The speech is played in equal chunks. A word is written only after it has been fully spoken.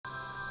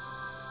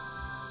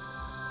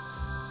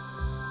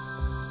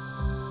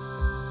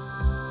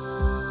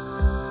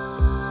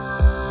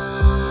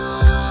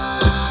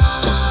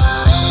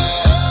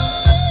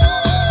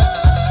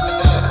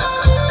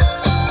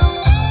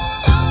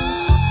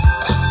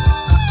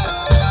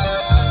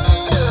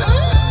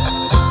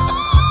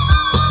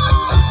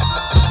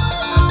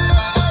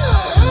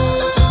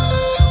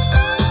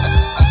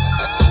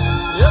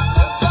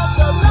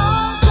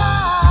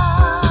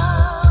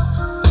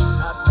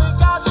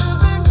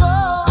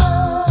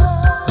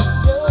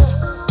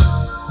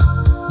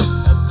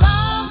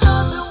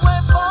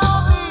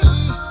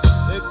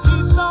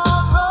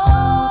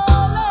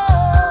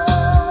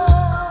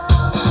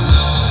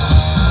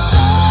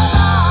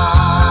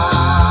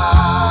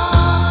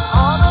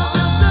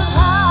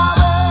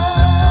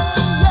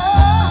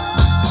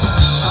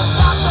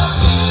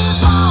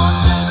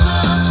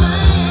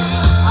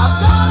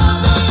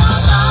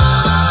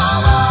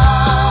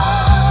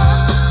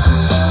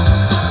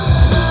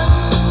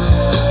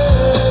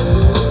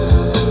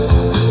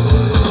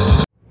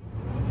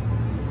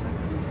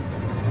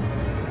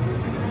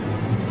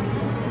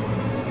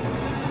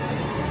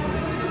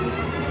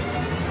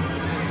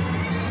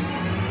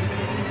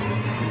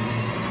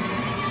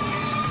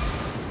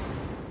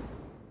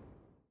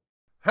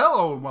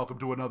Hello and welcome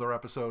to another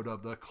episode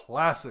of the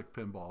Classic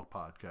Pinball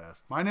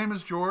Podcast. My name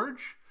is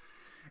George,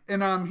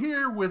 and I'm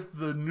here with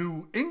the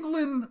New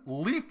England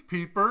Leaf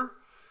Peeper,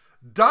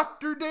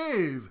 Dr.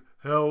 Dave.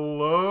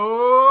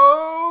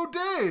 Hello,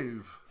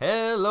 Dave.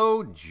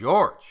 Hello,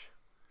 George.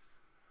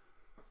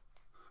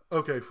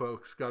 Okay,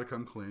 folks, gotta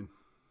come clean.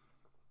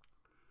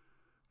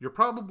 You're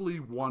probably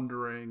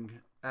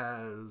wondering,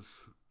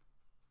 as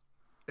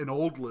an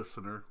old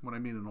listener, when I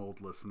mean an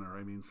old listener,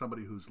 I mean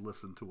somebody who's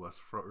listened to us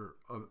for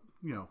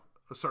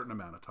a certain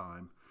amount of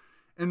time.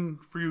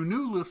 And for you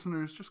new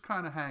listeners, just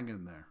kind of hang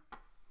in there.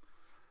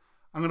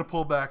 I'm going to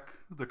pull back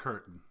the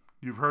curtain.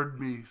 You've heard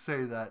me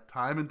say that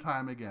time and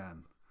time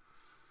again.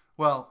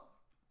 Well,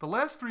 the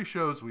last 3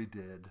 shows we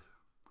did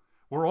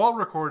were all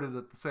recorded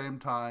at the same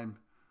time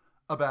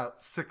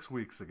about 6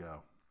 weeks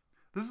ago.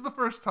 This is the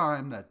first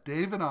time that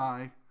Dave and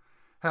I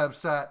have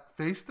sat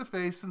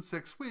face-to-face in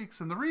 6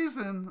 weeks. And the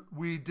reason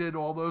we did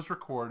all those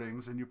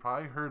recordings, and you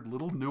probably heard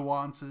little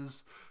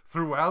nuances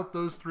throughout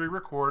those 3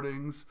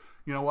 recordings,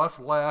 us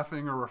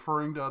laughing or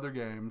referring to other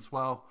games.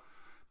 Well,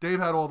 Dave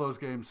had all those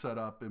games set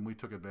up, and we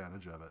took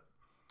advantage of it.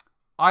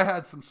 I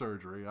had some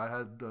surgery. I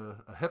had a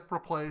hip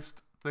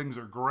replaced. Things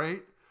are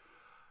great.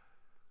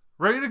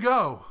 Ready to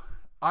go.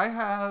 I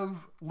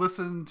have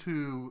listened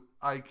to,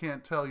 I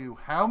can't tell you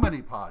how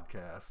many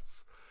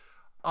podcasts.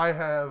 I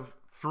have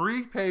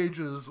 3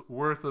 pages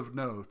worth of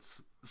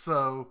notes.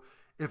 So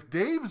if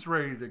Dave's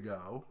ready to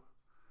go,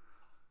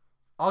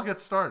 I'll get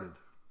started.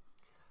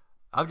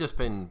 I've just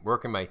been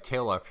working my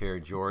tail off here,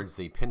 George.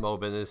 The pinball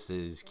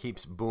business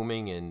keeps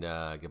booming, and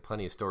get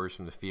plenty of stories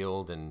from the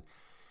field.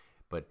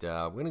 But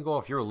we're going to go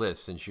off your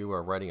list since you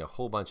are writing a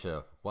whole bunch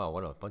of, wow,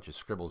 what a bunch of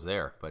scribbles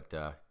there. But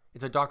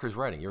it's a doctor's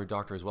writing. You're a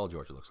doctor as well,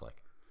 George, it looks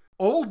like.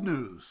 Old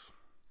news.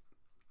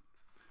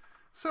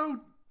 So,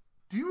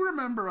 do you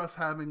remember us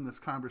having this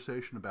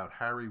conversation about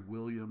Harry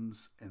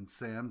Williams and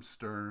Sam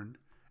Stern,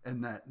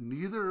 and that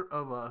neither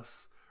of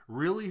us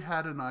really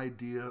had an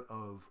idea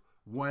of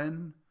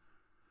when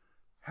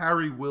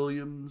Harry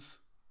Williams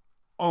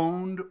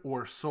owned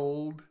or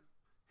sold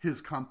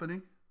his company?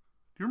 Do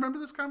you remember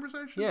this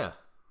conversation? Yeah.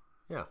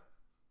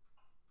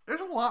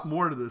 There's a lot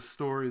more to this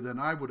story than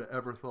I would have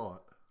ever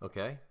thought.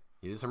 Okay.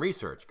 You did some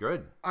research.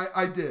 Good.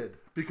 I did,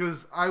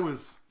 because I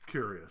was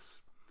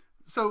curious.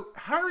 So,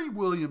 Harry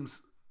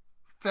Williams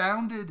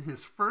founded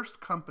his first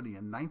company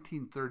in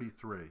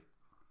 1933,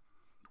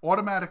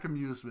 Automatic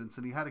Amusements,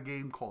 and he had a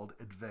game called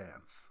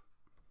Advance.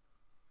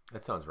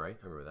 That sounds right.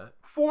 I remember that.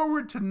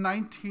 Forward to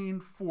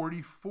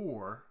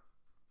 1944,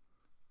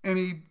 and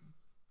he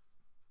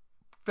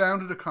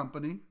founded a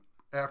company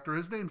after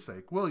his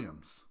namesake,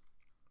 Williams.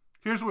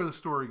 Here's where the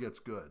story gets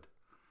good.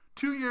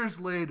 2 years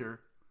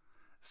later,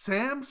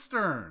 Sam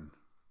Stern,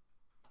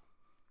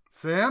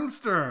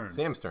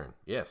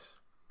 yes.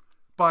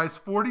 buys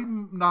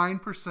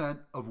 49%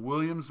 of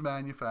Williams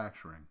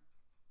Manufacturing.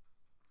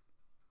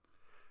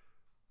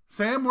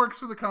 Sam works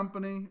for the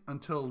company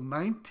until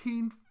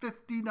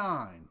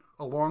 1959,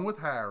 along with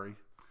Harry.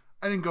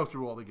 I didn't go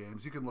through all the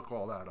games. You can look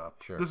all that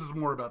up. Sure. This is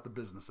more about the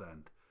business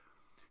end.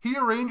 He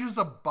arranges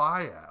a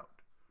buyout,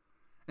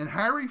 and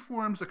Harry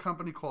forms a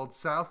company called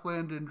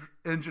Southland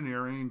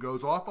Engineering and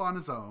goes off on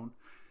his own,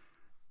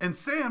 and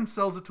Sam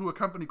sells it to a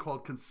company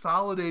called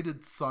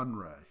Consolidated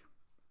Sunray.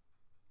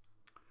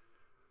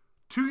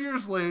 2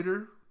 years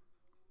later,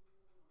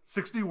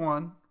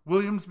 61,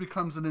 Williams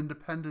becomes an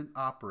independent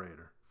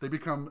operator. They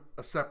become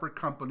a separate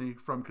company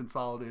from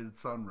Consolidated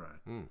Sunray.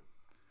 In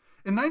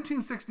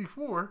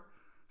 1964,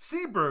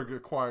 Seaberg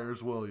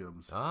acquires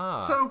Williams.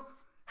 So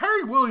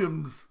Harry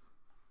Williams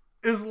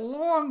is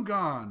long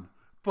gone,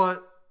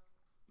 but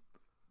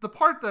the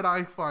part that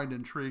I find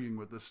intriguing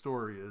with this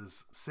story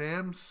is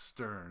Sam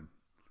Stern.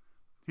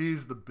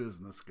 He's the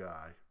business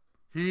guy.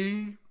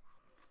 He's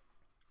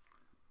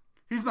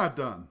not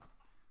done.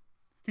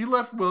 He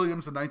left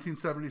Williams in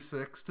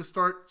 1976 to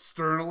start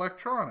Stern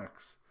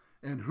Electronics.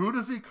 And who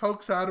does he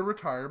coax out of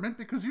retirement?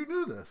 Because you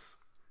knew this.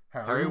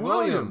 Harry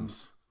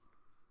Williams.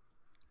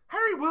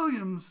 Harry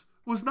Williams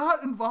was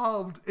not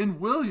involved in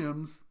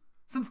Williams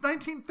since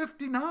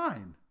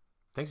 1959.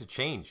 Things have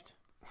changed.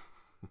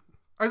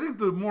 I think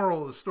the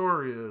moral of the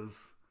story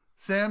is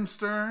Sam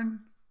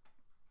Stern,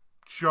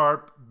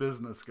 sharp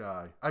business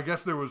guy. I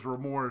guess there was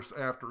remorse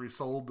after he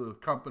sold the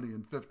company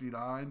in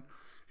 59.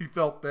 He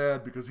felt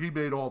bad because he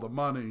made all the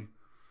money.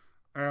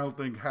 I don't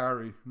think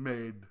Harry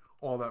made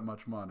all that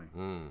much money.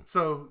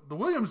 So the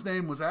Williams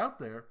name was out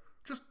there,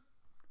 just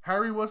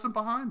Harry wasn't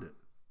behind it.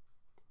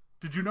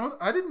 Did you know?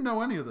 I didn't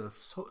know any of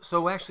this.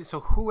 So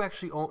who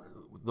actually owned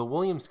the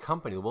Williams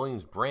company, the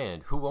Williams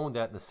brand? Who owned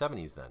that in the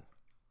 70s then?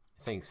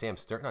 Saying Sam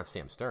Stern, not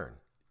Sam Stern.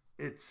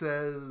 It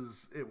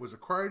says it was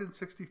acquired in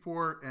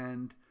 64,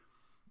 and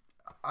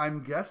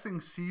I'm guessing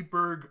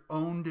Seaberg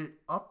owned it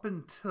up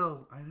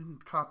until, I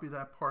didn't copy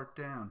that part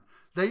down.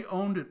 They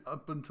owned it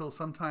up until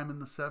sometime in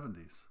the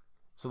 70s.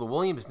 So the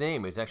Williams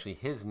name is actually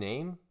his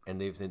name,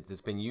 and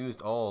it's been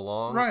used all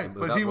along. Right,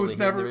 but he was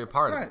never a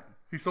part of it.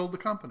 He sold the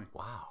company.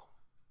 Wow.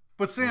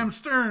 But Sam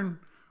Stern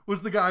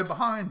was the guy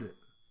behind it.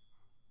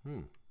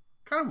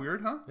 Kind of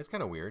weird, huh? It's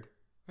kind of weird.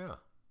 Yeah.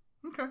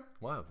 Okay.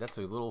 Wow, that's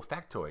a little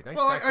factoid. Nice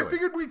Well, factoid. I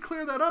figured we'd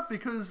clear that up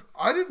because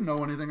I didn't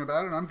know anything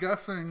about it, and I'm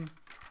guessing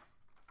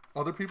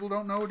other people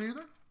don't know it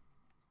either.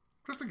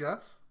 Just a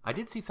guess. I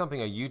did see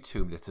something on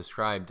YouTube that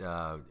described,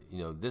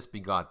 this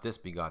begot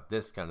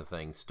this kind of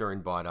thing.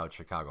 Stern bought out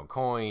Chicago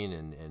Coin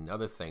and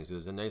other things. It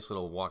was a nice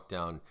little walk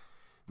down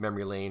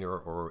memory lane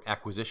or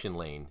acquisition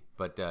lane.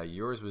 But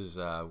yours was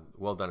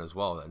well done as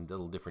well, and a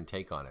little different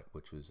take on it,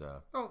 which was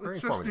very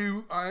it's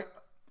informative. just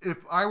if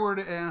I were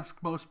to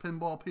ask most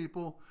pinball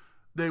people,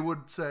 they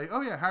would say,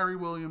 "Oh yeah, Harry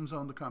Williams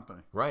owned the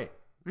company." Right.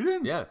 He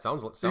didn't. Yeah,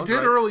 sounds he did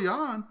right. early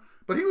on.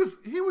 But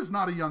he was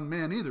not a young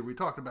man either. We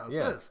talked about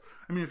Yeah. this.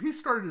 I mean, if he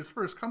started his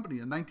first company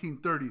in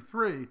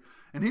 1933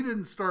 and he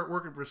didn't start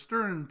working for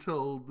Stern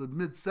until the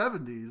mid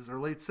 70s or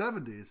late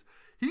 70s,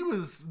 he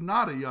was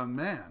not a young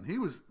man. He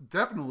was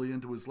definitely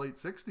into his late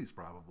 60s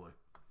probably.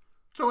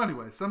 So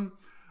anyway,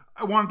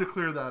 I wanted to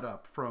clear that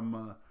up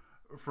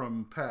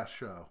from past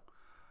show.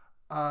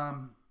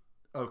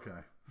 Okay.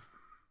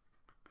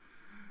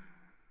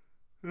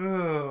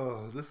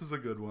 Oh, this is a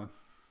good one.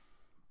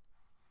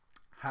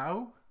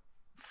 How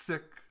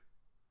sick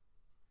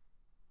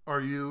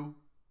are you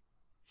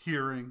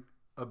hearing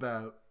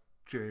about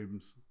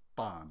James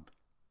Bond?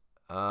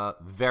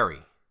 Very,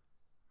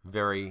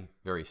 very,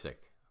 very sick.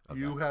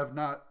 You have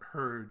not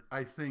heard,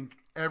 I think,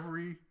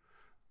 every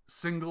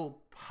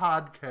single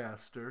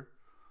podcaster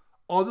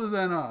other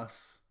than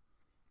us.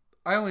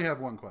 I only have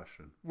one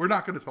question. We're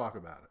not going to talk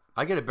about it.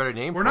 I get a better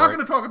name We're for not it.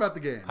 going to talk about the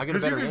game. I get a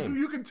better name.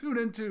 You can tune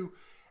into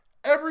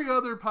every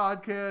other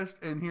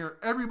podcast and hear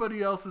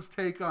everybody else's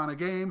take on a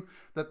game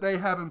that they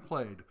haven't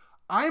played.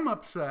 I'm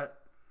upset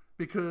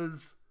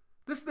because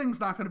this thing's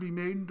not going to be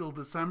made until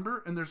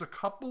December, and there's a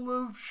couple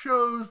of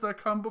shows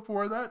that come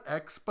before that,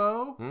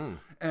 Expo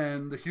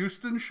and the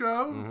Houston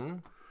show. Mm-hmm.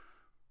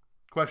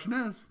 Question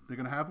is, they're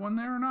going to have one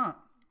there or not?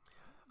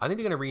 I think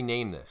they're going to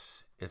rename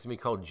this. It's going to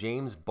be called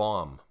James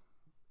Bomb.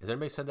 Has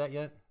anybody said that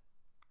yet?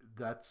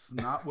 That's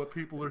not what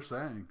people are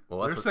saying.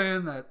 Well, they're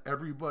saying that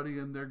everybody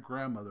and their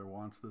grandmother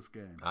wants this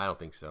game. I don't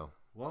think so.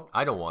 Well,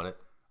 I don't want it.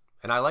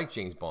 And I like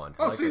James Bond.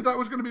 that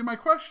was going to be my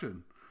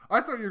question. I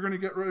thought you were going to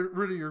get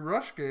rid of your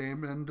Rush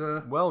game, and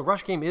well,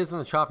 Rush game is on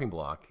the chopping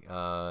block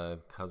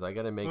because I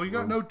got to make. well, you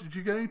got no. Did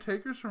you get any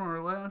takers from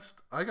our last?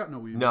 I got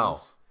no emails.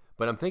 No,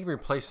 but I'm thinking of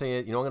replacing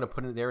it. You know, I'm going to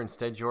put it there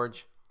instead,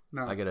 George.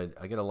 No, I got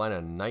to line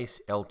a nice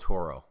El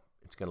Toro.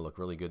 It's going to look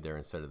really good there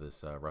instead of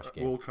this Rush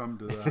game. We'll come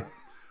to that.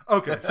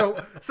 Okay,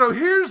 so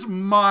here's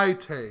my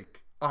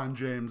take on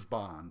James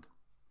Bond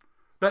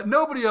that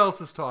nobody else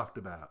has talked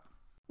about.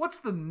 What's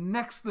the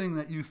next thing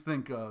that you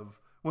think of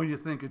when you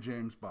think of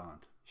James Bond?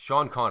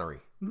 Sean Connery.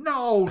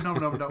 No.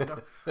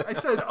 I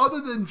said other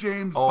than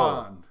James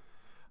Bond.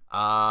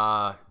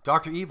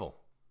 Dr. Evil.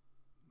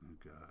 Oh,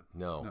 God.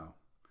 No.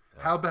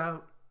 How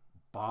about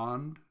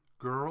Bond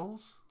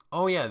girls?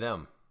 Oh, yeah,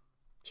 them.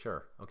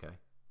 Sure. Okay.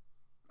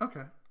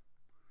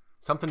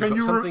 Something.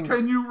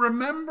 Can you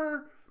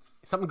remember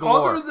something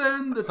galore? Other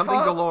than the something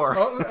top,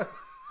 galore.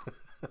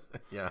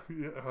 Yeah.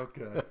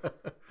 Okay.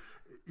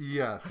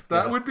 Yes,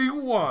 that would be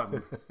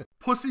one.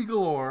 Pussy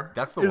Galore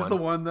is the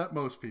one that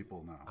most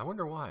people know. I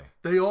wonder why.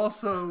 They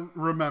also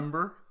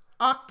remember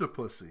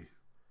Octopussy.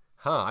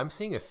 Huh, I'm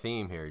seeing a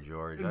theme here,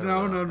 George.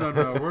 No.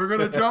 We're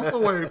going to jump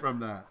away from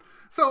that.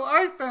 So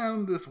I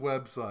found this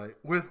website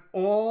with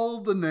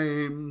all the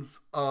names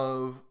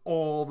of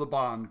all the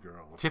Bond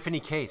girls. Tiffany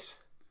Case.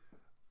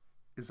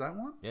 Is that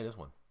one? Yeah, it is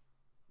one.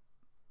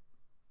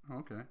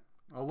 Okay.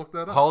 I'll look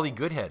that up. Holly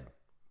Goodhead.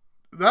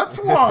 That's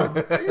one.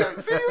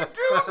 See, you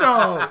do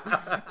know.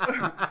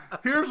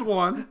 Here's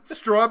one.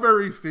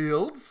 Strawberry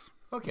Fields.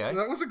 Okay.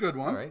 That was a good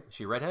one. All right. Is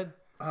she redhead?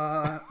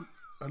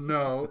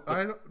 No.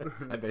 I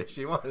bet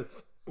she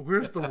was.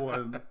 Where's the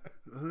one?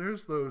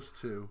 There's those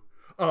two.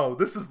 Oh,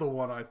 this is the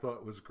one I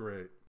thought was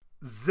great.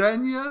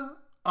 Xenia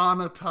on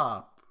a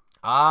top.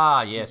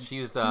 Ah, yes. She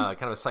was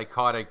kind of a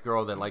psychotic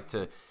girl that liked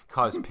to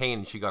cause pain,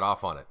 and she got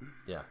off on it.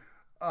 Yeah.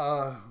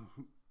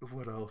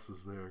 What else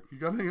is there? You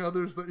got any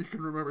others that you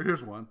can remember?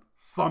 Here's one.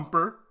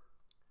 Thumper.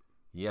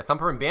 Yeah,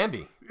 Thumper and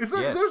Bambi. Is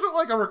there? Yes. There's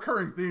like a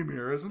recurring theme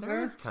here, isn't there?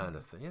 There is kind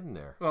of thing, isn't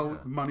there? Oh, yeah.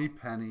 Money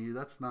Penny.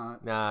 That's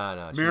not.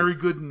 No. Mary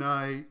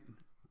Goodnight.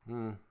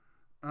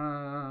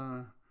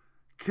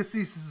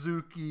 Kissy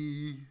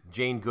Suzuki.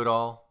 Jane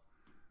Goodall.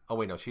 Oh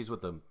wait, no, she's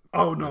with the.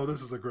 Oh no,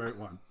 this is a great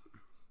one.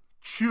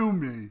 Chew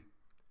Me.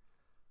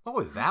 What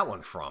was that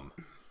one from?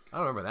 I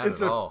don't remember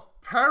that at all.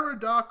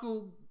 Paradox.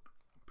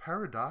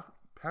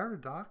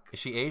 Is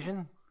she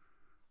Asian?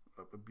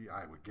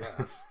 I would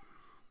guess.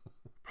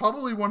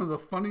 Probably one of the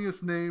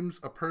funniest names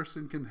a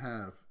person can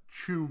have.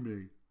 Chew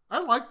Me. I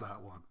like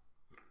that one.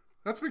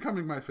 That's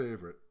becoming my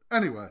favorite.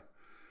 Anyway,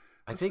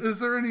 is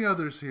there any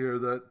others here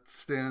that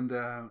stand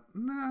out?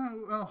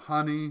 No. Well,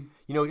 Honey.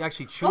 You know,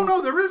 actually, Oh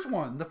no, there is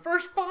one. The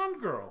first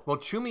Bond girl. Well,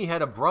 Chumi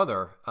had a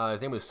brother.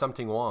 His name was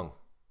Something Wong.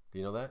 Do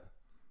you know that?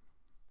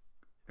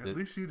 At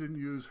least you didn't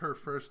use her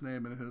first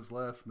name and his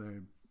last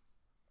name.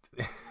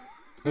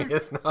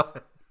 It's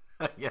not.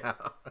 Yeah.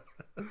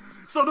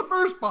 So the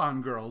first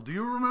Bond girl, do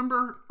you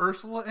remember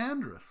Ursula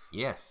Andress?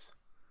 Yes.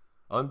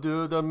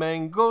 Under the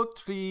mango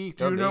tree.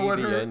 Do you know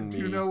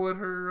what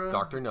her?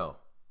 Doctor No.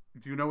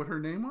 Do you know what her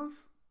name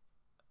was?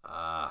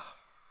 Uh,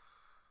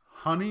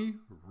 Honey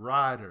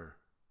Rider.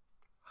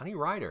 Honey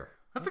Rider.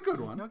 That's a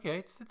good one. Okay,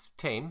 it's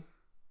tame.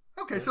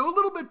 Okay, so a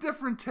little bit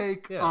different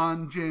take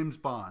on James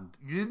Bond.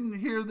 You didn't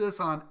hear this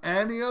on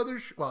any other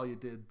well, you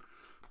did.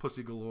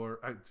 Pussy Galore.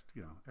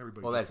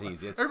 Everybody. Well, that's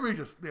easy. Everybody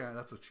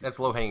that's a cheap. That's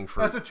low hanging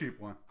fruit. That's a cheap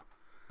one.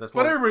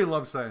 But everybody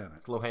loves saying it.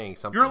 It's low hanging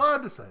something. You're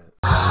allowed to say it.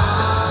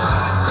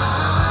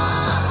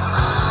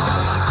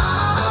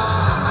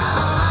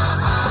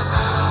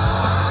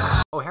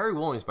 Oh, Harry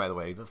Williams, by the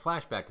way. A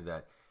flashback to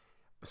that.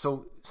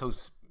 So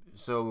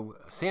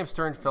Sam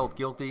Stern felt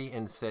guilty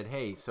and said,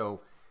 "Hey,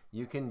 so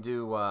you can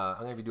do. I'm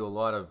going to have you do a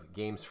lot of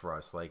games for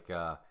us, like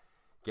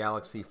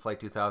Galaxy,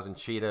 Flight 2000,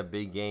 Cheetah,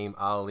 Big Game,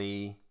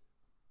 Ali,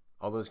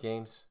 all those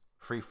games,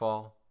 Free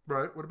Fall."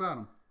 Right. What about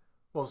him?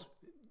 Well,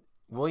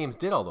 Williams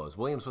did all those.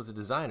 Williams was the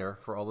designer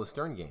for all those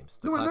Stern games,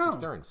 the classic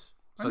Sterns.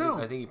 So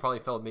I think he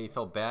probably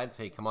felt bad.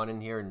 Say, come on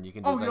in here and you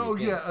can design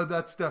these games. Yeah,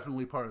 that's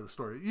definitely part of the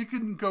story. You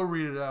can go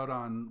read it out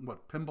on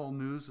Pinball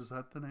News, is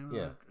that the name of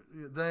it?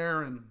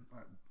 There, and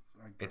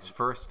it's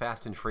First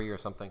Fast and Free or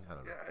something. I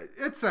don't know. Yeah,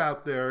 it's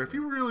out there. If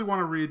you really want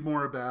to read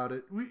more about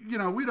it, we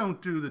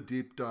don't do the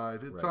deep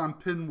dive. It's on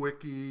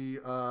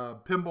PinWiki.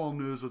 Pinball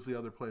News was the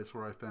other place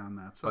where I found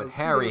that. So, but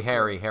Harry,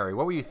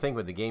 what were you thinking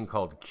with the game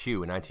called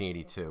Q in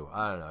 1982?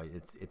 I don't know.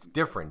 It's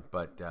different,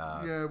 but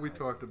yeah, we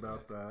talked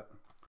about that.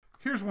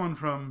 Here's one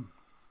from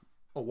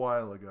a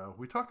while ago.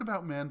 We talked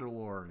about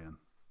Mandalorian.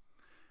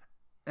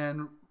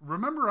 And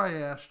remember I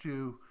asked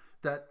you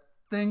that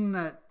thing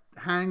that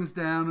hangs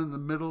down in the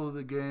middle of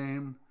the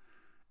game,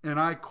 and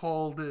I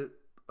called it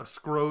a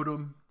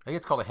scrotum? I think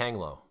it's called a hang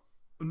low.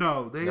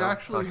 No,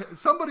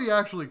 somebody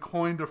actually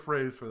coined a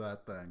phrase for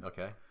that thing.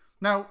 Okay.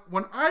 Now,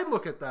 when I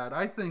look at that,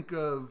 I think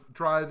of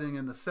driving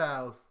in the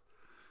South,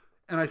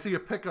 and I see a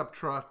pickup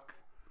truck,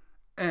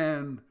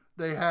 and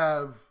they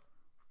have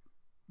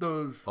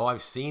those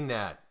I've seen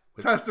that.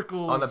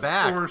 Testicles on the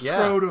back or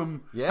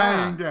scrotum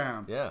hanging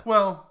down. Yeah.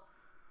 Well,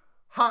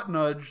 Hot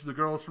Nudge, the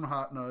girls from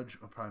Hot Nudge,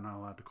 I'm probably not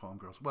allowed to call them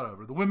girls,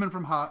 whatever. The women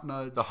from Hot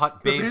Nudge. The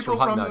hot babes from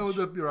Hot Nudge.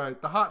 You're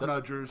right, the Hot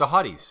Nudgers. The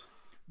hotties.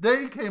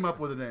 They came up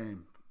with a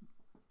name.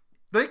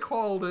 They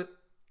called it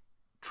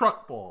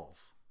truck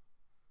balls.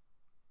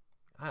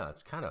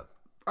 It's kind of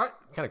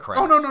crass.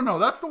 Oh, no.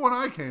 That's the one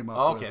I came up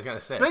with. Okay, I was going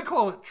to say. They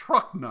call it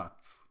truck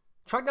nuts.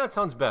 Truck nut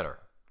sounds better.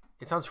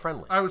 It sounds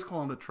friendly. I was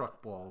calling it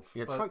truck balls.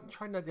 Yeah,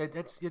 truck nut.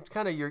 It's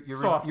kind of you're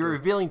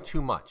revealing too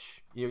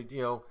much. You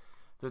know,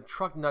 the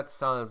truck nut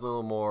sounds a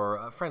little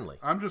more friendly.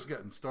 I'm just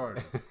getting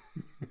started.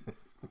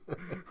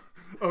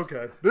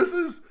 Okay, this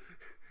is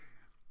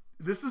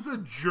a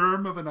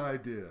germ of an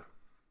idea,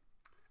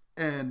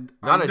 and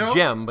not a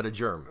gem, but a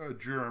germ. A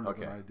germ of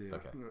an idea.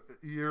 Okay,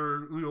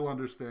 you'll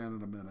understand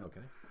in a minute.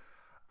 Okay.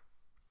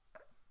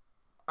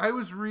 I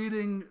was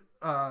reading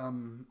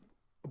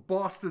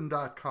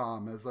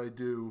Boston.com as I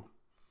do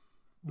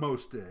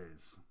most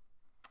days.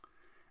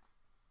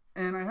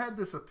 And I had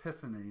this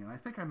epiphany, and I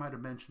think I might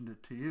have mentioned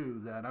it to you,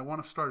 that I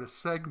want to start a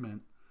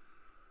segment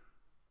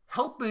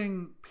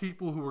helping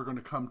people who are going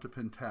to come to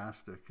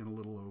Pintastic in a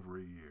little over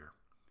a year.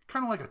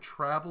 Kind of like a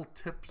travel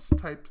tips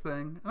type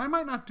thing. And I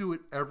might not do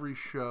it every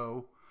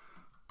show,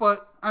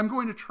 but I'm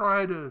going to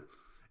try to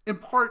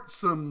impart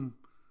some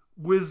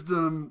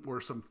wisdom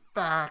or some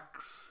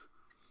facts.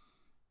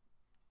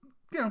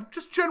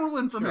 Just general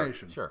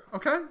information. Sure.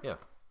 Okay? Yeah.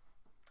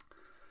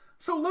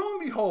 So lo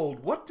and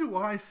behold, what do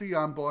I see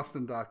on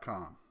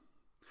Boston.com?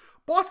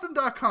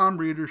 Boston.com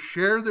readers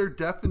share their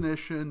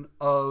definition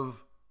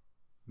of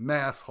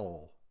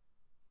masshole.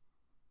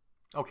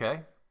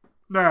 Okay.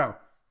 Now,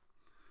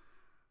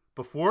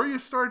 before you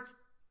start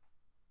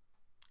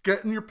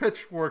getting your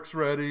pitchforks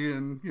ready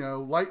and,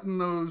 lighting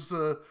those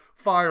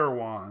fire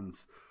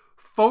wands,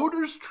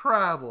 Fodor's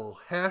Travel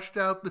hashed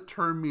out the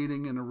term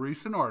meaning in a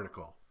recent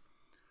article.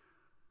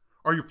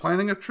 Are you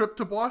planning a trip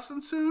to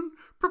Boston soon?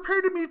 Prepare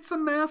to meet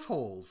some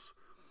massholes.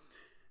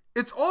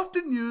 It's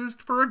often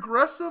used for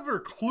aggressive or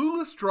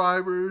clueless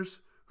drivers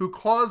who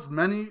cause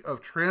many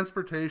of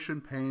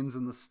transportation pains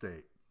in the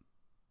state.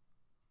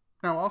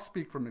 Now, I'll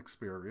speak from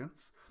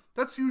experience.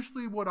 That's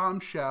usually what I'm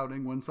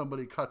shouting when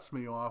somebody cuts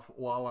me off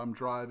while I'm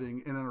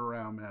driving in and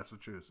around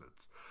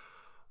Massachusetts.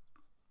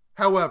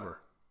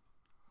 However,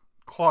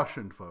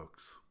 caution,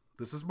 folks.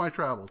 This is my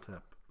travel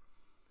tip.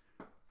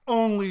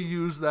 Only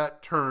use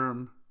that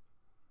term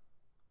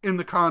in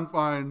the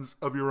confines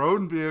of your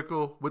own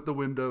vehicle with the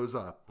windows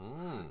up.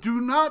 Do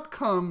not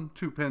come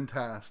to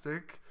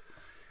Pintastic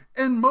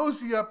and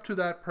mosey up to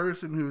that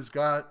person who's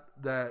got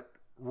that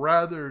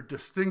rather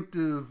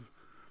distinctive...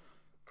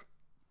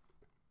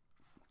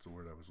 What's the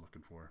word I was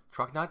looking for?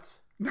 Truck nuts?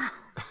 No.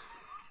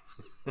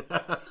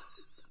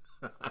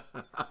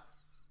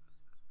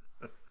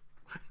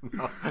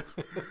 No.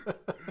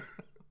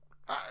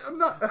 I'm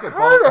not...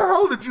 How the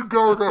hell did you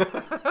go there?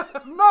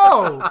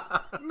 No.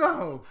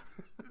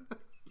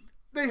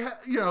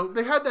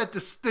 they had that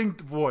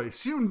distinct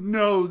voice. You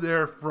know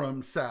they're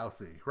from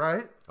Southie,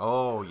 right?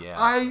 Oh, yeah.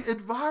 I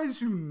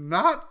advise you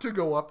not to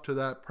go up to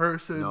that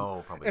person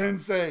probably and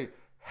not. say,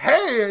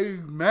 "Hey,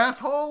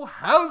 masshole,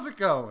 how's it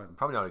going?"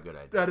 Probably not a good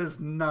idea. That is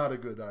not a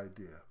good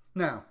idea.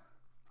 Now,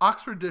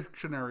 Oxford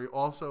Dictionary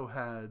also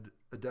had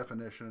a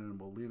definition, and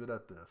we'll leave it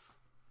at this.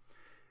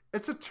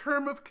 It's a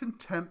term of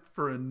contempt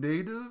for a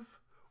native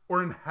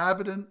or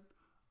inhabitant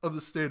of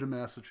the state of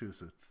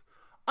Massachusetts.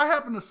 I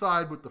happen to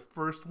side with the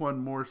first one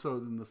more so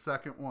than the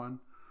second one,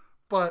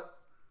 but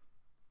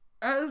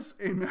as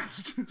a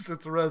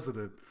Massachusetts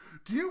resident,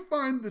 do you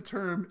find the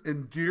term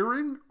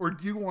endearing, or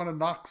do you want to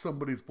knock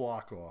somebody's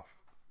block off?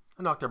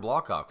 I knocked their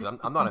block off because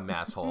I'm not a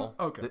masshole.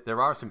 Okay.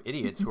 There are some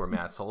idiots who are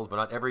massholes, but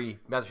not every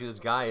Massachusetts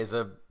guy is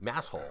a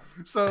masshole.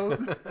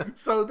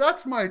 So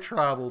that's my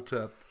travel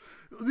tip.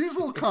 These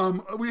will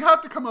come. We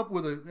have to come up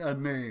with a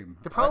name.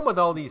 The problem with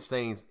all these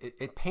things,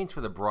 it paints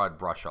with a broad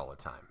brush all the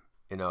time,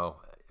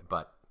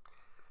 But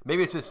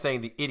maybe it's just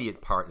saying the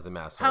idiot part is a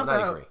masshole, and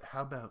I agree.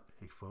 How about,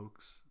 hey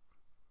folks,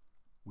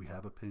 we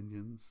have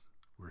opinions.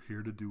 We're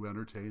here to do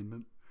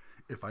entertainment.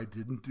 If I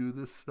didn't do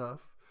this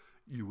stuff,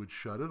 you would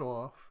shut it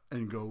off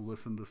and go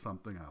listen to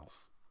something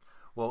else.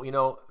 Well,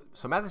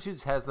 so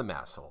Massachusetts has the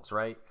massholes,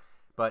 right?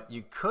 But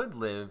you could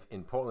live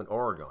in Portland,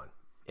 Oregon.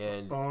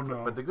 And, oh,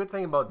 no. But the good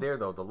thing about there,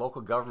 though, the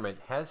local government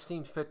has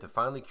seen fit to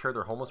finally cure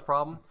their homeless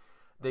problem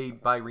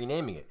by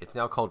renaming it. It's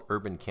now called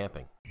urban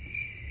camping.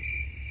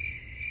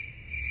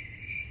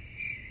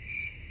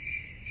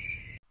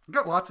 I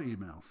got lots of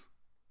emails.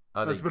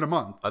 It's been a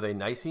month. Are they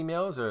nice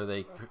emails, or are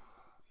they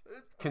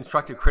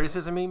constructive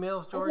criticism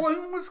emails, George?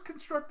 One was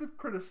constructive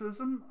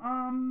criticism,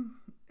 and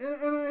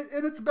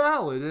it's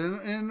valid,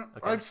 and okay.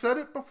 I've said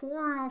it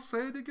before, and I'll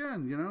say it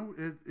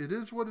again. It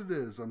is what it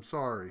is. I'm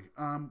sorry.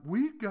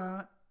 We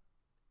got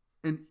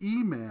an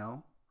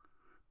email,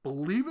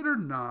 believe it or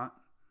not,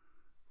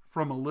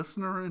 from a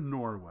listener in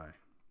Norway.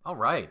 All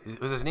right.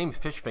 Was his name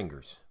Fish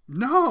Fingers?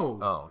 No.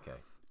 Oh, okay.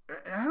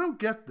 I don't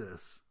get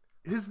this.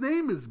 His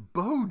name is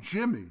Bo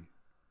Jimmy.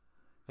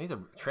 He's a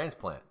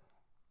transplant.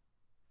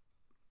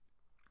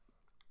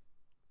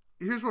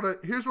 Here's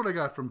what I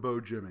got from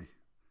Bo Jimmy.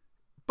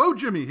 Bo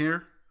Jimmy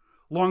here,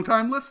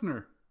 longtime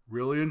listener.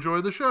 Really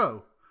enjoy the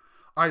show.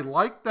 I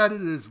like that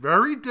it is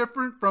very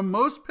different from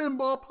most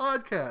pinball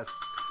podcasts.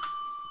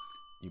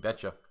 You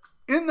betcha.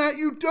 In that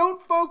you don't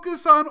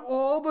focus on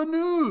all the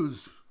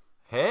news.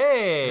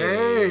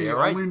 Hey,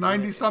 right. Only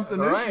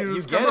 90-something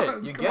issues.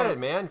 You get it,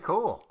 man.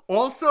 Cool.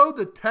 Also,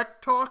 the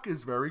tech talk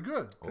is very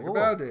good. Think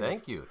about it.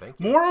 Thank you.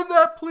 More of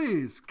that,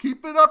 please.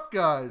 Keep it up,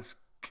 guys.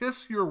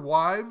 Kiss your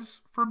wives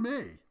for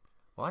me.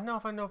 Well, I know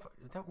if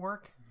did that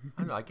work?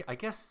 I don't know. I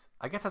guess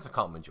that's a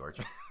compliment, George.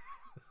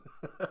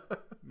 A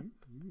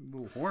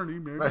little horny,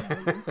 maybe.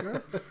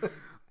 Okay.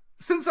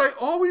 Since I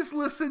always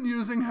listen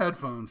using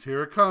headphones,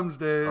 here it comes,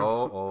 Dave.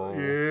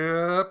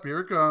 Yep,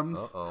 here it comes.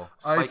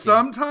 I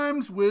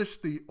sometimes wish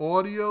the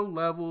audio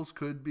levels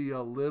could be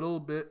a little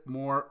bit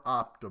more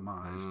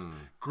optimized.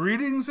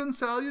 Greetings and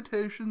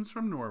salutations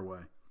from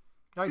Norway.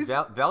 All right,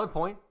 valid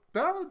point.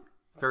 Valid.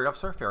 Fair enough,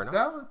 sir. Fair enough.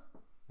 Valid.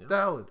 Yeah.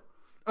 Valid.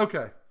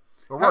 Okay.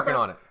 We're working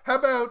on it. How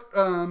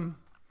about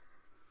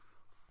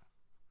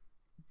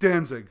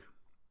Danzig?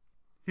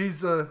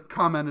 He's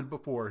commented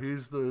before.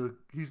 He's the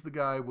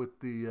guy with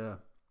the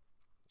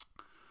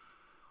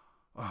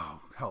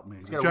help me.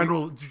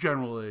 General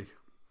Lee.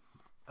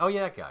 Oh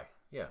yeah, that guy.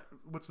 Yeah.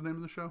 What's the name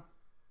of the show?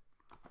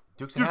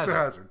 Dukes of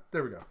Hazzard.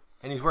 There we go.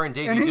 And he's wearing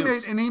Daisy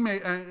Dukes. And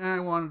I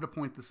wanted to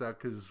point this out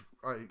because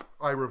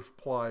I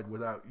replied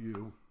without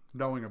you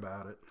knowing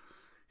about it.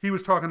 He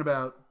was talking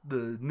about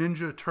the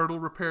Ninja Turtle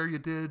repair you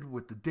did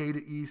with the Data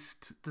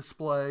East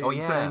display. Oh, yeah.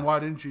 And saying, why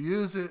didn't you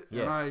use it?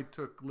 Yes. And I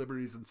took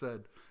liberties and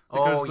said,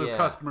 because the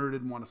customer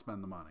didn't want to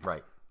spend the money.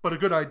 Right. But a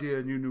good idea,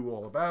 and you knew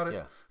all about it.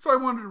 Yeah. So I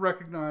wanted to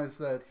recognize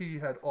that he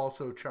had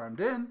also chimed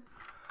in.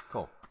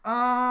 Cool.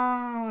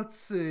 Let's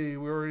see.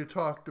 We already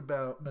talked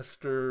about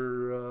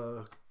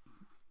Mr.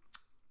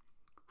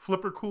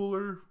 Flipper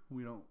Cooler.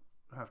 We don't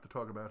have to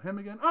talk about him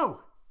again.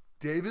 Oh,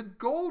 David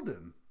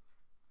Golden.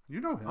 You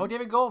know him. Oh,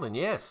 David Golden,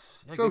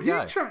 yes. Yeah,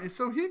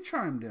 so he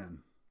chimed in.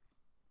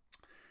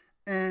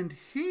 And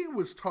he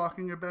was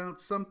talking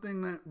about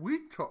something that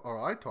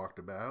I talked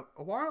about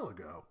a while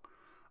ago.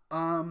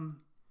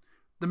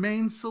 The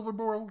Maine Silver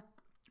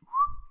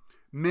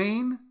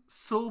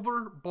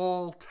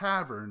Ball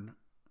Tavern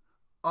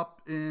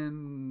up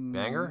in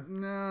Bangor?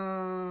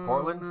 No.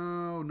 Portland?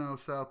 No,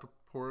 south of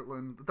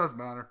Portland. It doesn't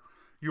matter.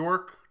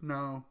 York?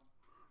 No.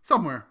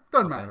 Somewhere.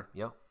 Doesn't matter.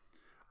 Yep.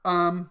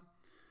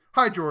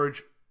 Hi,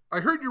 George. I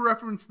heard you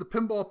reference the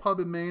Pinball Pub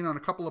in Maine on a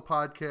couple of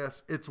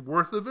podcasts. It's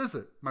worth a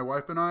visit. My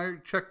wife and I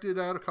checked it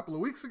out a couple of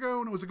weeks ago,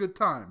 and it was a good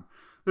time.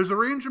 There's a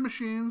range of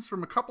machines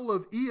from a couple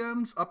of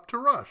EMs up to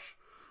Rush.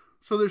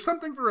 So there's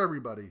something for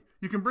everybody.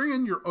 You can bring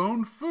in your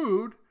own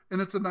food,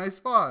 and it's a nice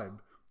vibe.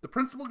 The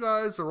principal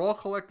guys are all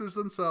collectors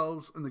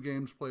themselves, and the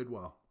game's played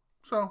well.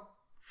 So,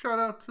 shout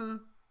out to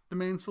the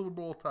Maine Silver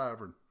Bowl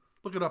Tavern.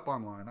 Look it up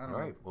online. I don't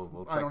know.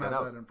 We'll check that out. I don't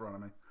have that in front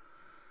of me.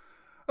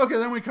 Okay,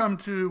 then we come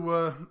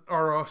to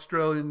our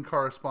Australian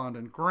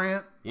correspondent,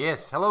 Grant.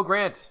 Yes. Hello,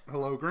 Grant.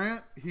 Hello,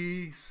 Grant.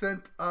 He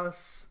sent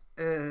us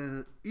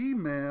an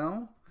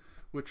email,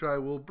 which I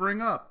will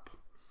bring up.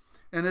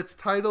 And it's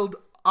titled,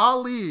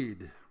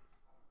 Alid.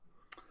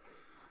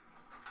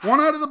 One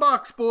out of the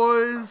box,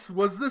 boys.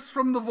 Was this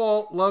from the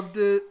vault? Loved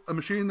it. A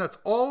machine that's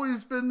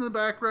always been in the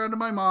background of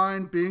my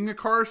mind. Being a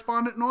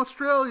correspondent in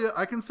Australia,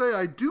 I can say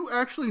I do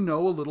actually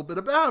know a little bit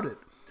about it.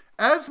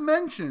 As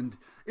mentioned,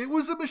 it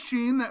was a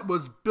machine that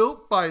was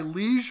built by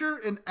Leisure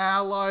and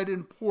Allied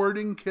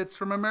importing kits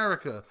from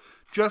America,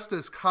 just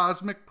as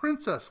Cosmic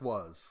Princess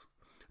was.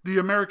 The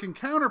American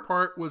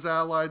counterpart was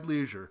Allied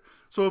Leisure.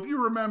 So if you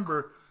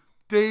remember,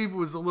 Dave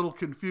was a little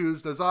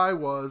confused, as I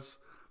was.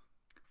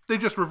 They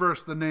just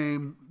reversed the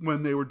name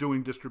when they were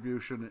doing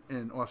distribution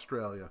in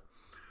Australia.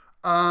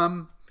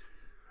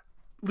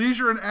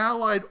 Leisure and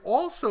Allied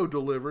also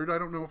delivered, I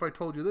don't know if I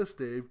told you this,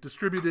 Dave,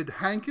 distributed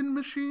Hankin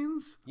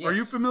machines. Yes. Are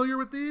you familiar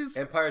with these?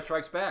 Empire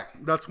Strikes Back.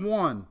 That's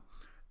one.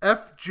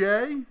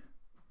 FJ.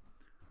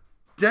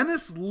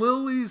 Dennis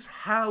Lilly's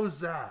How's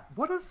That?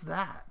 What is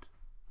that?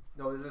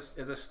 No, there's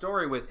a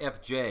story with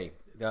FJ.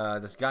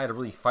 This guy had a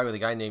really fight with a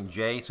guy named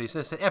Jay, so he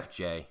said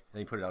FJ, and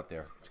he put it out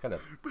there. It's kind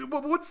of...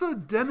 But what's the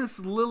Dennis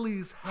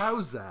Lilly's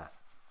How's That?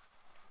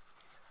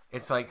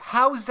 It's like,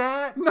 how's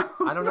that? No,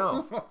 I don't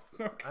know.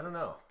 Okay. I don't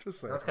know.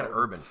 Just That's kind of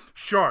urban.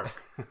 Shark.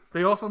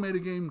 They also made a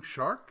game,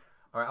 Shark?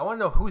 All right, I want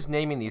to know who's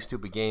naming these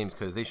stupid games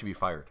because they should be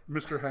fired.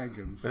 Mr.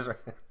 Hankins.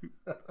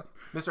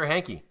 Mr.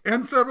 Hanky.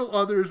 And several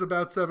others,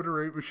 about 7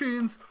 or 8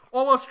 machines.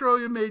 All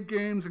Australia-made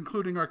games,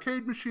 including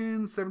arcade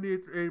machines,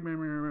 78...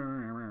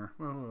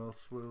 What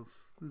else?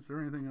 Is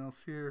there anything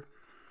else here?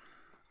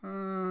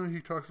 He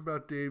talks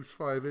about Dave's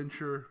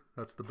 5-incher.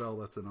 That's the bell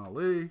that's in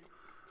Ali.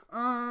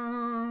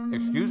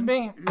 Excuse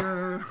me?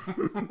 Yeah.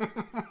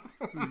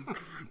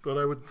 Thought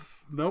I would...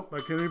 Nope, I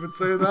can't even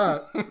say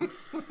that.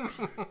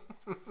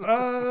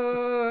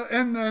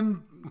 And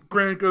then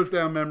Grant goes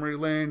down memory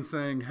lane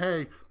saying,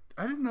 hey,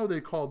 I didn't know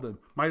they called them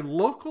my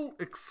local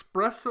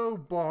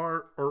espresso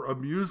bar or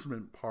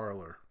amusement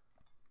parlor.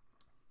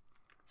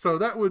 So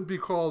that would be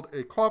called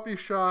a coffee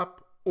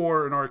shop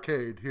or an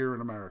arcade here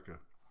in America.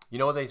 You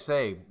know what they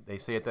say? They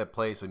say at that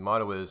place, the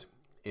motto is,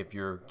 if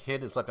your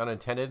kid is left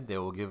unattended, they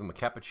will give him a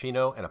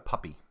cappuccino and a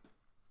puppy.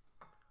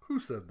 Who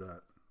said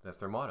that? That's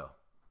their motto.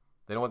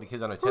 They don't want the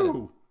kids unattended.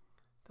 Who?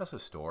 That's a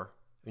store.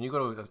 When you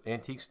go to an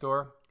antique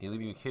store, you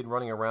leave your kid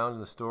running around in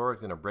the store,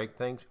 it's going to break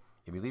things.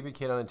 If you leave your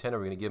kid unattended,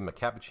 we're going to give him a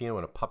cappuccino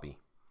and a puppy.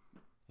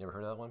 You ever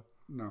heard of that one?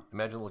 No.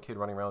 Imagine a little kid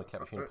running around with a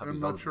cappuccino and a puppy. I'm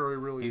not sure I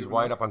really... He's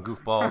wired up on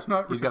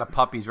goofballs. He's got a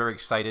puppy. He's very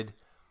excited.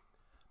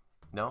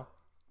 No?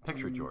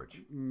 Picture it,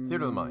 George.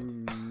 Theater of the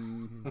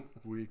mind.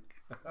 Weak.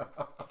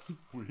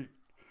 Weak.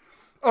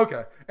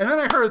 Okay, and then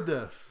I heard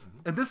this,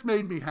 and this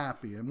made me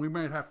happy, and we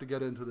might have to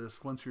get into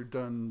this once you're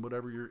done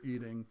whatever you're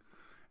eating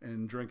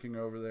and drinking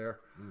over there.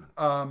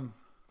 A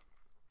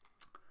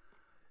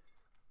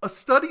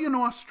study in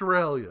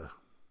Australia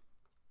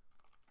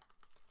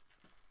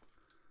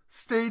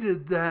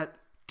stated that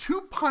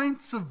 2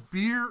 pints of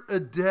beer a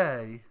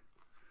day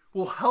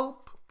will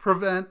help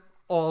prevent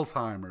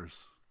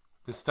Alzheimer's.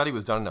 This study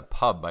was done in a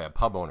pub by a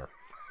pub owner.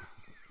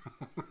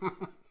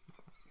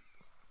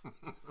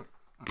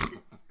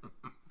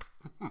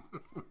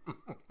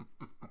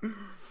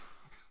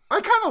 I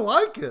kind of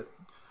like it.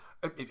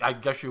 I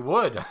guess you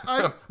would.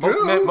 I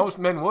do. Most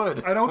men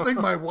would. I don't think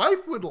my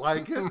wife would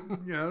like it.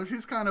 You know,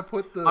 she's kind of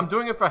put the... I'm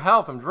doing it for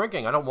health. I'm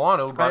drinking. I don't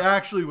want to. But... I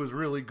actually was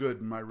really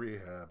good in my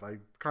rehab. I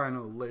kind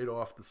of laid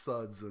off the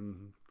suds,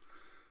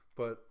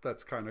 but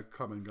that's kind of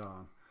come and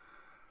gone.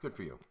 Good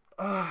for you.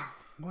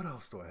 What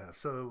else do I have?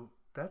 So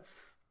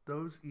that's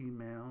those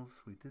emails.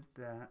 We did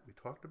that. We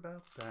talked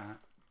about that.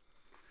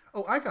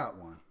 Oh, I got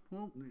one.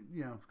 Well,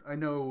 you know, I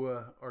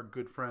know our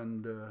good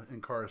friend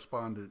and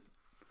correspondent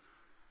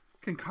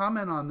can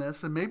comment on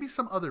this, and maybe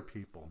some other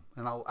people,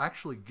 and I'll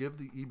actually give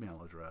the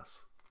email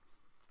address.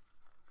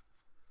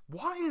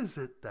 Why is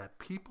it that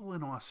people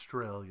in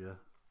Australia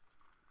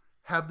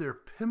have their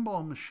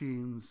pinball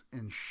machines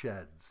in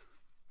sheds?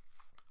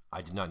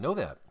 I did not know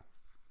that.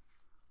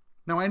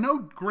 Now, I know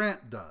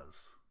Grant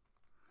does.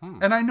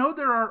 And I know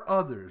there are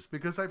others,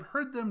 because I've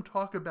heard them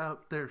talk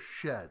about their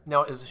sheds.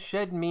 Now, does a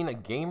shed mean a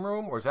game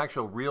room, or is it an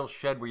actual real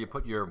shed where you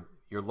put your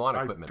lawn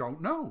equipment? I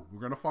don't know. We're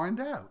going to find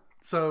out.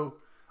 So,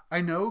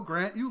 I know,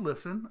 Grant, you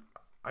listen.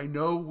 I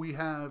know we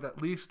have at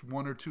least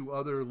 1 or 2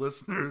 other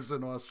listeners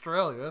in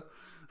Australia.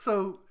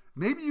 So,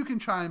 maybe you can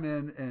chime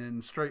in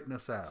and straighten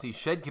us out. See,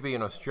 shed could be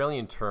an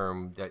Australian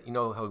term that, you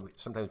know how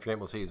sometimes Grant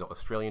will say is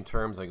Australian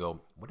terms. I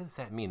go, what does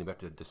that mean? We have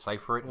to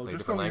decipher it. Well, it's like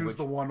just a don't different use language.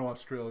 the one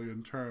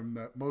Australian term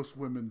that most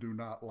women do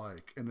not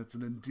like. And it's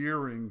an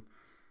endearing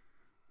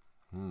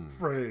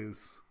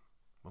phrase.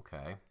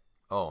 Okay.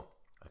 Oh,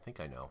 I think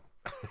I know.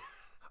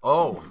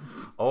 Oh.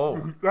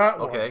 That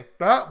one. Okay.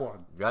 That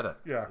one. Got it.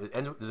 Yeah.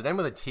 Does it end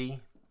with a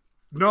T?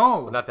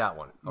 No. Well, not that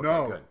one. Okay,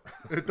 no.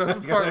 Good. It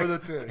doesn't start with a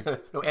T.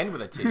 No, end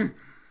with a T.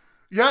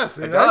 Yes,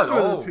 it ends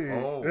with a T.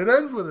 It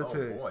ends with a T.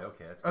 Oh, boy.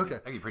 Okay. That's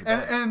Okay. pretty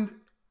bad. And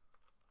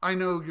I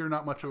know you're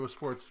not much of a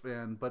sports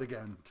fan, but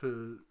again,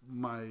 to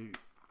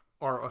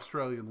our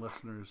Australian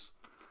listeners,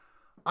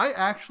 I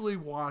actually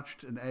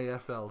watched an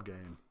AFL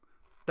game.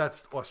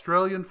 That's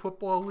Australian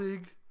Football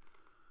League.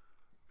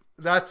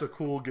 That's a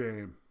cool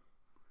game.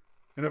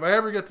 And if I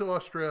ever get to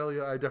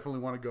Australia, I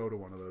definitely want to go to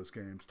one of those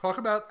games. Talk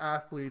about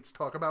athletes,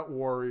 talk about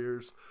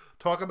warriors,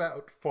 talk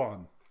about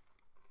fun.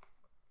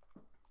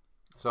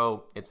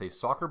 So it's a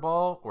soccer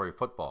ball or a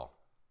football?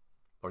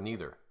 Or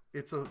neither?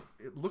 It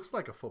looks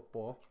like a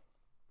football.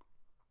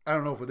 I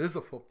don't know if it is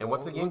a football. And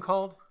what's the game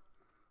called?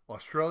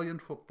 Australian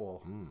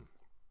football.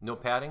 No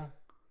padding?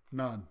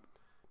 None.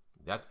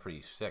 That's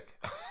pretty sick.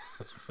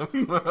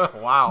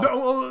 Wow. No,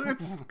 well,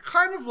 it's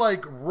kind of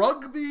like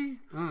rugby,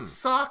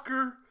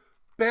 soccer,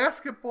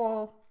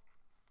 basketball.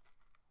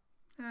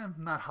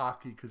 Not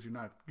hockey because you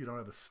don't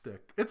have a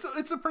stick.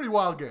 It's a pretty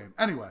wild game.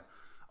 Anyway,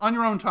 on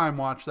your own time,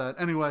 watch that.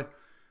 Anyway,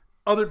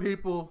 other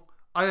people,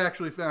 I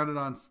actually found it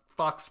on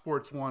Fox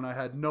Sports 1. I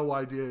had no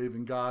idea I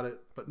even got it,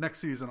 but next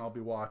season I'll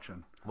be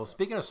watching. Well,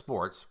 speaking of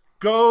sports,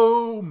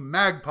 go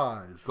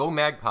Magpies. Go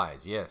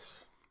Magpies.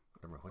 Yes.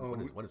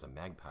 What is a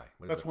magpie?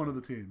 That's one of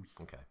the teams.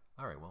 Okay.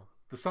 All right. Well,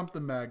 the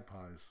something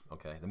Magpies.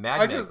 Okay. The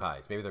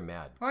Magpies. Maybe they're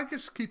mad. I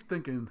just keep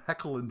thinking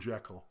Heckle and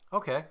Jekyll.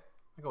 Okay.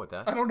 I go with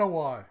that. I don't know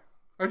why.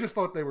 I just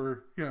thought they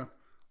were,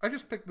 I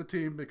just picked the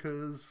team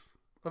because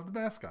of the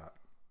mascot.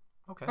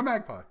 Okay. A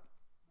magpie.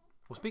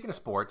 Well, speaking of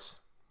sports,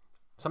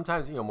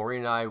 sometimes, Maureen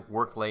and I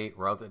work late.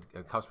 We're out at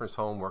a customer's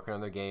home working on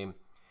their game.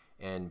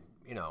 And,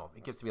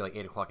 it gets to be like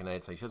 8 o'clock at night.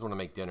 It's like she doesn't want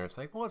to make dinner. It's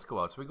like, well, let's go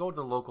out. So we go to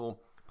the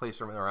local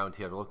place around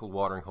here, the local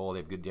watering hole. They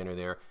have good dinner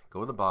there.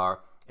 Go to the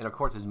bar. And, of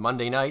course, it's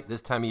Monday night,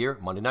 this time of year,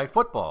 Monday Night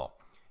Football.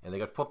 And they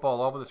got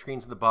football all over the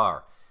screens of the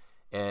bar.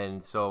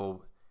 And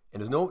so,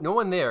 there's no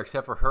one there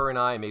except for her and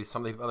I, and maybe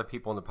some of the other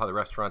people in the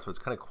restaurant. So it's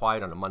kind of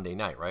quiet on a Monday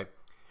night, right?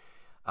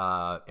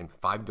 And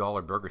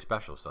 $5 burger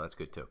special. So that's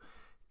good, too.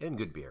 And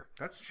good beer.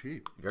 That's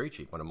cheap. Very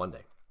cheap on a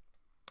Monday.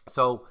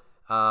 So,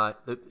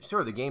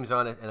 the game's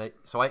on it. And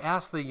so I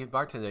asked the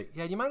bartender,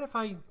 do you mind if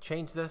I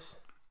change this?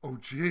 Oh,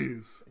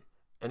 jeez.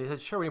 And he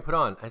said, sure, what do you put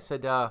on? I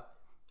said, can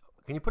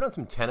you put on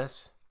some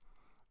tennis?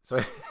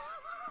 So,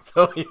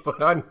 so he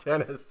put on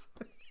tennis.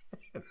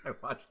 And I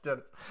watched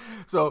tennis.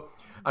 So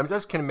I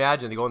just can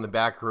imagine they go in the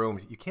back room.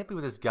 You can't be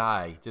with this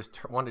guy.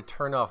 Just wanted to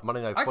turn off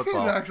Monday Night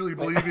Football. I can't actually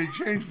believe he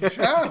changed the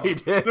channel. He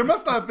did. There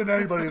must not have been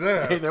anybody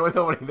there. Hey, there was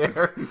nobody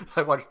there.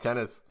 I watched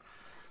tennis.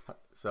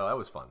 So that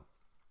was fun.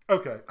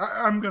 Okay.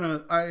 I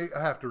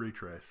have to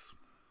retrace.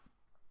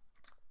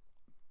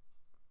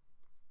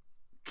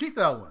 Keith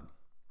Elwin.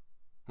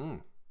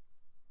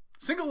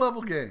 Single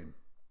level game.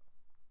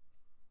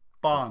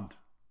 Bond.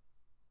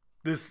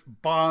 This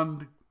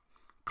Bond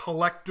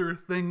collector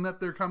thing that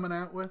they're coming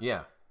out with.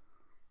 Yeah.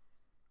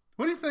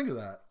 What do you think of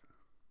that?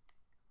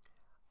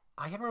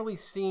 I haven't really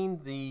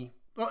seen the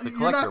you're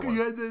collector not,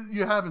 one.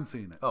 You haven't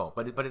seen it. Oh,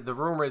 but the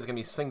rumor is going to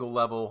be single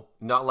level,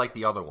 not like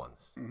the other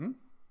ones. Mm-hmm.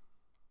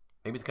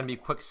 Maybe it's going to be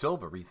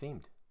Quicksilver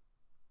rethemed.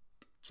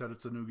 Said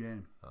it's a new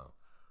game. Oh.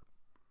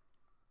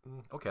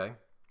 Okay.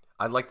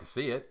 I'd like to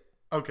see it.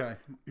 Okay.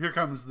 Here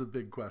comes the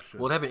big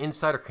question. Will it have an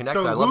Insider Connect?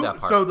 I love that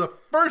part. So the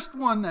first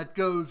one that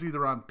goes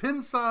either on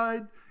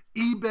Pinside,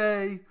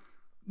 eBay,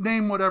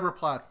 name whatever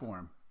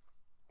platform.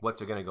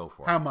 What's it going to go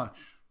for? How much?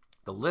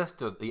 The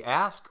list of the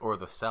ask or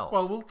the sell?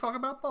 Well, we'll talk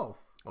about both.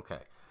 Okay.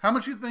 How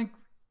much you think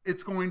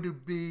it's going to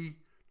be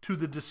to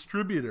the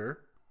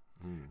distributor,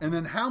 and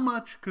then how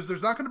much? Because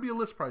there's not going to be a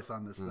list price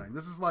on this thing.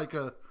 This is like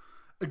a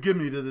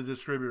gimme to the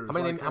distributor. How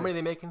many are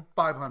they making?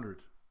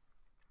 500.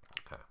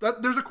 Okay.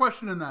 There's a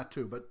question in that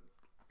too, but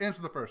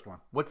answer the first one.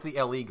 What's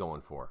the LE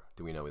going for?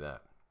 Do we know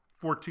that?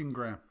 14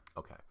 grand.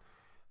 Okay.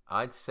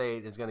 I'd say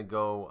it's going to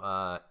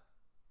go.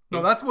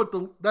 No, that's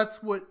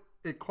what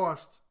it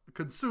costs the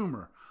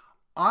consumer.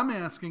 I'm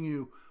asking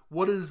you,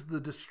 what is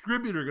the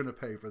distributor going to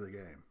pay for the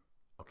game?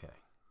 Okay.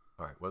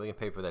 All right. What are they going to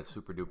pay for that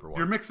super duper one?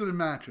 You're mixing and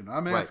matching.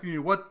 I'm asking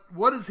you,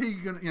 what is he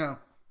going to,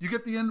 you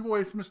get the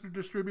invoice, Mr.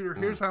 Distributor.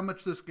 Here's how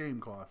much this game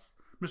costs.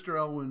 Mr.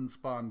 Elwin's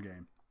Bond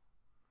game.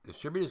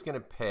 Distributor's going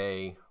to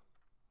pay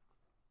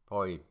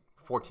probably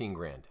 14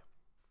 grand.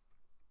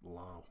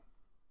 Low.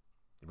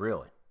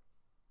 Really?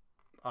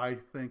 I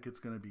think it's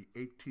going to be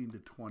 18 to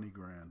 20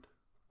 grand.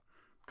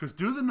 Because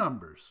do the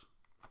numbers.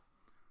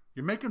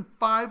 You're making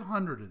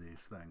 500 of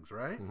these things,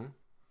 right? Mm-hmm.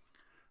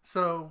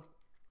 So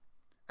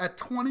at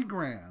 20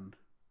 grand,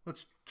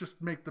 let's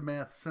just make the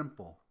math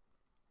simple.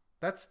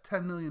 That's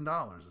 $10 million,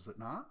 is it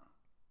not?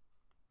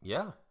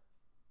 Yeah.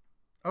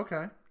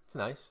 Okay. It's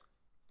nice.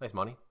 Nice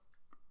money.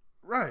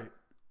 Right.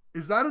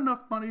 Is that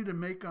enough money to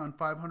make on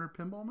 500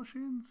 pinball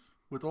machines?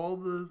 With all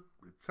the...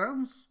 It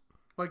sounds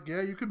like,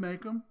 yeah, you can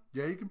make them.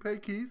 Yeah, you can pay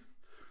Keith.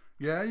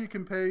 Yeah, you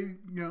can pay,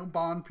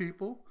 Bond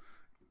people.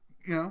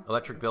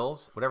 Electric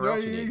bills, whatever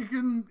else you need. You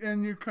can,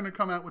 and you're going to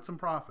come out with some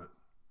profit.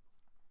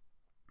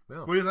 Yeah.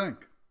 What do you think?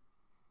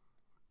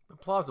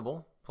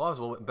 Plausible,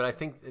 but I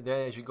think that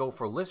as you go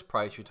for list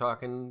price, you're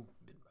talking,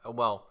 only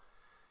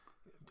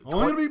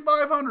going to be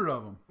 500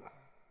 of them.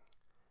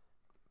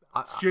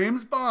 It's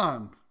James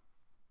Bond.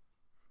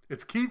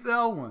 It's Keith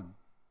Elwin.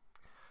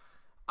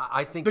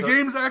 I think the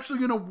game's actually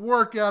going to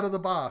work out of the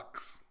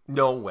box.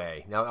 No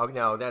way.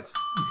 No, that's.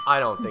 I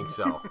don't think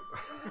so.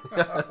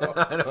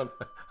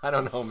 I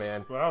don't know,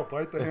 man. Wow,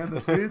 bite the hand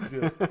that feeds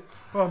you.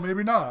 Well,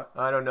 maybe not.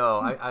 I don't know.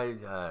 I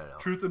don't know.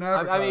 Truth in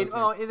advertising.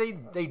 I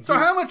mean, they do. So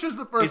how much is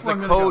the first one?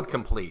 Is the code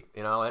complete?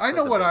 You know. I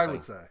know what I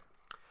would say.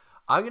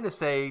 I'm going to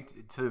say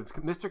to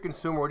Mr.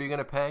 Consumer, what are you going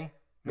to pay?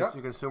 Yep.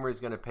 Mr. Consumer is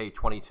going to pay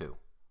 $22.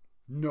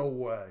 No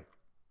way.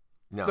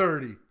 No.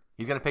 30.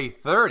 He's going to pay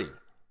 30.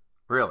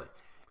 Really?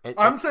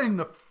 I'm saying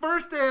the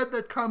first ad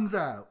that comes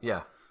out.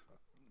 Yeah.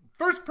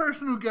 First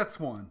person who gets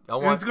one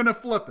is going to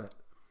flip it.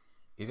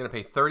 He's going to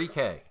pay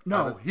 $30K.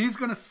 No, he's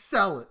going to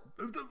sell it.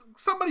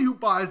 Somebody who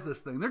buys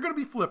this thing, they're going to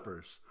be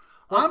flippers.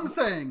 Well, I'm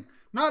saying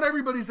not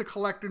everybody's a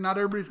collector. Not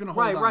everybody's going to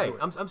hold on to it.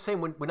 I'm saying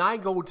when I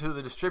go to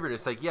the distributor,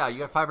 it's like, yeah, you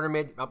got 500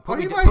 made.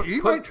 He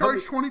might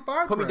charge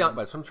 25. Put me down.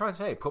 That's what I'm trying to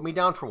say. Put me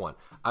down for one.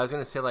 I was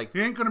going to say like he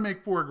ain't going to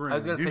make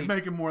 $4,000. He's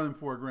making more than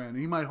 $4,000.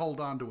 He might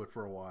hold on to it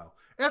for a while.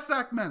 Ask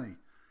Zach Meny.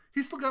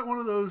 He's still got one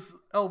of those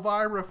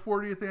Elvira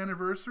 40th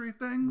anniversary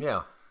things.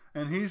 Yeah.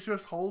 And he's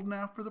just holding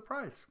out for the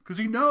price. Because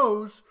he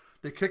knows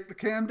they kicked the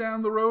can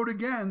down the road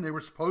again. They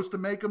were supposed to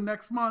make them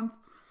next month.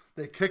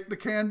 They kicked the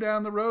can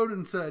down the road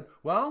and said,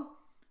 well,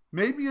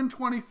 maybe in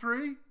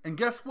 23. And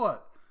guess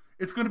what?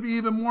 It's going to be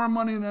even more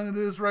money than it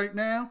is right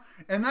now.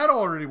 And that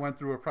already went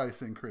through a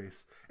price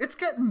increase. It's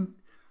getting...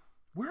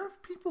 Where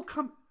have people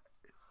come...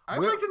 I'd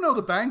like to know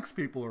the banks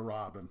people are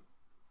robbing.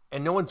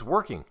 And no one's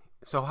working.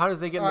 So how does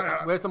they get...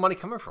 where's the money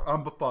coming from?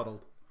 I'm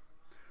befuddled.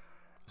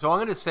 So I'm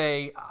going to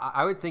say,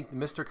 I would think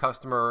Mr.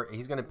 Customer,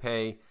 he's going to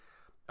pay,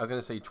 I was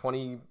going to say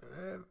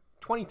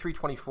 23,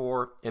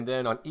 24, and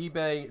then on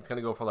eBay, it's going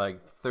to go for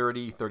like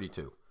 30,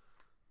 32.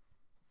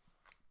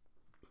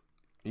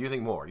 You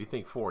think more? You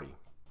think 40?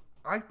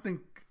 I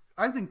think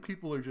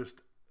people are just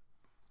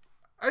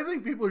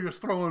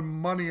throwing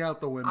money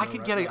out the window. I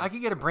could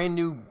get a brand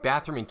new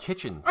bathroom and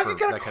kitchen. I could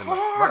get a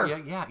car.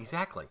 Yeah,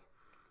 exactly.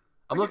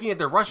 I'm looking at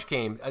the Rush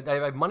game. I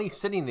have money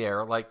sitting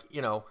there, like,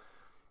 you know,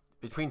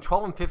 between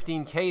 12 and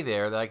 15K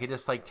there, that I could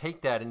just like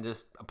take that and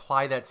just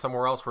apply that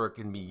somewhere else where it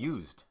can be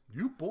used.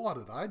 You bought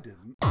it. I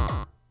didn't.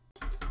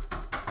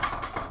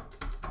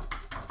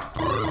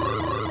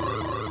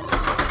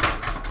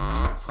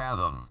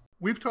 Fathom.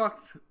 We've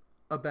talked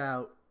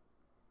about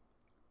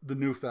the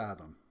new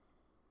Fathom.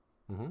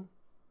 Mm-hmm.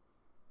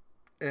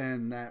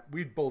 And that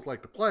we'd both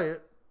like to play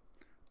it.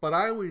 But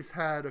I always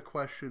had a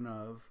question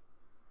of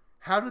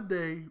how did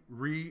they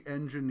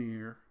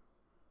re-engineer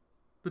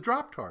the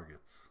drop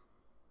targets?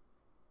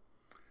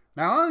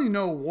 Now, I only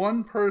know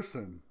one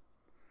person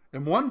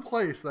in one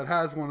place that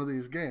has one of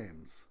these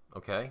games.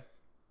 Okay.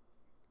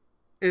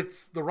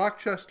 It's the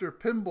Rochester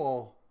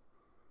Pinball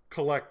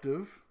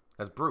Collective.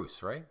 That's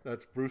Bruce, right?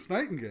 That's Bruce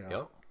Nightingale.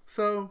 Yep.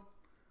 So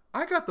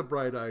I got the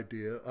bright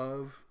idea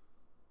of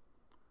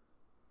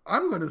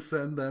I'm going to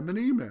send them an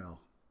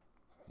email.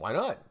 Why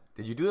not?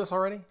 Did you do this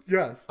already?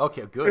 Yes.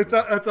 Okay, good.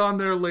 It's on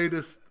their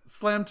latest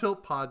Slam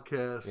Tilt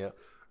podcast. Yep.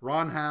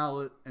 Ron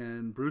Hallett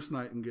and Bruce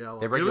Nightingale.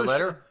 They read your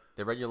letter?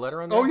 They read your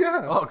letter on that? Oh,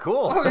 yeah. Oh,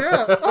 cool. Oh,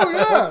 yeah. Oh,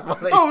 yeah.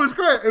 Oh, it was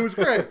great. It was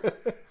great.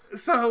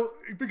 So,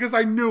 because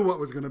I knew what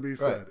was going to be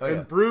said. Right. Oh, and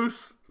yeah.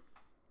 Bruce,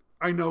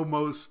 I know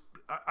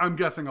I'm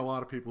guessing a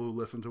lot of people who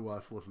listen to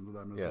us listen to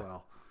them as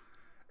well.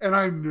 And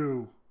I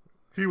knew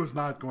he was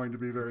not going to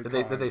be very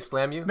kind. Did they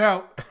slam you?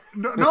 Now,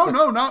 no,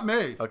 not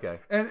me. Okay.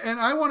 And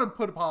I want to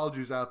put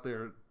apologies out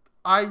there.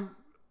 I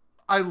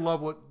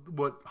love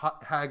what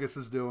Haggis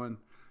is doing.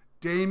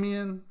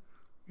 Damien,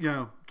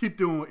 keep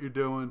doing what you're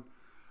doing.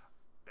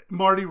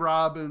 Marty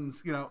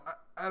Robbins,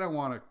 I don't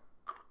want to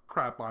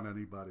crap on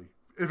anybody.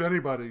 If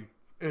anybody,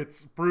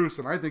 it's Bruce,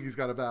 and I think he's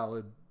got a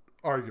valid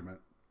argument.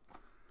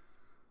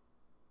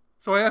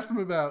 So I asked him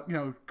about,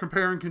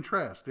 compare and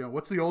contrast.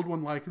 What's the old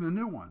one like and the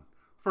new one?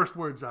 First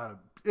words out of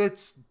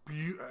it's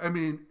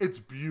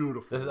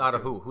beautiful. This is out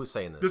of who? Who's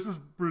saying this? This is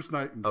Bruce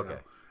Nightingale. Okay.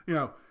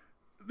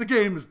 The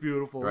game is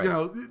beautiful. Right.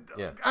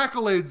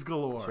 Accolades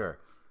galore. Sure.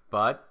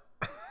 But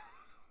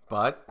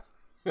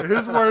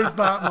his words,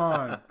 not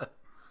mine.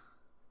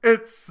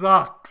 It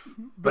sucks.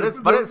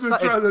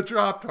 The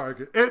drop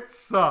target. It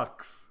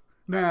sucks.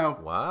 Now.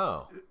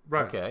 Wow.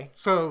 Right. Okay.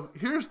 So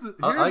here's the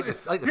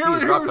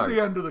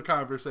end of the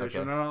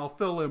conversation, and I'll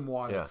fill in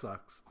why it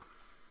sucks.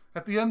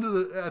 At the end,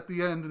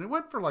 and it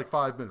went for like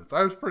 5 minutes.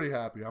 I was pretty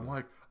happy. I'm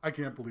like, I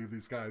can't believe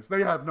these guys.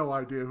 They have no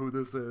idea who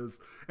this is,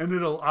 and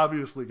it'll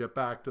obviously get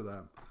back to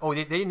them. Oh,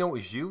 they didn't know it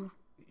was you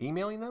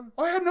emailing them?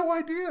 I had no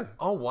idea.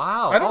 Oh,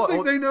 wow. I don't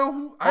think they know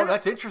who.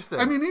 That's interesting.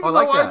 I mean, even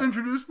though I've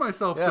introduced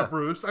myself to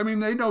Bruce, I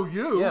mean, they know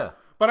you. Yeah.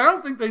 But I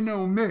don't think they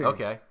know me.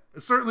 Okay.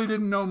 Certainly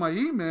didn't know my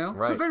email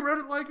because Right. they read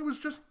it like it was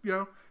just,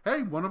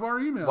 hey, one of our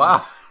emails.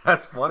 Wow,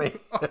 that's funny.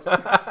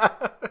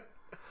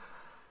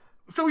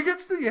 So he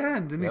gets to the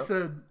end and he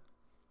said,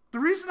 the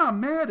reason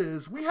I'm mad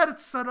is we had it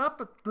set up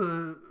at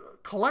the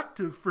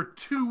collective for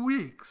 2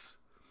 weeks.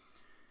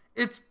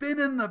 It's been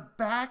in the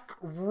back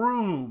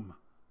room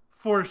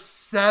for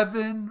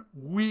 7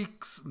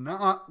 weeks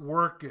not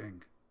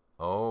working.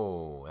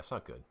 Oh, that's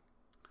not good.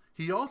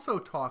 He also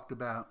talked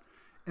about,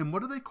 and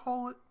what do they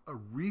call it? A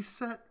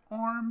reset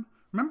arm?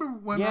 Remember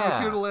when I was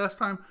here the last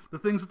time? The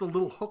things with the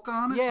little hook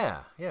on it?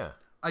 Yeah.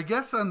 I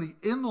guess on the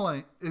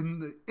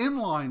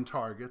inline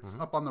targets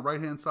up on the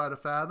right-hand side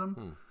of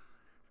Fathom,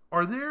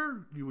 are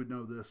there, you would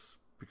know this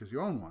because you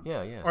own one.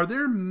 Yeah. Are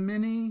there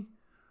mini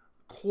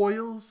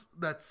coils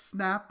that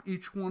snap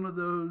each one of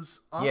those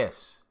up?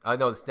 Yes. I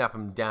know, snap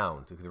them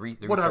down.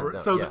 Whatever.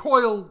 Down. So the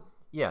coil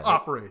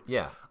operates.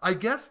 Yeah. I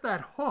guess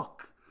that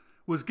hook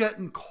was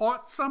getting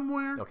caught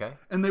somewhere. Okay.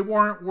 And they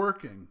weren't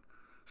working.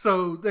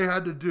 So they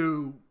had to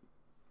do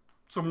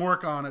some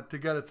work on it to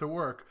get it to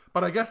work.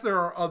 But I guess there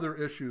are other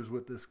issues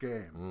with this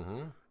game.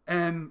 Mm-hmm.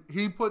 And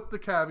he put the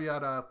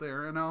caveat out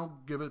there, and I'll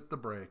give it the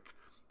break.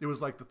 It was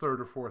like the third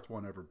or fourth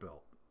one ever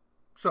built.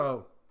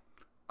 So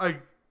I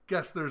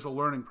guess there's a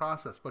learning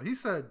process. But he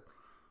said,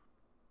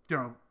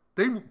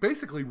 they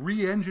basically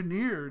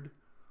re-engineered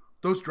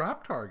those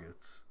drop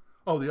targets.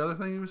 Oh, the other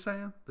thing he was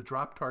saying? The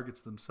drop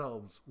targets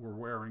themselves were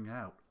wearing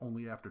out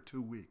only after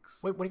 2 weeks.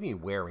 Wait, what do you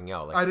mean wearing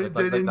out? They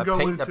didn't go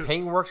into... The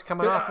paintwork's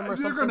coming off them or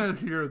something? You're going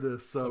to hear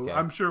this, so okay.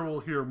 I'm sure we'll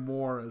hear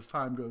more as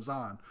time goes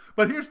on.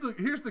 But here's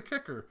the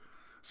kicker.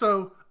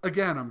 So,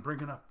 again, I'm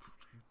bringing up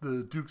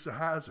the Dukes of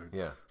Hazzard.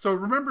 Yeah. So,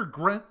 remember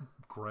Gren.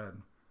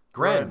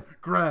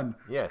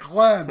 Yes.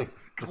 Glenn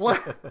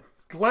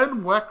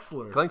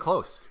Wexler. Glenn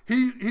Close.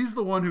 He's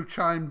the one who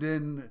chimed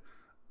in,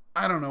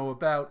 I don't know,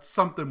 about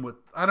something with,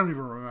 I don't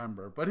even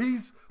remember, but he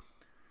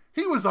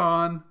was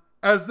on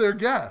as their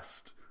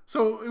guest.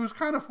 So it was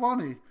kind of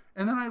funny.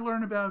 And then I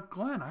learned about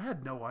Glenn. I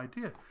had no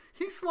idea.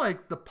 He's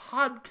like the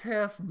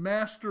podcast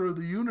master of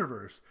the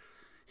universe.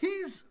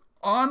 He's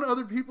on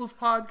other people's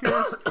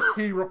podcasts.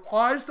 He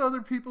replies to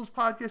other people's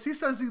podcasts. He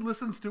says he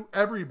listens to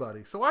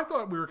everybody. So I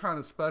thought we were kind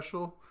of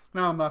special.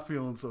 Now I'm not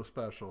feeling so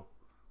special.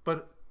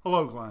 But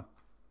hello, Glenn.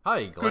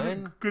 Hi,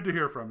 Glenn. Good to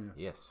hear from you.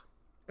 Yes.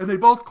 And they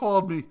both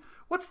called me,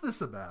 what's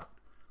this about?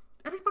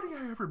 Everybody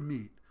I ever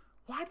meet,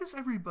 why does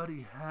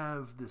everybody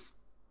have this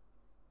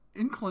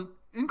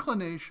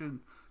inclination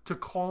to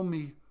call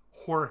me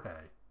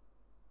Jorge?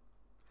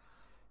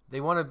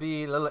 They want to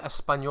be a little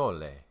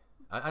Españole.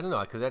 I don't know,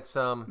 because that's...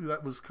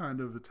 That was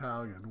kind of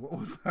Italian. What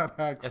was that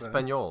accent?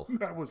 Espanol.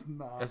 That was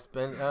not.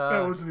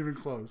 That wasn't even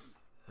close.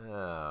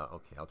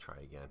 Okay, I'll try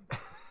again.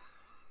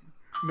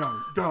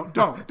 No,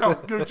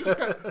 don't. You just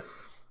got...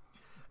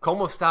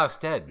 Como está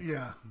usted?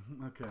 Yeah,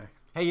 okay.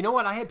 Hey, you know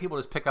what? I had people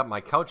just pick up my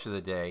couch the other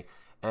day,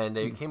 and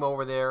they came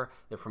over there.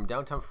 They're from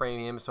downtown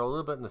Framingham, so a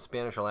little bit in the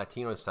Spanish or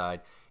Latino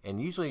side.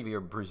 And usually if you're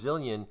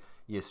Brazilian,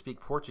 you speak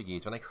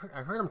Portuguese. When I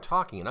heard them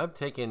talking, and I've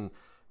taken...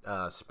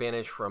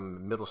 Spanish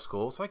from middle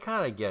school, so I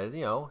kind of get it,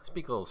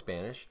 speak a little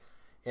Spanish.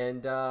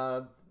 And,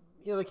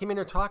 they came in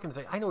there talking and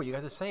say, I know what you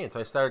guys are saying. So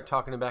I started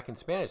talking to them back in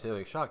Spanish. They were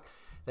like shocked.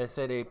 Then I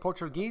said, hey,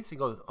 Portuguese? He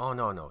goes, oh,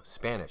 no,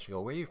 Spanish. I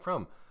go, where are you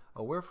from?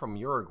 Oh, we're from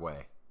Uruguay.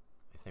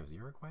 I think it was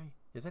Uruguay?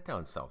 Is that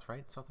down south,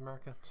 right? South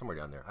America? Somewhere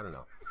down there. I don't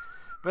know.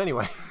 But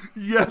anyway.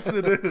 Yes,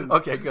 it is.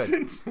 Okay,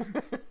 good.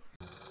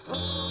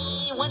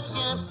 What's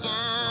up,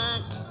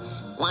 Doc?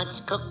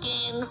 What's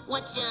cooking?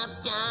 What's up,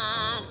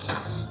 Doc?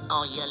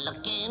 Oh, you're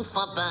looking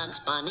for Bugs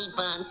Bunny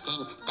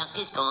bunting. Duck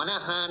is gonna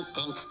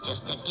hunting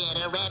just to get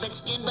a rabbit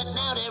skin, but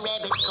now the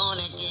rabbit's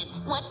gonna get.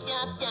 What's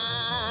up,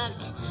 Doc?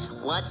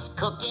 What's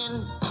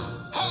cooking?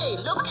 Hey,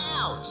 look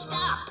out!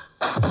 Stop!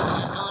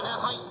 You're gonna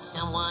hurt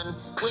someone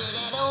with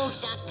that old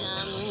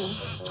shotgun.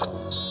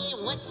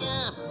 What's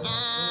up,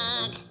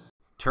 Doc?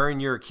 Turn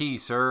your key,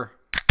 sir.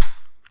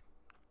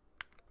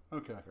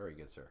 Okay. Very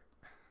good, sir.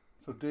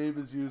 So Dave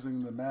is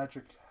using the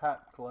magic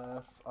hat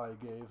glass I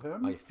gave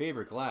him. My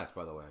favorite glass,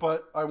 by the way.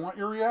 But I want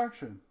your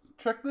reaction.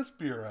 Check this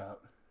beer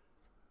out.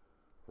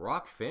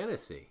 Rock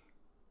Fantasy.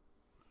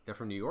 They're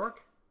from New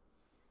York?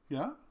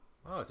 Yeah.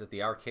 Oh, is it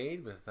the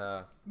arcade with...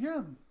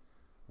 Yeah.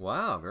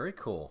 Wow, very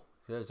cool.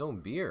 He's got his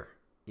own beer.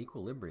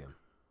 Equilibrium.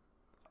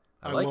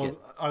 I like it.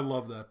 I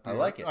love that beer. I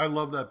like it. I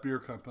love that beer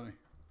company.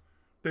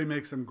 They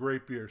make some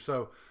great beer.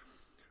 So,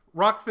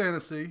 Rock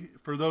Fantasy,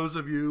 for those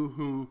of you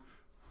who...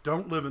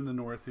 don't live in the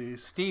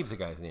Northeast. Steve's the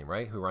guy's name,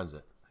 right? Who runs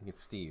it? I think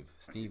it's Steve.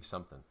 Steve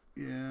something.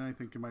 Yeah, I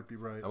think you might be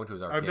right. I went to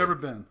his arcade. I've never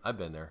been. I've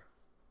been there.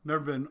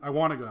 Never been. I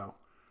want to go.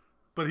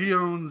 But he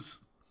owns...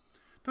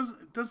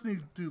 Doesn't he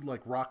do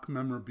like rock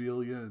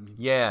memorabilia? And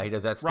yeah, he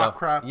does that stuff. Rock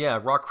crap. Yeah,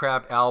 rock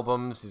crap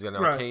albums. He's got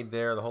an arcade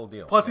there, the whole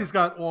deal. Plus he's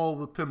got all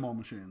the pinball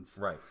machines.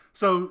 Right.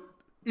 So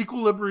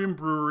Equilibrium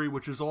Brewery,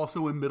 which is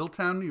also in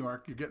Middletown, New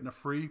York. You're getting a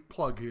free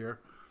plug here.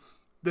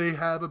 They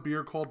have a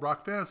beer called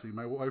Rock Fantasy.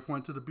 My wife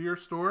went to the beer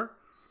store.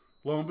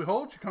 Lo and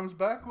behold, she comes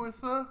back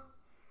with,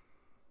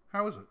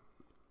 how is it?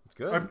 It's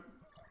good.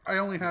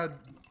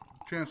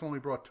 Chance only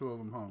brought 2 of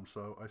them home,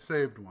 so I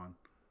saved one.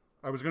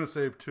 I was going to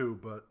save 2,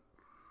 but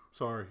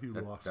sorry, you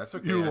lost. That's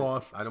okay. You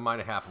lost. I don't mind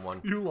a half of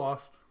one. You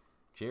lost.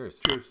 Cheers.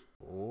 Cheers.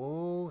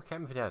 Oh,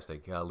 Captain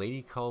Fantastic. A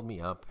lady called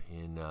me up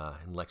in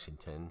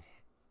Lexington.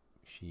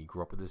 She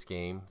grew up with this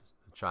game,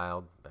 a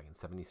child, back in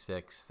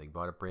 '76. They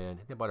bought a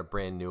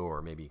brand new,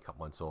 or maybe a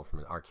couple months old, from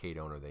an arcade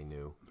owner they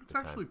knew. It's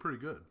actually pretty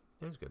good.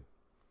 It was good.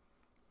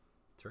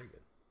 It's very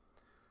good.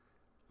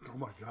 Oh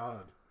my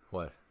God.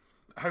 What?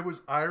 I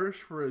was Irish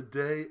for a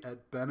day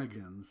at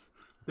Bennigan's.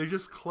 They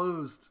just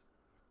closed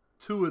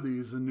 2 of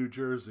these in New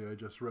Jersey. I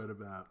just read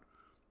about.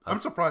 I'm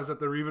surprised that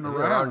they're even They're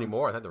around. not around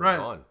anymore. I thought they were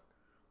gone.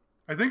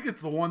 I think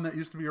it's the one that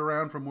used to be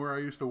around from where I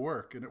used to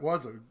work, and it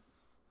was a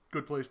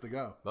good place to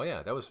go. Oh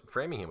yeah, that was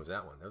Framingham. Was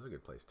that one? That was a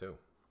good place too.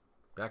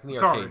 Back in the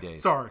Sorry, arcade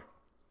days. Sorry.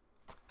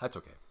 That's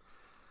okay.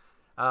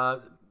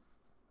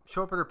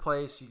 Show up at her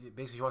place.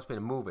 Basically, she wants me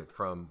to move it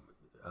from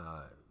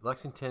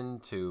Lexington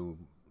to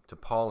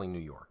Pauling, New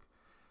York.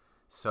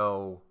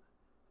 So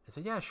I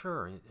said, yeah,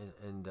 sure.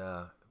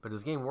 But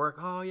does the game work?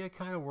 Oh, yeah, it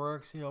kind of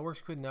works. You know, it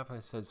works good enough. And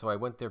I said, so I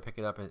went there, pick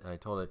it up, and I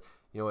told her,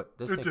 you know what?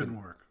 This It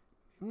didn't work.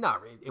 No,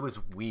 it was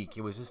weak.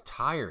 It was just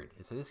tired.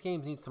 I said, this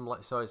game needs some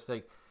life. So it's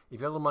like, if you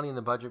have a little money in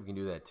the budget, we can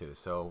do that too.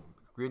 So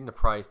agreed on the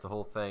price, the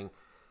whole thing.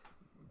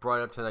 Brought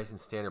it up to nice and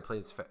standard.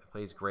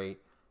 Plays great.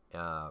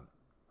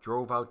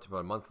 Drove out about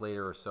a month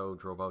later or so.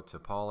 Drove out to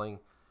Pauling.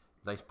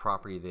 Nice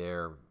property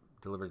there.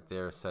 Delivered it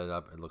there. Set it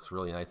up. It looks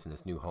really nice in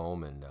this new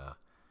home. And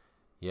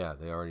yeah,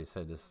 they already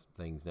said this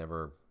thing's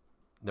never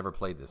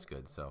played this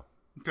good. So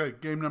okay,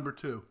 game number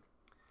 2.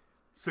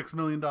 $6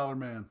 Million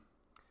Man.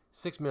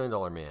 $6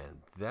 Million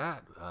Man.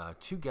 That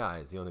 2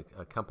 guys. They own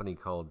a company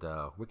called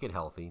Wicked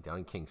Healthy down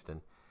in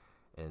Kingston.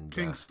 And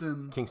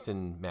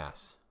Kingston,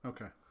 Mass.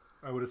 Okay.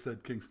 I would have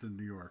said Kingston,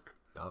 New York.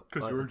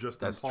 Because you were just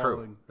that's in true.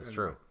 Pauling. That's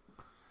Anyway.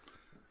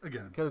 true.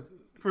 Again,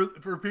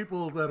 for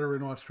people that are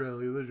in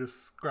Australia, they're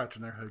just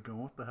scratching their head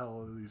going, what the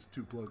hell are these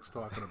 2 blokes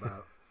talking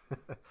about?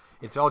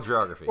 It's all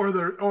geography. Or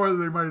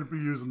they might be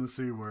using the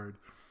C word.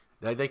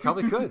 They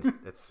probably could.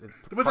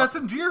 But that's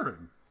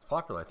endearing. It's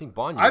popular. I think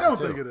Bond uses it. I don't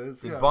too. think it is.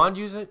 Did Bond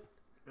use it?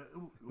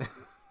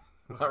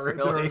 Not really.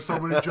 There are so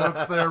many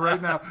jokes there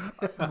right now.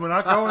 We're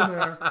not going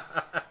there.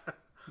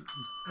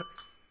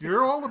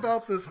 You're all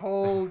about this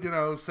whole,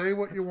 say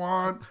what you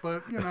want,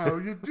 but,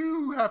 you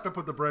do have to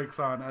put the brakes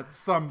on at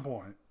some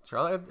point.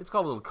 Sure, it's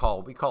called a little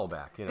call. We call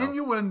back.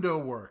 Innuendo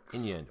works.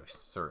 Innuendo,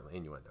 certainly.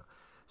 Innuendo.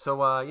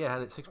 So, yeah,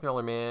 had a $6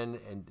 Million Man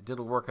and did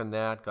a work on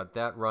that, got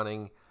that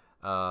running.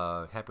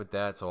 Happy with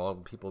that. So all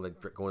the people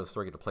that go in the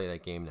store get to play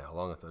that game now,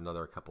 along with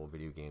another couple of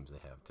video games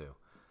they have, too.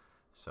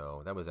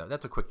 So that was that.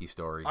 That's a quickie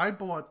story. I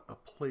bought a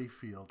play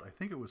field. I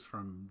think it was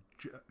from,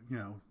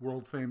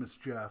 world famous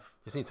Jeff.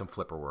 Just need some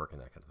flipper work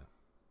and that kind of thing.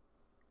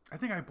 I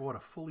think I bought a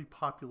fully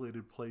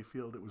populated play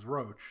field. It was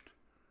roached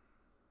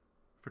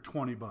for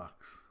 $20.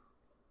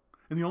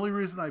 And the only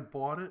reason I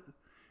bought it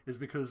is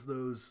because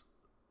those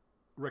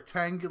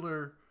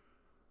rectangular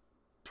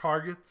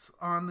targets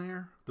on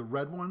there, the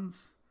red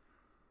ones,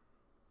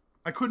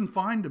 I couldn't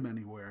find them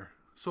anywhere.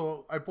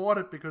 So I bought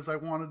it because I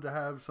wanted to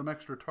have some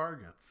extra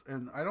targets.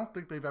 And I don't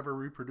think they've ever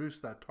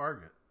reproduced that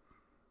target.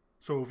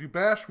 So if you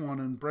bash one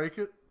and break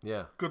it,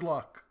 yeah, good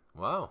luck.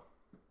 Wow.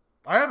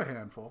 I have a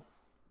handful.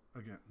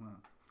 Again,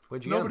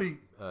 where'd you get them?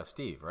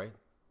 Steve, right?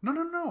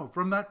 No.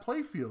 From that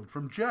play field,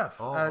 from Jeff,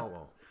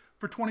 for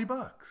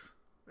 $20.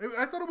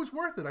 I thought it was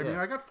worth it. I mean,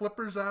 I got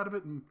flippers out of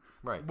it, and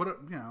right. But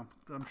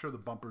I'm sure the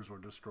bumpers were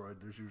destroyed.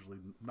 There's usually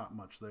not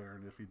much there,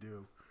 and if you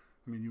do,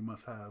 I mean, you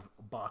must have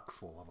a box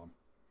full of them.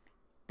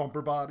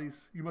 Bumper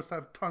bodies, you must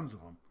have tons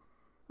of them.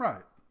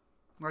 Right,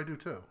 I do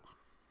too.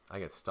 I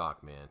get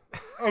stock, man.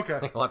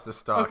 Okay, lots of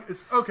stock.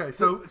 Okay,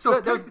 so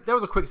that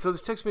was a quick. So the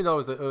 $6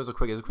 million it was a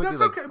quick. It was a quick.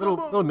 That's like okay.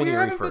 Little mini we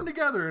haven't refurb. been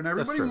together, and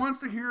everybody wants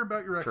to hear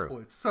about your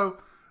exploits. So,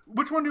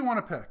 which one do you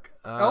want to pick?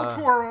 El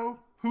Toro,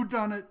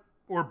 Whodunit,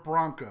 or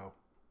Bronco?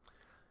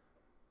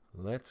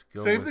 Let's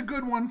go. Save the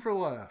good one for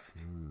last.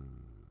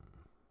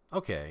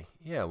 Okay,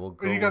 yeah, we'll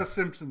go. And you got a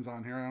Simpsons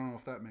on here. I don't know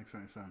if that makes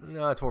any sense.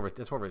 No, it's more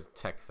of a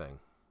tech thing.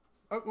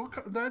 Okay,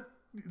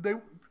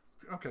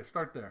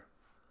 start there.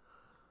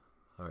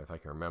 All right, if I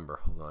can remember.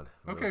 Hold on.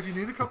 Okay, if you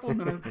need a couple of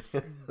minutes,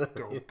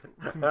 dope.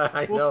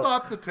 We'll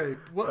stop the tape.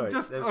 Right,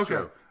 that's okay.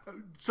 True.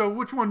 So,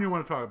 which one do you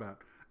want to talk about?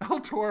 El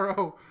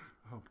Toro.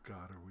 Oh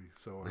God, are we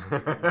so?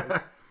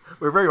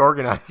 We're very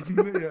organized.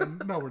 Yeah,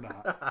 no, we're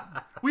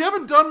not. We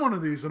haven't done one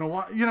of these in a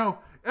while.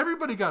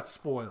 Everybody got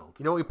spoiled.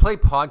 We play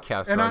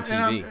podcasts on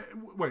TV.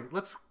 Wait,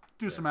 let's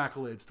do some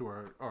accolades to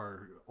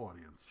our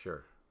audience.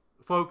 Sure.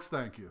 Folks,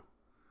 thank you.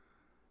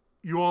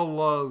 You all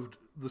loved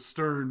the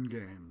Stern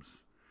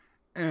games.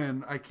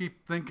 And I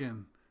keep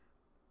thinking,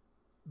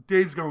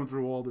 Dave's going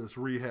through all this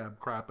rehab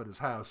crap at his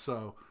house,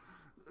 so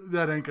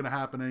that ain't going to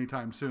happen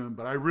anytime soon.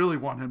 But I really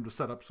want him to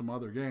set up some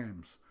other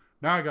games.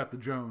 Now I got the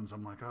Jones.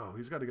 I'm like,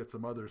 he's got to get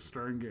some other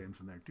Stern games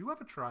in there. Do you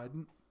have a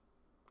Trident?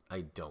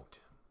 I don't.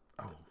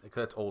 Oh,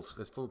 because that's old.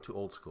 It's still too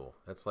old school.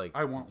 That's like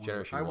I want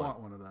generation one. one. I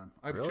want one of them.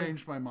 I've Really?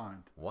 changed my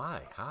mind.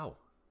 Why? How?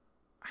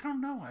 I don't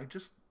know. I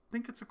just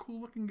think it's a cool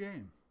looking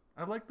game.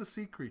 I like the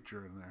sea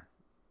creature in there.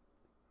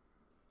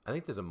 I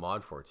think there's a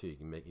mod for it too. You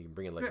can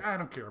bring in like. I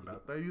don't care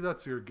about that.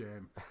 That's your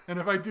game. And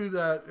if I do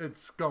that,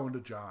 it's going to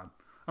John.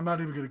 I'm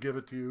not even going to give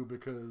it to you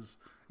because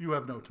you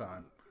have no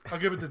time. I'll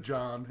give it to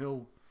John.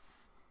 He'll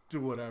do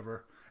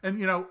whatever.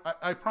 And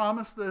I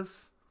promise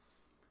this,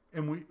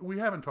 and we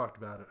haven't talked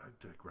about it. I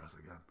digress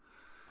again.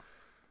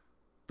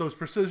 Those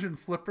precision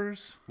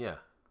flippers. Yeah.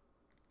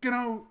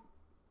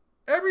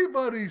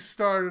 everybody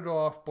started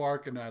off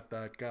barking at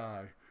that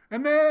guy,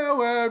 and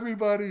now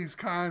everybody's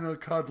kind of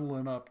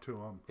cuddling up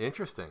to him.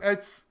 Interesting. I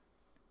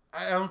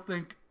don't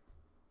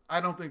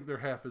think they're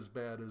half as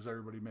bad as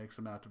everybody makes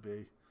them out to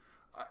be.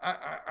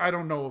 I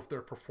don't know if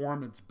their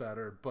performance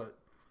better, but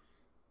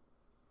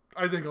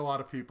I think a lot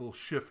of people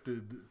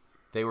shifted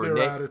their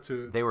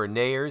attitude. They were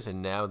nayers,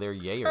 and now they're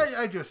yayers.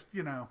 I just,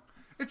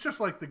 it's just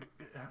like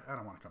I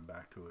don't want to come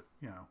back to it,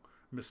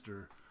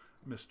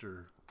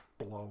 Mr.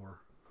 Blower.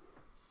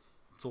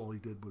 That's all he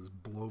did was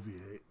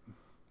bloviate.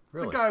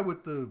 Really? The guy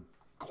with the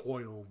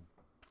coil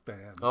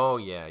fans. Oh,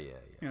 yeah.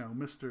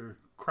 Mr.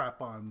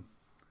 Crap on.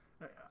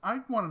 I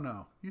want to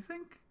know, you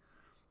think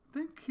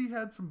he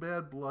had some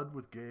bad blood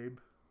with Gabe?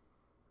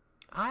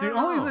 It's the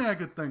only thing I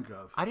could think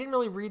of. I didn't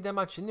really read that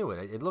much into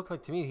it. It looked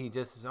like to me he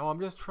just says, I'm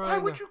just trying Why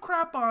would you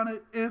crap on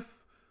it if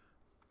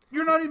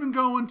you're not even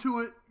going to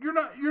it?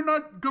 You're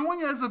not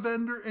going as a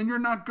vendor, and you're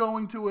not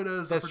going to it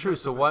as That's a true.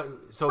 So what?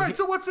 So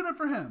what's in it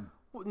for him?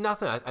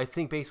 Nothing. I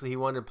think basically he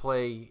wanted to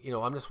play,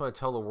 I'm just want to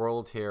tell the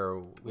world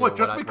here.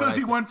 Because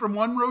he went from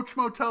one Roach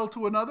Motel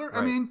to another?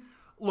 Right. I mean,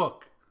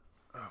 look.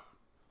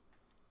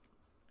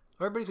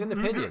 Everybody's got an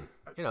opinion.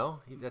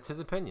 That's his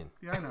opinion.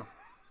 Yeah, I know.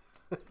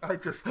 I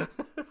just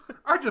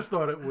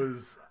thought it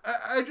was.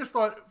 I just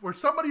thought for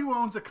somebody who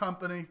owns a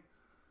company,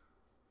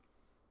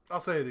 I'll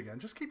say it again.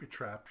 Just keep your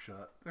trap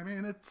shut. I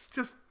mean, it's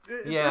just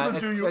it doesn't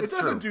do you. It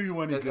doesn't do you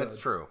any good. That's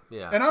true.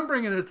 Yeah. And I'm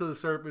bringing it to the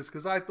surface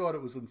because I thought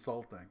it was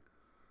insulting,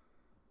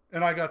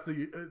 and I got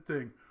the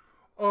thing.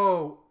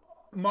 Oh,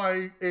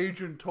 my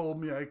agent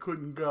told me I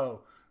couldn't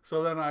go,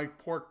 so then I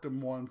porked him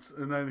once,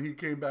 and then he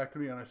came back to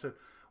me and I said,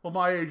 "Well,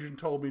 my agent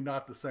told me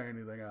not to say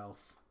anything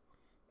else."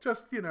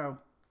 Just don't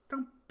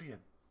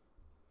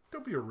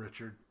be a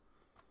Richard.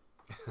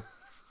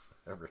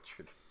 A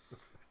Richard.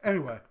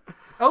 Anyway,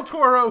 El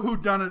Toro,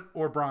 Whodunit,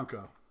 or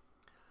Bronco?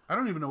 I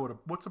don't even know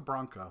what's a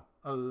Bronco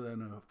other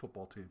than a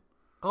football team.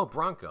 Oh,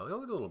 Bronco. A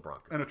little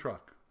Bronco. And a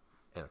truck.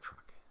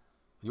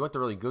 You want the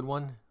really good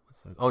one?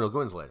 Oh, no, good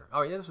one's later.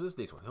 Oh, yeah, this is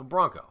this one. So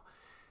Bronco.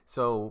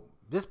 So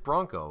this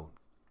Bronco,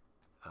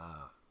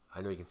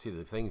 I know you can see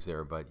the things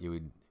there, but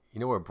you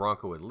know where a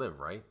Bronco would live,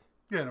 right?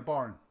 Yeah, in a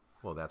barn.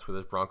 Well, that's where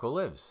this Bronco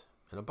lives,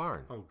 in a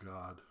barn. Oh,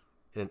 God.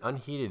 In an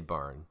unheated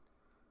barn,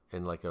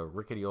 in like a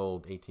rickety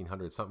old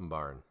 1800-something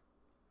barn.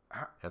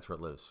 That's where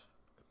it lives.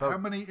 How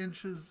many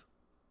inches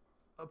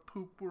of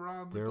poop were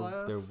on the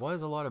glass? There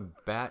was a lot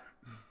of bat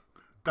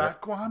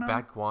guano?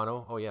 Bat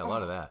guano. Oh, yeah, a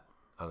lot of that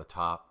on the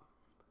top.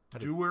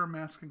 Did you wear a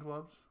mask and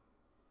gloves?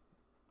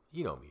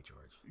 You know me,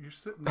 George. You're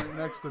sitting right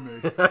next to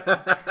me.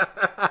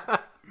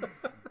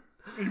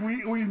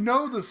 We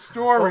know the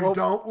story,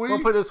 don't we? We'll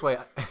put it this way.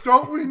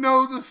 Don't we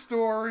know the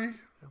story?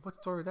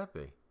 What story would that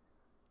be?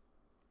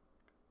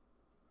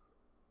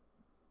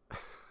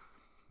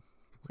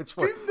 Which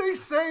one? Didn't they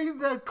say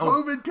that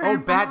COVID came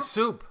from bat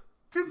soup.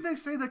 Didn't they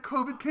say that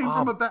COVID came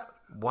from a bat?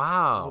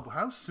 Wow. Oh,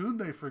 how soon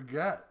they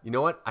forget. You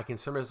know what? I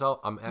consider myself.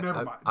 I'm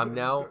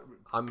now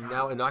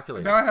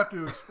inoculated. Now I have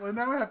to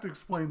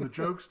explain the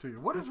jokes to you.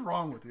 What is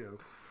wrong with you?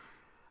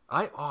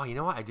 You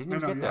know what? I didn't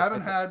even get you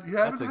that. You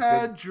haven't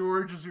had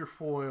George as your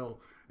foil,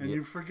 and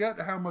you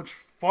forget how much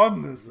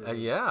fun this is.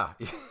 Yeah.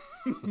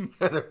 Bring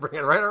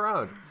it right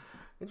around.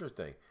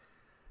 Interesting.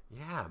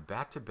 Yeah,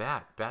 bat to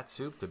bat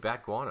soup to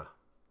bat guana.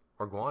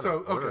 Or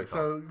guano.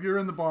 So you're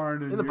in the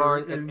barn. And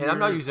I'm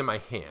not using my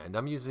hand.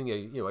 I'm using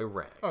a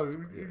rag.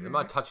 I'm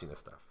not touching this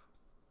stuff.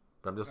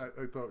 But I'm just.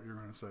 I thought you were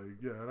going to say,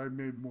 I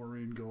made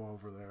Maureen go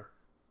over there.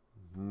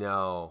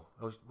 No,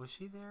 was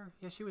she there?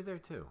 Yeah, she was there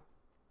too.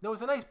 No, it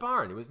was a nice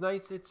barn. It was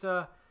nice. It's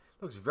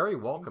looks very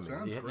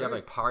welcoming. You have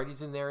like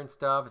parties in there and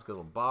stuff. It's got a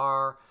little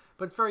bar,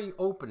 but it's very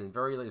open and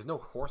there's no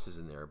horses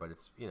in there. But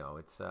it's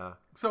it's.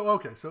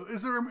 So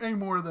is there any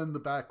more than the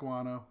bat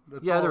guano?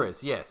 There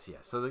is. Yes.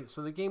 So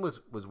the game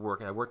was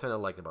working. I worked on it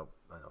like about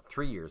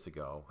 3 years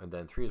ago, and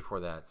then 3 years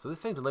before that. So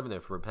this thing's been living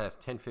there for the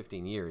past 10,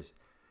 15 years,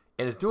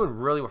 and it's doing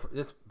really well.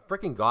 This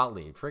freaking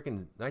Gottlieb,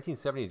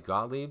 1970s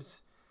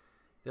Gottliebs,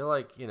 they're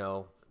like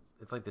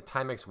it's like the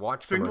Timex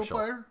watch commercial. Single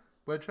player,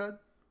 wedge head.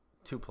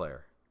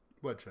 2-player.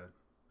 Wedge head.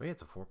 Maybe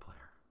it's a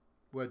 4-player.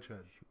 Wedge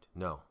head. Shoot.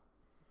 No,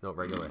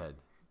 regular head.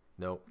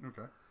 Nope.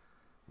 Okay.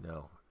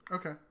 No.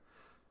 Okay.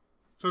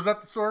 So is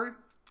that the story?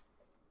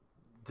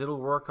 Did a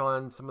work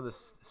on some of the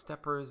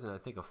steppers, and I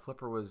think a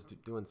flipper was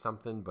doing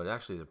something, but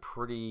actually it's a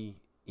pretty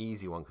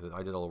easy one because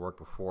I did all the work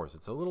before. So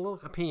it's a little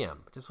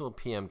PM, just a little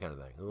PM kind of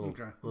thing.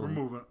 We're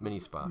moving. Mini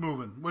spot.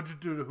 Moving. What'd you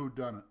do to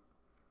Whodunit?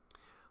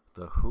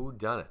 The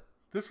Whodunit.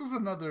 This was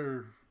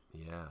another.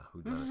 Yeah,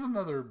 Whodunit. This was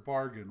another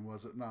bargain,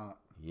 was it not?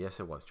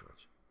 Yes, it was,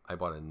 George. I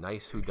bought a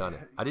nice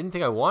Whodunit. I didn't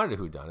think I wanted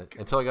a Whodunit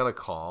until I got a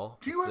call.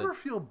 Do you ever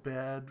feel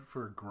bad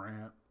for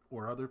Grant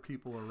or other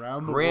people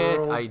around the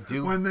world? Grant, I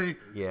do. When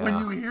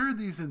you hear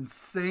these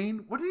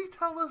insane, what did he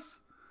tell us?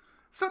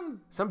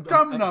 Some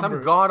dumb number,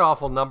 some god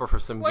awful number for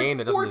some game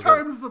that doesn't deserve 4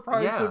 times the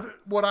price of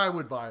what I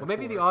would buy. Well,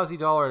 maybe the Aussie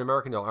dollar and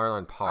American dollar aren't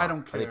on par. I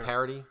don't care. Are they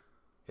parity?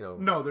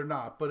 No, they're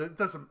not. But it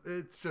doesn't.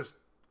 It's just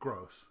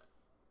gross.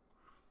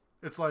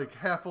 It's like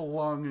half a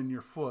lung in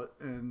your foot,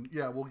 and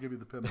yeah, we'll give you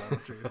the pinball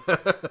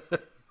machine.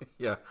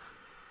 Yeah.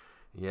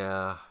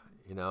 Yeah,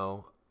 you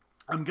know.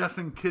 I'm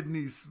guessing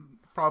kidneys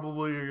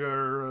probably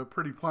are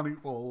pretty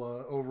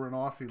plentiful over in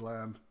Aussie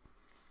land.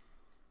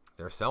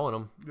 They're selling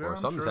them, Yeah, or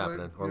I'm something's sure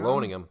happening, or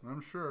loaning them.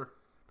 I'm sure.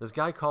 This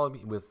guy called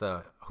me with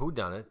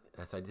whodunit.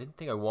 I said, I didn't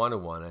think I wanted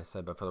one. I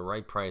said, but for the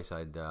right price,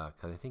 I'd,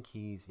 because I think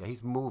he's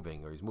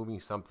moving, or he's moving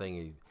something.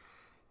 He's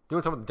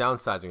doing something with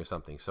downsizing or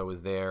something. So I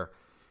was there,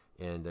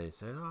 and I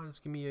said, oh,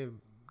 just give me a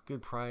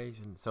good price.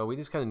 And so we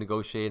just kind of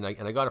negotiated,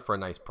 and I got it for a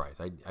nice price.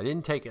 I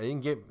didn't he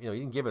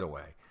didn't give it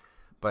away,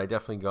 but I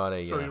definitely got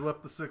a. So you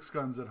left the 6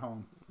 guns at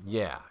home.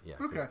 Yeah.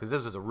 Okay. Because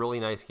this was a really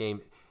nice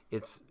game.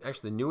 It's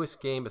actually the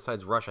newest game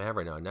besides Rush I have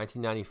right now,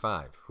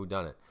 1995.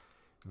 Whodunit.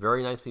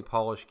 Very nicely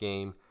polished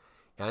game.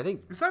 And I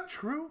think... Is that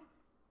true?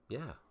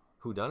 Yeah.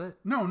 Whodunit?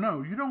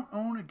 No. You don't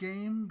own a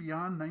game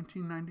beyond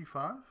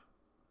 1995?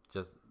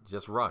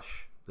 Just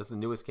Rush. This is the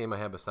newest game I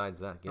have besides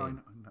that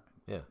game.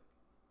 Yeah.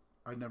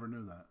 I never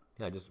knew that.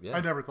 Yeah,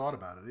 I never thought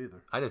about it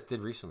either. I just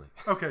did recently.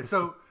 Okay,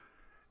 so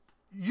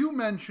you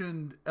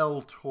mentioned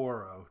El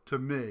Toro to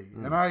me,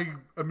 and I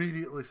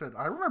immediately said,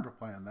 I remember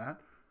playing that.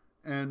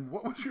 And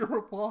what was your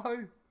reply?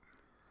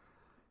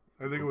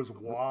 I think it was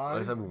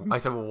why. I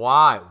said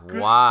why?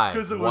 Why?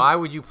 Why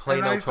would you play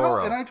El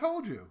Toro? And I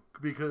told you,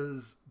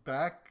 because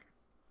back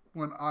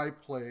when I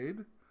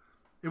played,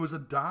 it was a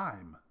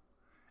dime.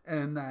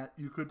 And that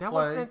you could play. That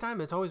wasn't a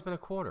dime. It's always been a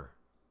quarter.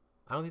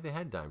 I don't think they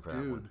had dime for that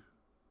one.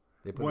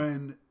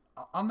 Dude,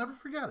 I'll never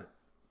forget it.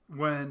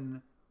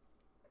 When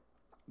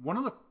one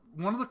of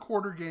the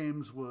quarter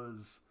games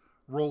was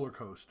Roller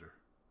Coaster.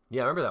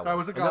 Yeah, I remember that one. That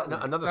was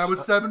a another. That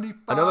was 75.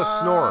 Another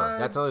Snore.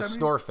 That's another 70,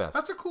 Snore Fest.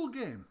 That's a cool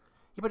game.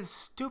 Yeah, but it's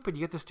stupid. You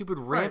get the stupid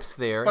ramps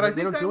there. But I they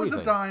think don't that do was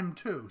anything. a dime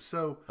too.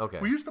 So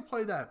we used to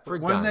play that. But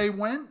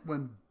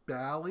when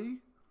Bally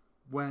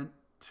went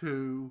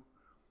to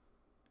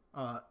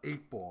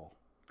 8-ball,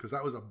 because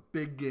that was a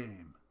big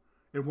game,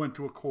 it went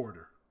to a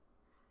quarter.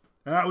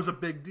 And that was a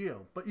big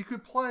deal. But you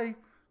could play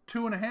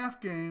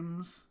 2.5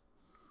 games,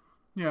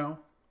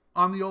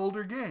 on the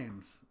older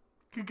games.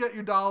 You could get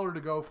your dollar to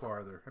go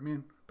farther. I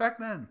mean, back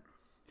then,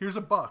 here's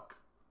 $1.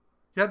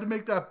 You had to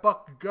make that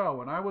 $1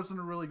 go, and I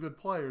wasn't a really good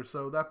player,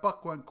 so that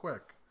 $1 went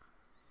quick.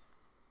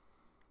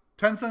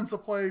 10 cents a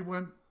play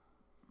went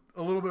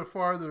a little bit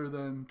farther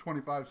than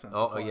 25 cents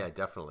a play. Yeah,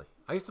 definitely.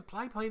 I used to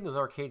play in those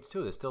arcades,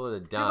 too. They're still at a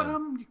dime. Yeah,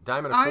 but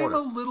dime and a quarter. I'm a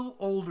little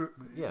older.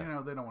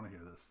 Yeah. They don't want to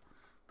hear this.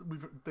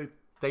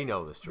 They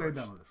know this, George.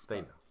 They know this.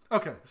 They know.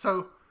 Okay,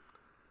 so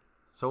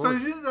you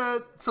did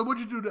that. So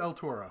what'd you do to El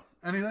Toro?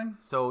 Anything?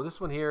 So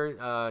this one here,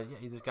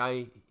 this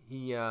guy,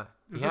 he Is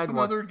this had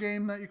another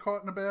game that you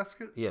caught in a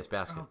basket? Yes,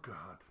 basket. Oh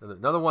God.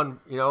 Another one,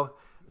 the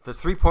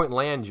 3-point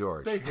land,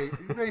 George. They hate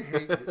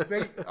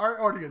you.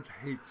 Our audience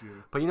hates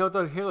you. But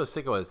though, here the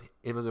sick was,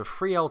 it was a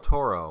free El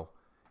Toro,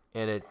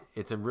 and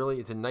it's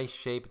a nice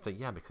shape. It's like,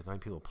 yeah, because not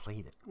many people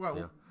played it.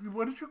 Well,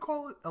 what did you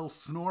call it? El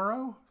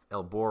Snoro?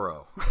 El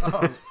Boro.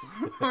 Oh,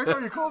 I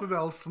thought you called it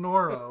El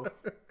Snoro.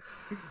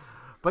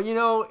 But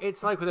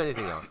it's like with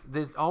anything else.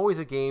 There's always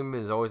a game.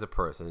 There's always a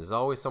person. There's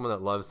always someone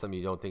that loves something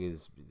you don't think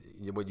is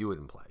what you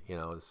wouldn't play.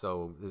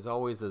 So there's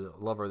always a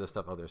lover of this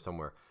stuff out there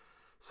somewhere.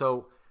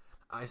 So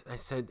I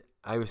said,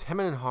 I was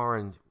hemming and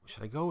hawing.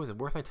 Should I go? Is it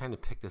worth my time to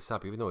pick this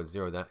up, even though it's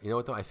zero? That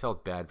what though? I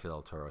felt bad for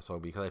El Toro. So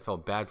because I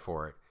felt bad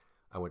for it,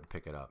 I went to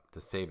pick it up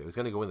to save it. It was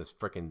going to go in this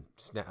freaking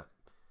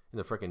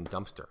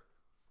dumpster.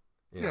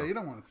 Yeah, you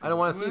don't want to see. I don't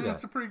want to see that.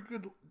 It's a pretty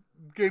good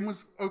game.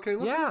 Was okay.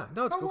 Looking. Yeah,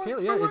 no, it's okay.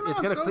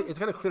 It's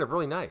gonna clean up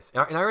really nice.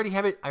 And I already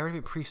have it. I already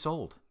have it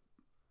pre-sold.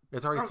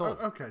 It's already sold.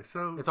 Okay,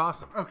 so it's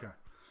awesome. Okay,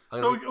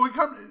 so we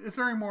come. Is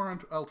there any more on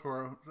El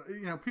Toro?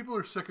 People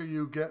are sick of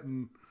you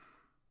getting.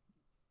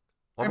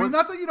 I mean,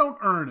 not that you don't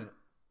earn it,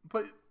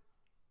 but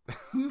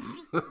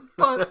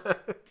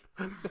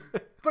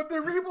but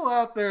there are people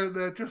out there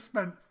that just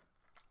spent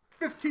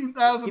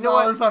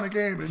 $15,000 on a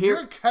game, and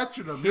you're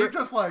catching them. You're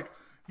just like.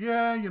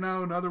 Yeah,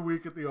 another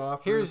week at the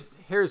office.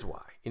 Here's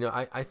why.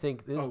 I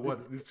think this. Oh,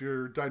 what? It's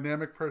your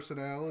dynamic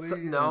personality?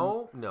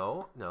 No.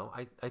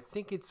 I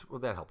think it's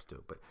that helps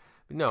too. But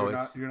no,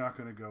 you're not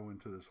going to go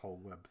into this whole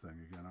web thing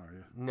again, are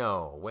you?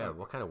 No web.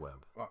 What kind of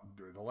web?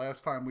 The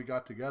last time we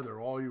got together,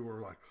 all you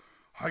were like,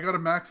 "I got to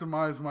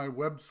maximize my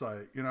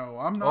website."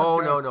 I'm not. Oh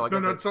no! I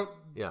get that. So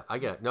yeah, I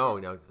get it. No,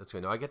 that's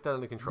good. No, I get that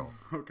under control.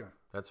 Okay,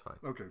 that's fine.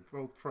 Okay,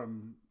 both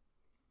from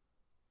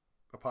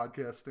a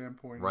podcast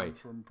standpoint, right? And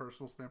from a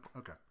personal standpoint,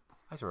 okay.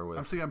 I just remember.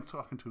 I'm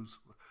talking to.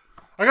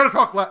 I gotta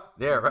talk Latin.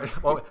 There, right?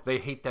 Oh, they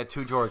hate that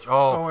too, George.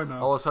 Oh, I know.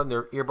 All of a sudden,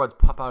 their earbuds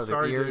pop out of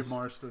their ears. Sorry, Dave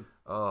Marston.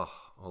 Oh,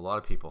 a lot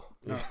of people.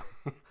 No.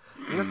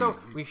 Though,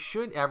 we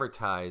should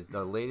advertise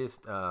the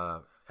latest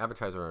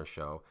advertiser on our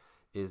show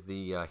is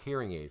the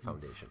Hearing Aid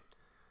Foundation.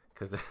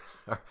 Because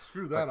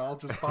screw that, I'll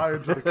just buy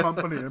into the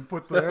company and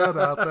put the ad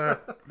out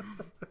there.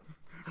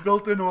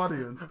 Built-in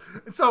audience.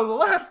 So the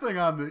last thing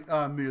on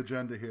the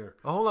agenda here.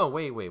 Oh, hold on,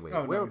 wait.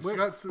 Oh, you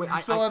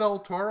still at El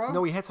Toro?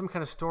 No, we had some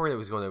kind of story that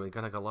was going to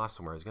get lost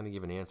somewhere. I was going to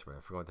give an answer, but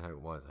I forgot what the heck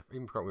it was. I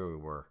even forgot where we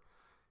were.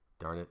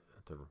 Darn it.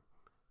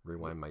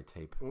 rewind my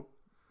tape. Oh.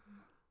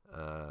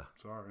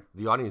 Sorry.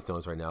 The audience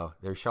knows right now.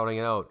 They're shouting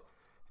it out.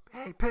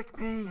 Hey, pick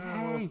me!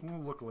 Hey!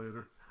 We'll look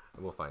later.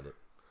 We'll find it.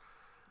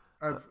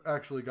 I've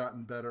actually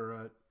gotten better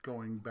at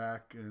going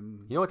back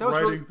and You know what, that was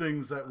writing really-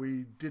 things that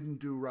we didn't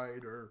do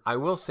right. Or I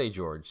will say,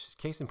 George,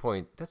 case in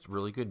point, that's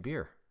really good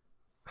beer.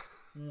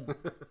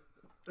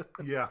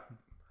 yeah,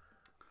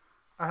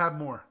 I have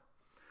more.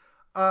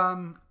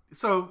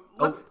 So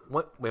let's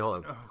Wait,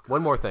 hold on.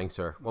 One more thing,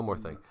 sir. One more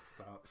thing.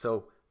 stop.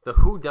 So the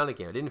Who Done It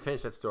game. I didn't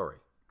finish that story.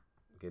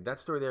 Okay, that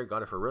story there,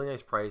 got it for a really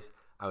nice price.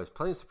 I was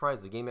plenty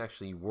surprised the game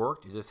actually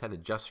worked. It just had a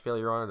just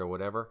failure on it or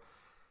whatever.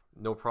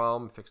 No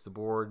problem. Fixed the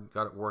board,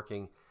 got it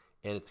working,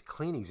 and it's a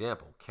clean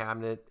example.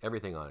 Cabinet,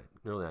 everything on it,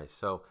 really nice.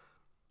 So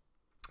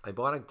I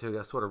bought it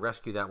to sort of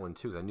rescue that one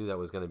too, because I knew that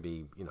was going to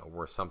be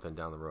worth something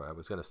down the road. I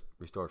was going to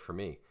restore it for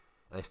me,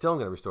 and I still am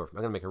going to restore it.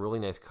 I'm going to make a really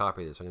nice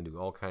copy of this. I'm going to do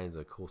all kinds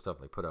of cool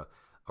stuff, like put a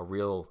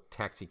real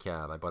taxi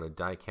cab. I bought a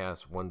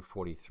die-cast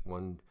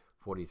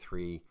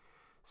 143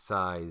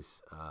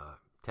 size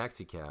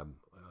taxi cab,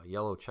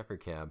 yellow checker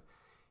cab,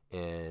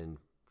 and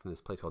from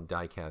this place called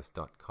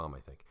diecast.com, I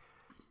think.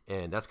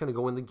 And that's going to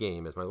go in the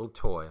game as my little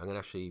toy. I'm going to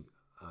actually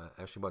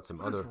bought some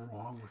What other. is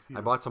wrong with you?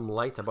 I bought some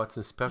lights. I bought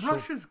some special.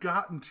 Russia's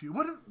gotten to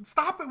you.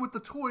 Stop it with the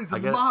toys and I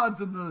the got-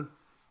 mods and the.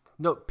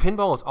 No,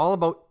 pinball is all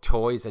about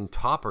toys and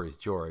toppers,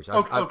 George.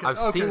 I've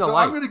seen the so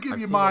light. I'm going to give I've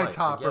you seen the my light. I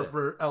topper get it.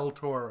 for El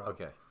Toro.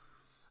 Okay.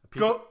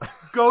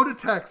 Go to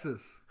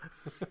Texas.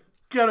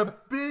 Get a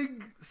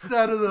big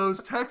set of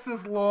those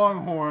Texas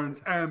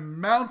Longhorns and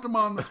mount them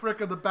on the frick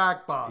of the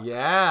back box.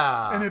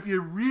 Yeah. And if you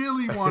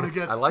really want to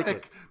get I like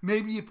sick, it.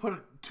 maybe you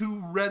put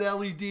 2 red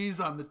LEDs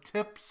on the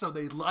tips so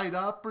they light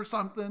up or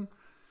something.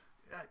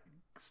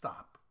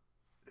 Stop.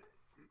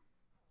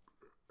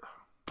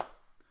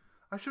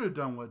 I should have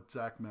done what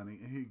Zach Menny.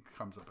 He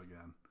comes up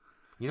again.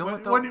 You know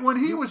what? Though?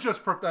 When he was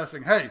just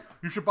professing, hey,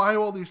 you should buy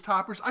all these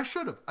toppers, I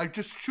should have. I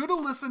just should have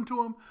listened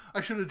to him.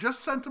 I should have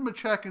just sent him a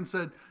check and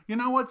said, you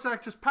know what,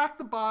 Zach, just pack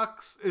the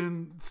box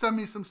and send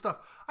me some stuff.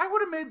 I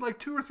would have made like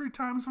 2 or 3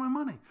 times my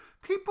money.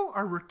 People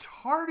are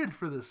retarded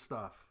for this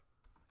stuff.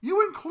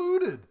 You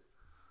included.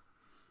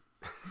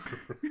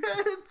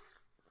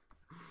 It's...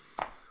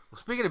 Well,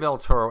 speaking of El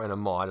Toro and a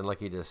mod, and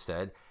like you just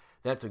said,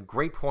 that's a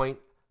great point.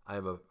 I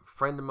have a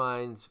friend of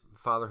mine's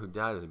father who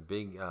died as a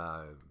big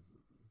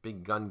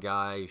gun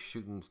guy,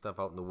 shooting stuff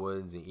out in the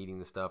woods and eating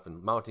the stuff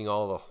and mounting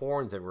all the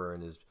horns that were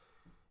in his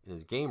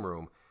game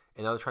room.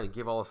 And I was trying to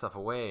give all the stuff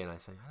away, and I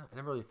said, I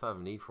never really thought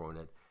of a need for one.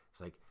 It's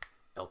like,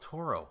 El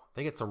Toro,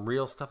 they get some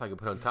real stuff I can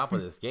put on top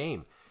of this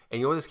game. And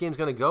you know where this game's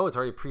going to go? It's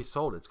already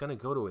pre-sold. It's going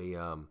to go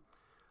to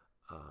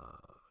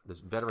this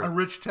veteran. A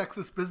rich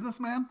Texas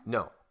businessman?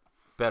 No,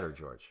 better,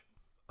 George.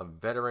 A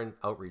veteran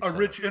outreach A center.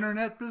 rich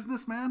internet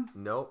businessman?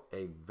 No,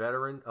 a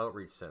veteran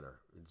outreach center.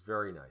 It's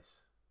very nice.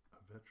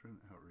 A veteran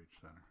outreach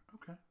center.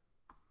 Okay.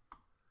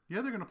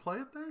 Yeah, they're going to play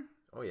it there?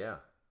 Oh, yeah.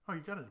 Oh, you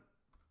got to...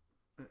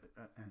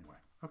 anyway,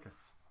 okay.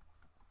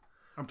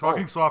 I'm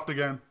talking soft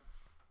again.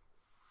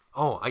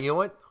 Oh, you know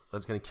what? I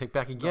was going to kick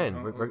back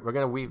again. We're going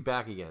to weave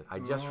back again. I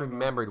just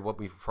remembered what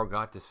we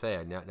forgot to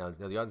say. Now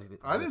the audience is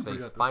I going to didn't say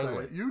forget finally.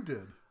 to say it. You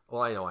did.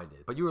 Well, I know I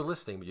did. But you were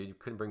listening, but you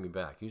couldn't bring me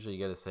back. Usually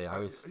you got to say, I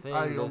was saying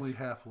I this. only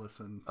half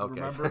listened. Okay.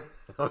 Remember?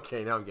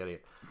 Okay, now I'm getting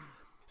it.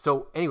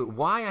 So anyway,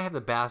 why I have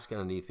the basket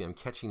underneath me? I'm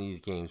catching these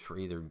games for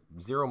either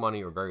zero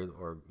money or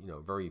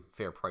very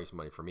fair price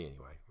money for me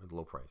anyway, with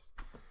low price.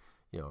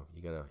 You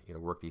gotta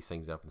work these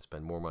things up and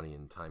spend more money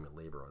and time and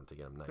labor on to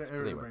get them nice. But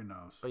Everybody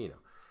knows. But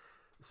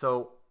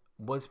so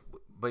was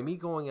by me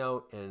going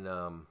out and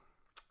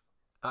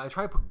I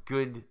try to put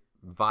good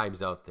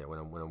vibes out there when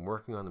I'm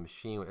working on the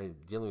machine and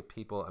dealing with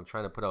people. I'm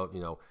trying to put out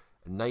a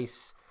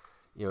nice.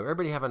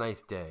 Everybody have a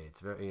nice day.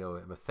 It's very,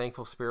 have a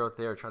thankful spirit out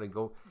there. Try to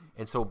go,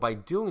 and so by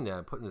doing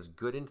that, putting this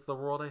good into the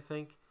world, I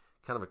think,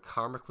 kind of a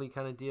karmically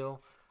kind of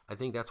deal. I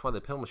think that's why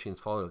the pill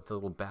machines fall into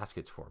little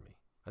baskets for me.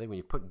 I think when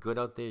you put good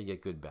out there, you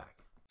get good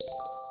back.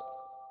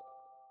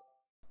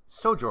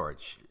 So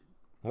George,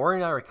 Maury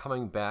and I are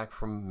coming back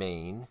from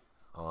Maine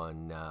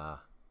on a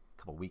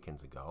couple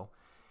weekends ago,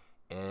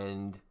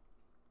 and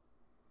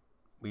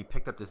we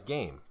picked up this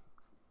game,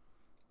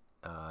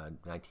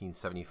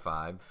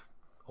 1975.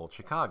 Old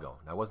Chicago.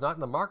 Now, I was not in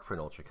the market for an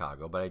Old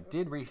Chicago, but I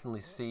did recently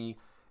see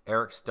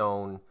Eric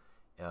Stone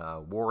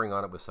warring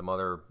on it with some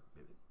other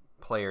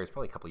players,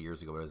 probably a couple of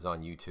years ago, but it was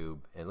on YouTube,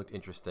 and it looked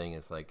interesting.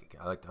 It's like,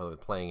 I liked how they were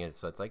playing it,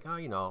 so it's like,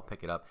 I'll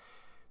pick it up.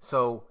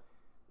 So,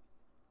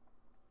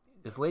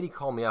 this lady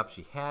called me up.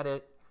 She had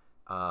it.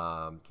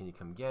 Can you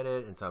come get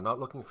it? And so, I'm not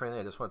looking for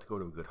anything. I just want to go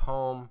to a good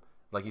home.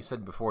 Like you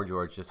said before,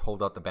 George, just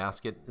hold out the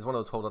basket. It's one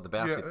of those hold out the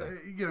basket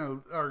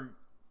things.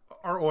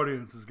 Our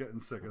audience is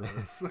getting sick of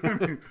this. I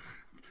mean,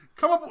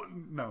 come up with...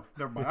 No,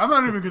 never mind. I'm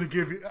not even going to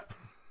give you...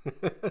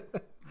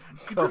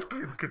 Just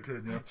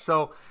continue.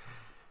 So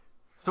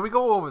we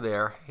go over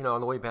there,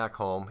 on the way back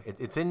home.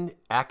 It's in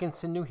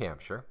Atkinson, New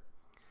Hampshire,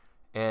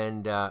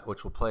 and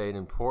which will play an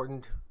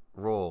important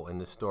role in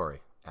this story.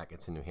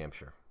 Atkinson, New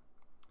Hampshire.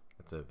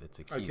 It's a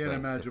key thing. I can't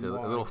imagine it's a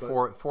why.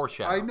 little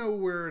foreshadow. I know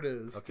where it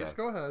is. Okay. Just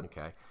go ahead.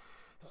 Okay.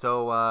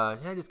 So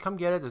yeah, just come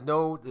get it.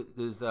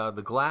 There's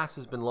the glass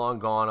has been long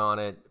gone on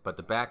it, but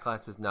the back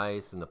glass is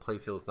nice and the play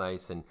field's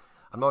nice, and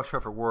I'm not sure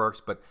if it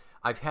works, but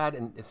I've had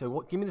and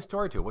so give me the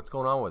story to it. What's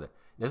going on with it?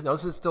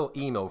 This is still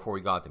email before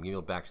we got them. Give me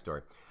a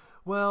backstory.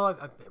 Well,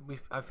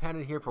 I've had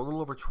it here for a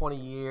little over 20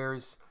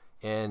 years,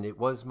 and it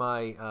was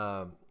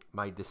my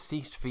my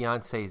deceased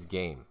fiance's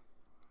game,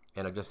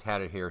 and I've just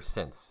had it here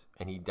since.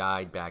 And he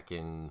died back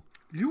in.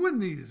 You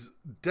and these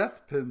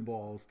death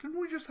pinballs. Didn't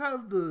we just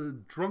have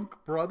the drunk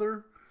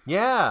brother?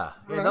 Yeah,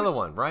 right? Another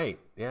one, right?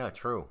 Yeah,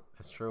 true.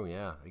 That's true.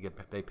 Yeah,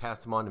 they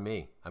passed them on to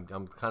me.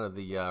 I'm kind of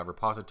the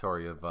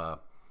repository of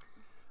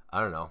I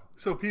don't know.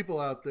 So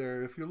people out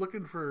there, if you're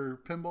looking for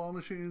pinball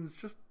machines,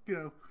 just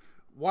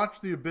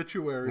watch the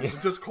obituaries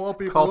and just call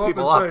people up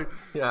and say,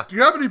 yeah. "Do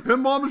you have any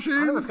pinball machines?" I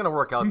don't know if it's going to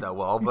work out that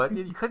well, but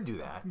you could do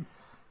that.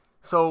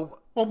 So,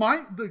 well,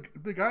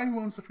 the guy who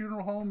owns the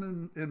funeral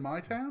home in my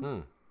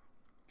town,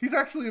 he's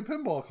actually a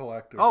pinball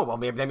collector. Oh, well,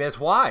 maybe that's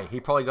why he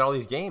probably got all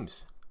these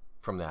games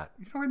from that.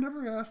 I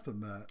never asked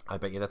him that. I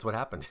bet you that's what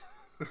happened.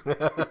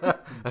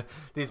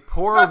 These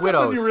poor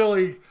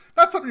widows.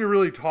 That's something you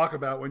really talk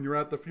about when you're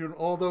at the funeral.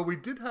 Although we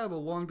did have a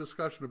long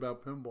discussion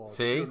about pinball.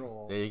 See,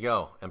 there you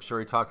go. I'm sure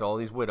he talked to all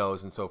these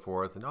widows and so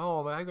forth. And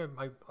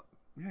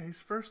yeah,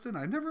 he's first in.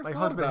 I never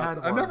thought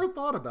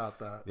about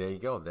that. There you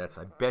go.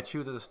 I bet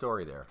you there's a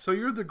story there. So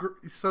you're the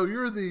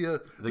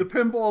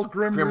pinball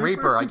Grim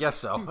Reaper. I guess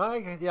so.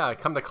 I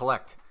come to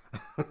collect.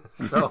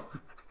 So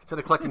instead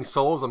of collecting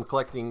souls, I'm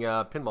collecting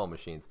pinball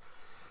machines.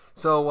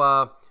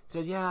 So.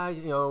 Said, yeah,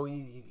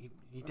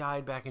 he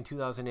died back in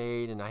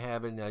 2008, and I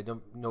haven't, I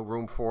don't no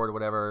room for it or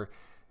whatever.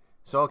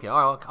 So okay,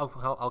 all right,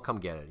 I'll come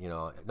get it.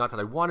 Not that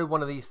I wanted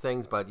one of these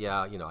things, but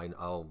yeah,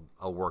 I'll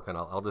work on.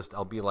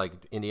 I'll be like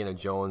Indiana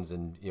Jones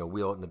and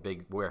wheel it in the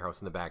big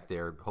warehouse in the back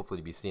there, hopefully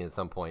to be seen at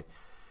some point.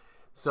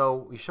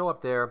 So we show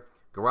up there,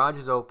 garage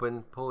is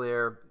open, pull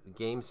there,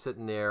 game's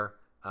sitting there,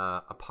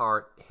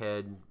 apart,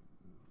 head,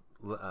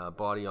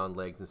 body on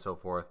legs, and so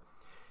forth.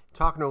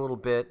 Talking to her a little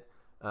bit.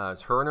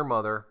 It's her and her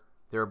mother.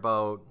 They're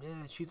about,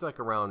 she's like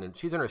around, and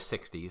she's in her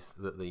 60s,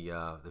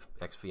 the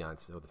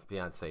ex-fiance, or the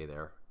fiance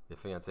there. The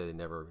fiance, they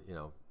never,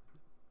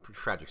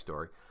 tragic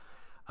story.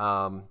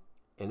 And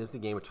this is the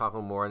game, we're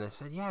talking more, and I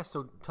said, yeah,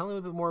 so tell me a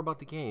little bit more about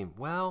the game.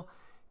 Well,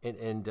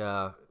 it's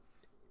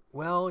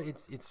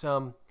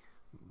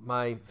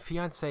my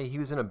fiance, he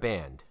was in a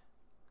band,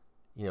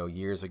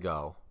 years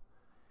ago.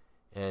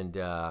 And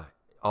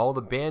all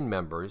the band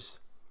members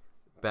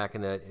back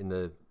in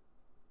the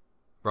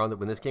around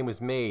when this game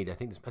was made, I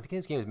think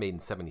this game was made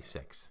in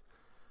 '76.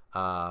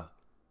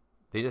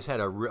 They just had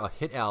a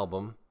hit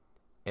album,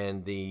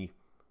 and the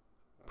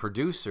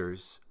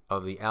producers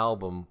of the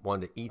album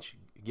wanted to each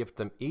of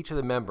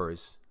the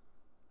members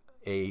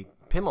a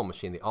pinball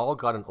machine. They all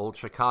got an old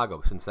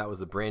Chicago, since that was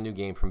the brand new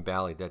game from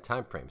Bally at that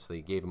time frame. So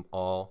they gave them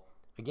all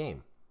a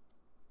game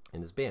in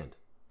this band.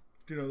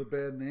 Do you know the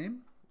band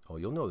name? Oh,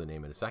 you'll know the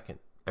name in a second.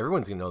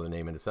 Everyone's gonna know the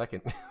name in a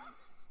second.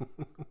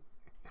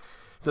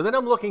 So then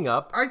I'm looking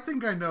up. I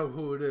think I know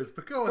who it is,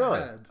 but go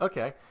ahead.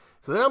 Okay.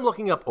 So then I'm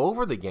looking up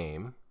over the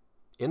game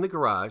in the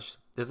garage.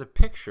 There's a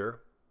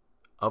picture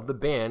of the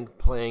band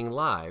playing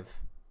live.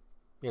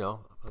 A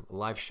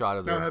live shot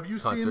of the concert. Now, have you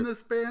seen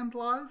this band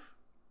live?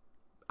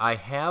 I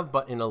have,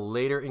 but in a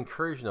later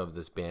incursion of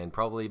this band,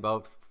 probably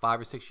about 5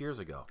 or 6 years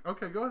ago.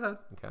 Okay, go ahead.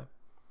 Okay.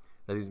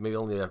 That is maybe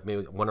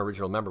one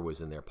original member was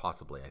in there,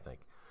 possibly, I think.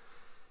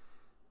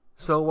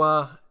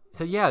 So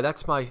yeah,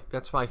 that's my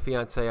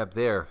fiance up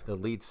there, the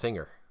lead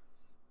singer.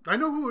 I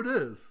know who it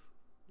is.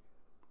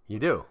 You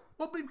do?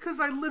 Well, because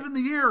I live in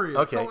the area.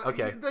 Okay, so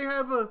okay. They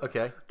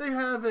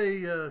have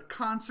a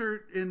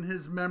concert in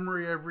his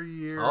memory every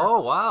year.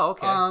 Oh, wow,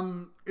 okay.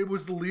 It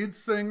was the lead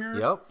singer.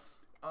 Yep.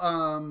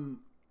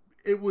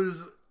 It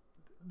was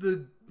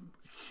the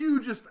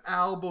hugest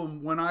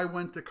album when I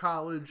went to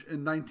college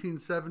in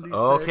 1976.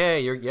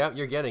 Okay, you're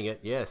getting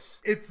it. Yes.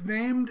 It's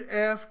named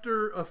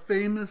after a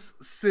famous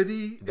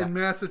city in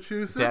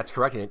Massachusetts. That's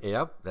correct.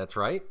 Yep, that's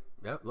right.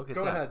 Yep, look at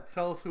that. Go ahead.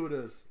 Tell us who it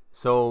is.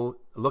 So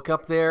look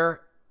up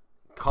there.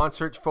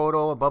 Concert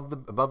photo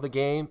above the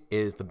game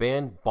is the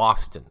band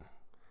Boston.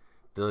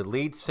 The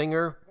lead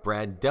singer,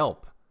 Brad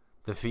Delp.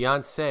 The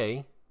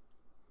fiance,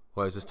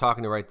 who I was just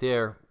talking to right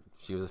there,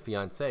 she was a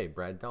fiance,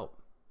 Brad Delp.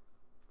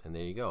 And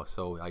there you go.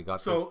 So I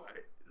got so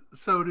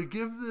to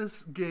give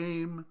this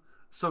game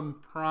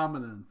some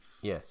prominence.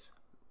 Yes.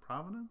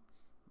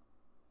 Prominence?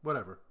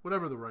 Whatever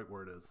the right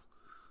word is.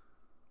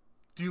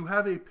 Do you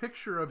have a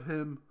picture of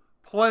him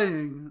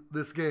playing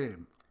this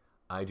game?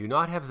 I do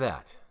not have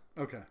that.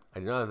 Okay. I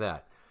do not have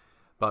that.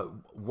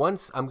 But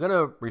once I'm going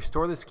to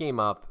restore this game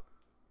up,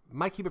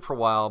 might keep it for a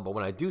while, but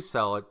when I do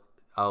sell it,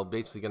 I'll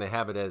basically going to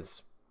have it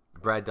as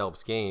Brad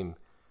Delp's game.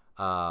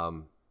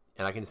 And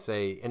I can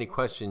say any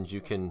questions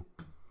you can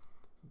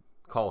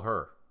call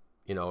her,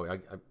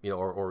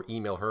 or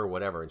email her or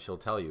whatever, and she'll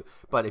tell you.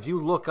 But if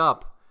you look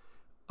up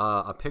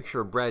a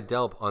picture of Brad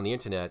Delp on the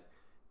internet,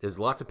 there's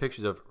lots of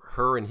pictures of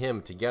her and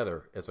him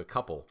together as a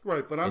couple.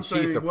 Right, but I'm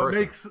saying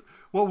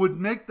what would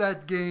make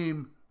that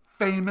game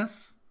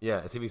famous Yeah,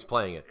 as if he's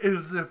playing it.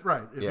 Is if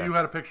you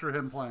had a picture of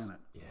him playing it.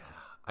 Yeah,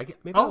 I get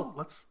maybe.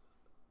 Let's.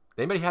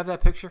 Anybody have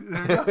that picture?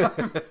 Yeah.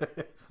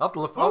 I'll have to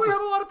look. We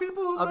have a lot of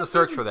people who I'll have to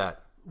search for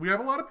that. We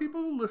have a lot of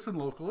people who listen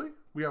locally.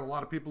 We have a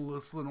lot of people who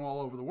listen all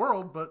over the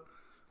world. But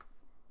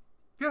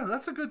yeah,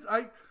 that's a good.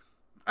 I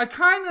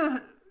kind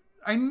of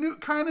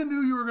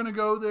knew you were going to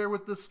go there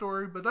with this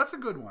story, but that's a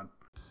good one.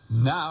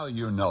 Now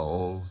you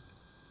know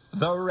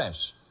the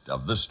rest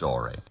of the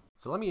story.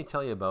 So let me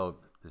tell you about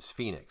this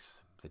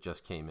Phoenix that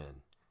just came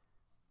in.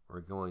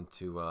 We're going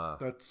to.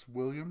 That's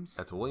Williams.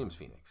 That's a Williams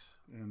Phoenix.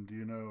 And do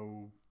you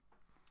know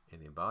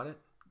anything about it?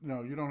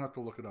 No, you don't have to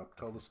look it up.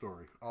 Tell the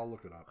story. I'll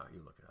look it up. All right,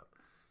 you look it up.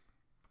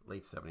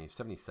 Late 70s,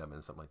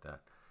 77, something like that.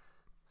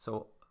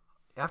 So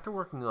after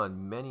working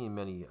on many and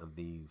many of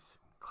these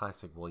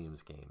classic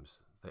Williams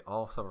games, they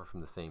all suffer from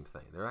the same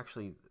thing. They're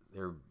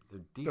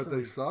decently. That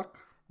they suck?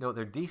 No,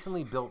 they're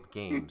decently built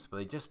games, but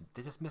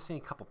they're just missing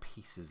a couple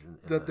pieces.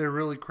 They're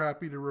really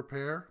crappy to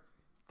repair.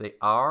 They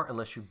are,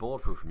 unless you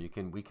bulletproof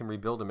them. We can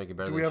rebuild and make it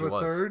better. Do we than have she a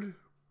was. third?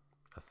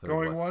 A third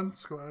Going what?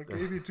 once. I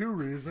gave you 2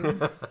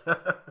 reasons.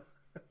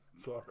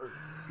 Sorry,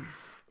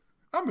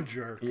 I'm a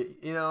jerk.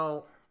 You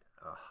know,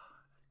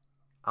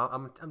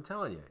 I'm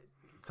telling you,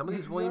 some of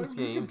these Williams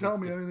games. You can tell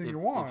me anything you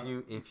want.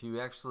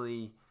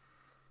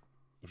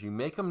 If you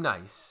make them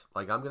nice,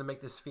 like I'm going to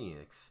make this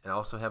Phoenix, and I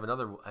also have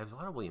I have a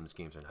lot of Williams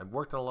games in. I've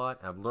worked on a lot,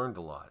 and I've learned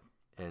a lot,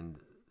 and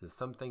there's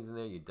some things in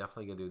there you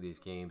definitely got to do these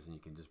games, and you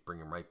can just bring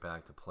them right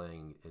back to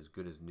playing as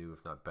good as new,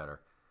 if not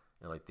better.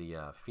 Like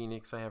the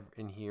Phoenix I have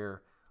in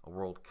here, a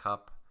World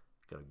Cup,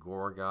 got a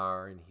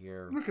Gorgar in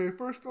here. Okay,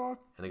 first off,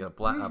 and they got a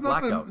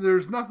Blackout.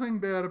 There's nothing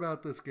bad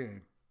about this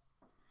game.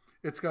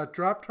 It's got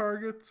drop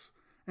targets,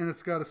 and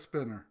it's got a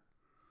spinner,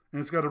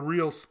 and it's got a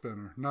real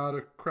spinner, not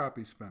a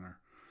crappy spinner.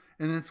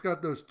 And it's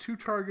got those 2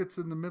 targets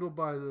in the middle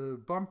by the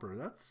bumper.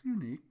 That's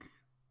unique.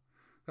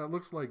 That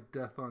looks like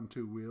death on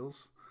 2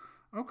 wheels.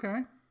 Okay.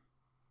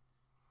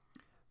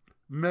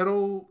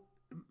 Metal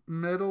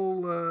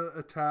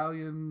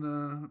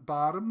Italian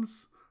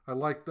bottoms. I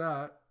like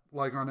that.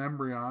 Like on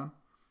Embryon.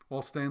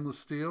 All stainless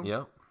steel.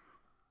 Yeah.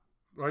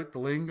 Right? The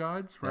lane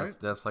guides, right?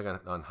 That's like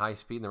on high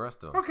speed and the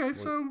rest of them. Okay,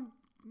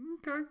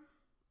 okay.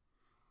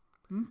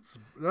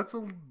 That's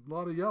a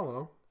lot of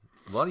yellow.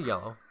 A lot of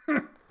yellow.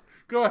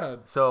 Go ahead.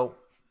 So,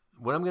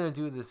 what I'm going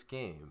to do this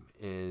game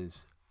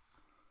is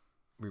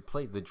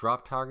replace the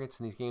drop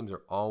targets in these games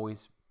are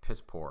always piss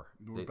poor.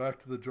 We're back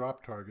to the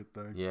drop target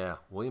thing. Yeah,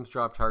 Williams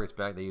drop targets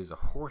back. They use a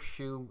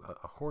horseshoe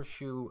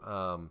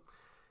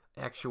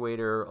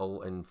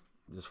actuator and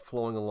just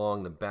flowing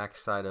along the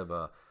backside of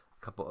a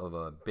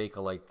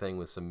Bakelite thing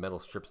with some metal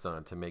strips on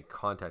it to make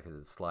contact as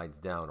it slides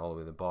down all the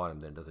way to the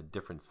bottom. Then it does a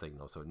different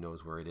signal, so it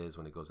knows where it is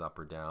when it goes up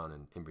or down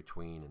and in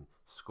between and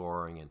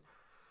scoring. And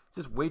it's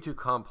just way too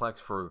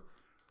complex for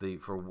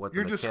what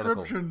your the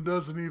mechanical... description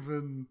doesn't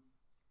even.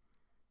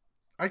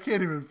 I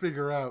can't even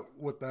figure out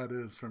what that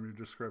is from your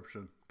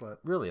description. But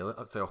really,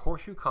 it's a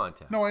horseshoe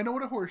contact. No, I know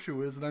what a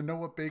horseshoe is, and I know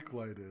what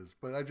Bakelite is,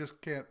 but I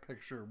just can't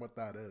picture what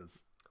that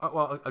is.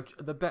 Well, a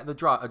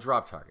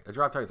drop target. A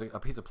drop target is a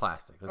piece of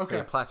plastic. Let's say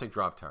a plastic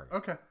drop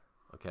target.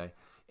 Okay.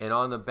 And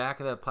on the back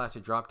of that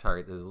plastic drop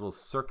target, there's a little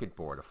circuit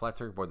board, a flat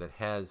circuit board that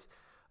has,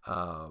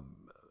 a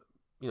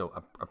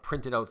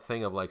printed out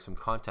thing of like some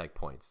contact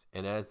points.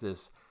 And as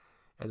this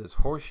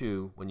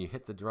horseshoe, when you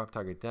hit the drop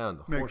target down,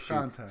 the makes horseshoe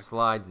contact.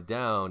 Slides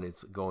down.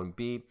 It's going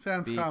beep.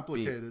 Sounds beep,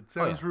 complicated. Beep.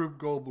 Sounds Rube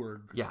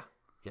Goldberg. Yeah.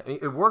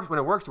 It works. When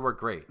it works, it works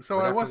great. So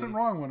I wasn't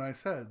wrong when I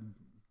said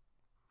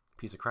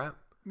piece of crap.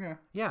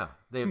 Yeah,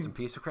 they have some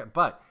piece of crap,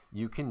 but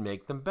you can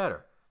make them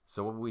better.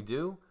 So what we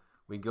do,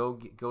 we go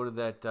to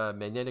that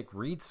magnetic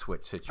reed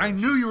switch situation. I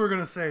knew you were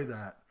going to say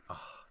that. Oh,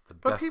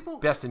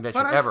 best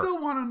invention ever. But I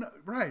still want to know,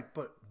 right,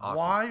 but awesome.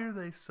 Why are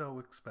they so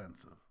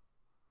expensive?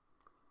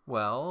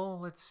 Well,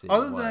 let's see.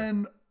 Other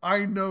than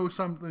I know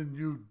something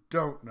you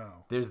don't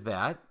know. There's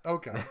that.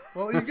 Okay.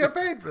 Well, you get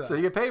paid for that. So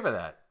you get paid for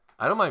that.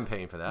 I don't mind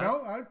paying for that.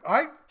 No,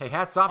 Hey,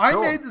 hats off. I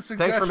made the suggestion.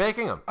 Thanks for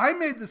making them. I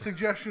made the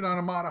suggestion on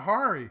a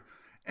Matahari,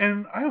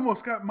 and I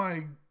almost got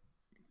my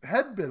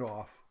head bit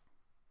off.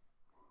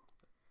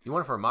 You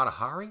want it for a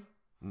Matahari?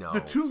 No. The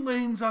 2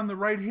 lanes on the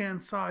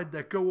right-hand side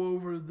that go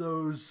over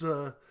those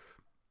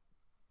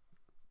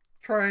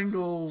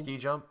triangle... Ski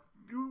jump?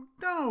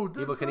 No.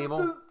 Evel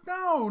Knievel?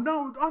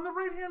 No. On the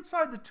right-hand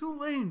side, the 2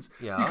 lanes.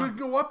 Yeah. You could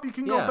go up, you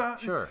can go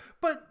back. Sure.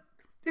 But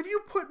if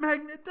you put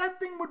that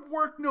thing would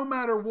work no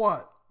matter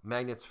what.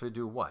 Magnets for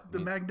do what? The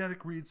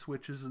magnetic reed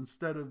switches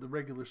instead of the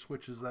regular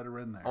switches that are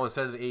in there. Oh,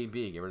 instead of the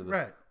A-B, get rid of the...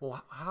 Right.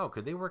 Well, how?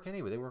 Could they work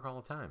anyway? They work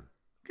all the time.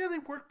 Yeah, they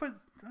work, but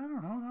I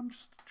don't know. I'm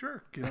just a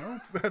jerk,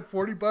 At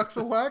 $40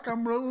 a whack,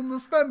 I'm willing to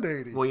spend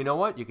 $80. Well, you know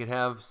what? You could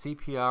have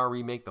CPR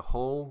remake the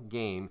whole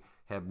game,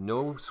 have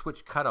no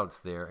switch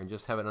cutouts there, and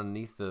just have it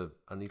underneath the...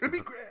 It'd be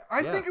great.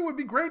 I think it would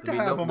be great to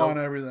have them on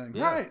everything.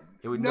 Yeah. Right.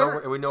 It would know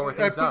where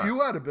things are. I put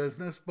you out of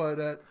business,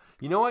 but...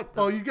 You know what?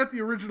 Well, you get the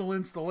original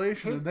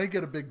installation, and they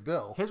get a big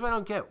bill. Here's what I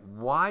don't get.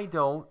 Why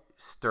don't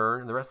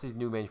Stern and the rest of these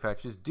new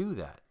manufacturers do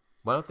that?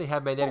 Why don't they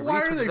have But magnetic why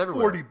reed are switches they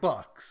everywhere?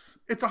 $40?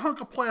 It's a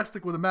hunk of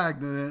plastic with a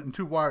magnet in it and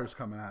 2 wires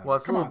coming out. Well,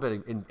 it's a Come little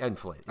on. bit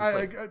inflated.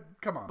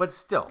 Come on. But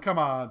still. Come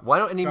on. Why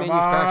don't any Come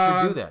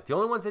manufacturer do on. that? The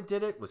only ones that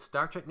did it was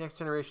Star Trek Next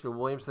Generation of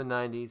Williams in the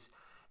 90s.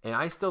 And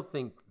I still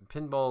think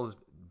pinball's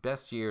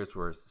best years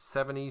were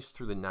 70s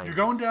through the 90s. You're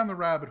going down the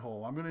rabbit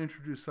hole. I'm going to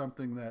introduce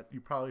something that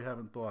you probably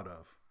haven't thought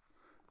of.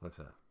 What's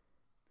that?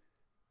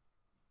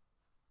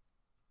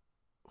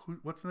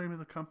 What's the name of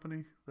the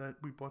company that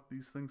we bought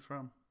these things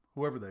from?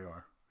 Whoever they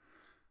are.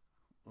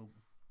 We'll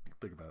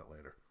think about it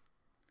later.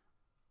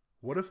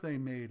 What if they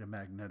made a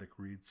magnetic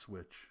reed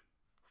switch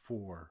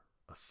for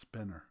a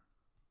spinner?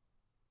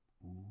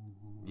 Ooh.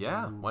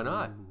 Yeah, why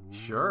not?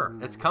 Sure.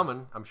 It's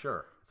coming, I'm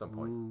sure, at some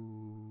point.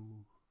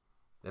 Ooh.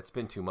 That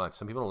spin too much.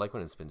 Some people don't like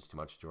when it spins too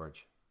much,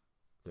 George.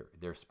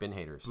 They're spin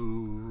haters.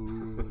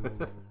 Boo.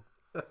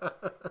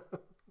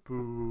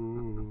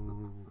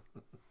 Boo.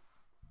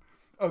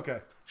 Okay.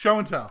 Show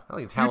and tell. I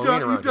think it's You Halloween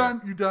done? around You done?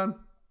 here. You done?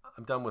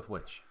 I'm done with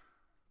which?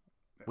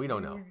 We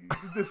don't know.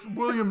 This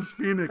Williams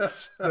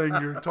Phoenix thing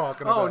you're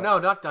talking Oh, about. no,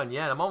 not done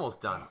yet. I'm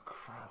almost done.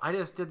 I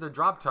just did the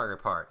drop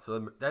target part.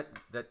 So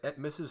that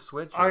misses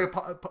switch. I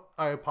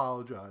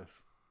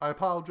apologize. I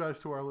apologize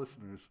to our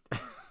listeners.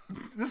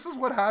 This is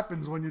what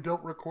happens when you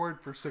don't record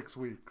for 6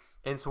 weeks.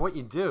 And so what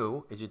you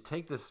do is you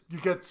take this. You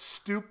get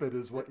stupid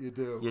is what you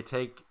do. You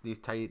take these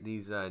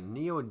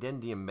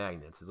neodendium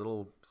magnets, these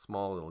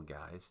small little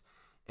guys,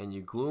 and you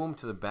glue them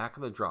to the back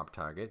of the drop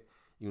target.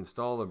 You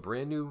install a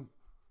brand new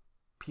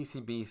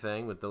PCB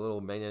thing with the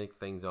little magnetic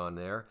things on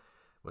there.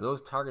 When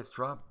those targets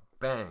drop,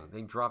 bang,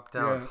 they drop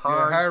down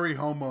hard. Yeah, Harry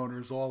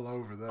homeowners all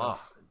over this. Oh,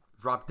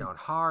 drop down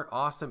hard,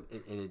 awesome,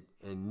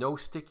 and no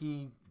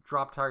sticky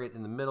drop target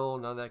in the middle,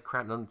 none of that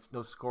crap, no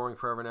scoring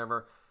forever and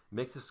ever.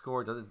 Makes the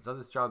score, does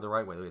its job the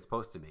right way, the way it's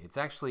supposed to be.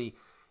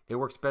 It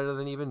works better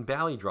than even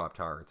Bally drop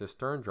targets or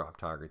Stern drop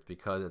targets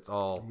because it's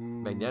all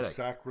magnetic.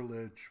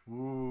 Sacrilege.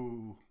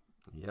 Ooh.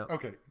 Yep.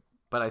 Okay.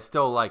 But I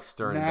still like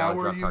Stern and Now Bally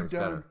are drop you targets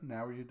done? better.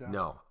 Now are you done?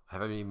 No, I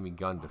haven't even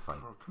begun to fight.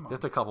 Oh, come on.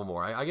 Just a couple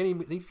more.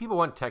 These people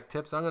want tech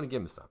tips. I'm going to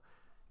give them some.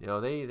 You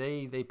know,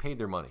 they paid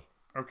their money.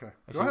 Okay.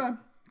 Actually,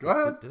 Go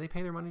ahead. Did they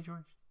pay their money,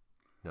 George?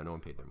 No, no one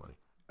paid their money.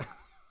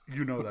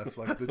 You know that's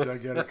like the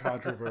gigantic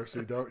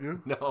controversy, don't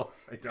you? No,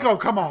 I don't. Oh,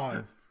 come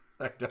on.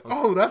 I don't.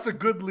 Oh, that's a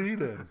good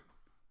lead-in.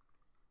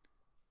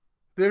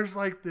 There's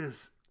like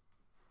this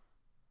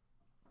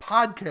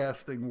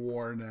podcasting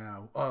war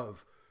now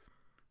of,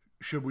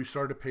 should we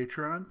start a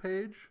Patreon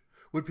page?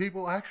 Would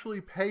people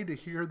actually pay to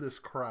hear this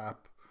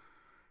crap?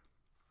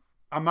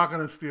 I'm not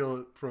going to steal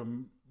it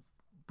from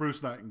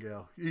Bruce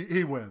Nightingale.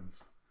 He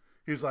wins.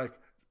 He's like,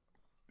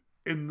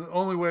 in the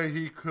only way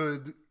he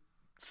could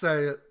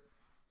say it,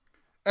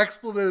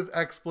 expletive,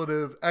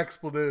 expletive,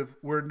 expletive.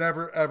 We're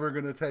never, ever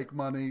going to take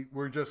money.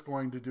 We're just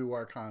going to do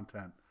our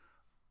content.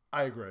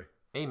 I agree.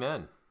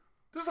 Amen.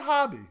 This is a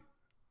hobby.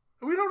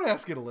 We don't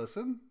ask you to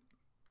listen.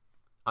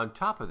 On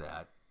top of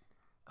that,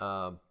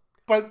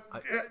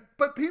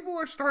 But people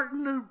are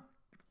starting to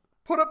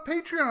put up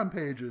Patreon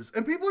pages,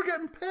 and people are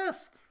getting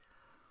pissed.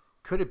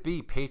 could it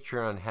be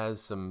Patreon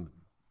has some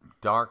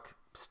dark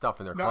stuff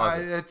in their No,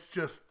 closet? it's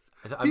just...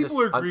 I'm People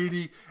just- are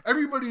greedy.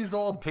 Everybody's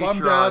all Patreon-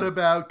 bummed out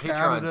about Patreon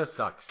Canada.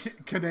 sucks.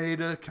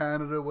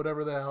 Canada,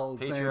 whatever the hell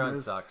his name Patreon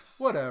is. sucks.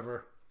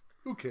 Whatever.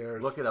 Who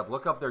cares? Look it up.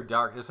 Look up their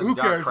dark. This is Who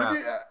dark cares? crap.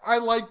 I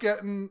like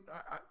getting...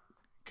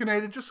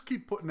 Canada, just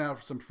keep putting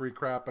out some free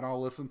crap, and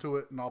I'll listen to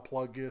it, and I'll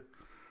plug you.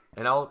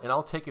 And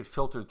I'll take it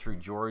filtered through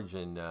George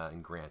and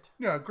Grant.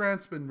 Yeah,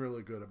 Grant's been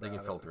really good about They can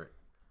it. filter it.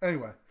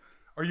 Anyway,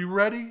 are you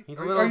ready? He's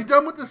a Are little- you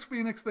done with this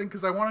Phoenix thing?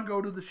 Because I want to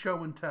go to the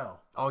show and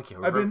tell. Okay,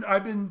 I've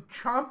been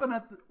chomping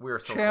at the We are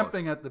so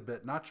champing close. at the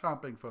bit, not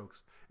chomping,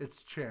 folks.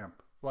 It's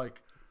champ.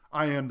 Like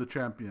I am the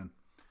champion.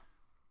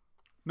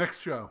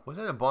 Next show.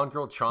 Wasn't it a Bond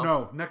Girl Chomp?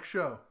 No, next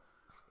show.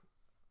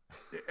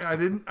 I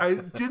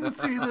didn't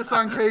see this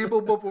on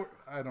cable before.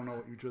 I don't know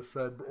what you just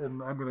said,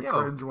 and I'm gonna Yeah,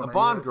 cringe a when I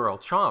Bond hear it. Girl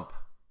Chomp.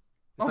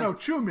 Oh no,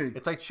 chew me.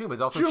 It's like Chew.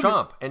 It's also Chew me.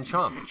 Chomp and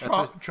Chomp.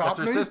 Chomp That's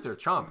her me? sister.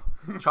 Chomp.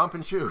 Chomp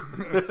and Chew.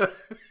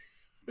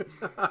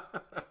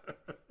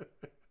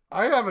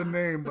 I have a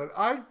name, but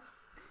I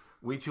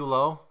We too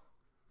low.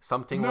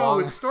 Something no.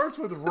 wrong. It starts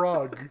with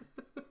rug.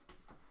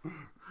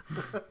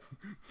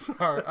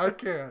 Sorry, I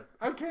can't.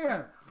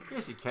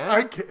 Yes, you can.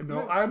 I can't.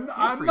 No, I'm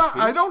free not.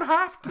 I speech.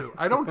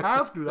 don't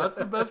have to. That's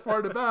the best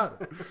part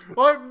about it.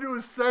 All I have to do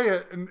is say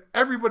it, and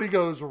everybody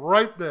goes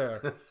right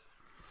there.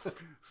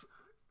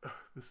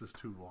 This is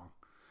too long.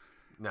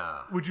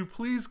 Nah. Would you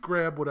please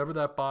grab whatever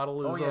that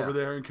bottle is Oh, yeah. over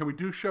there, and can we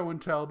do show and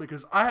tell?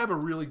 Because I have a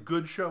really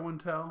good show and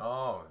tell,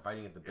 Oh,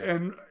 biting at the bit.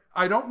 and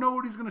I don't know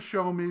what he's going to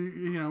show me.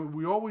 You know,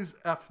 we always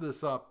f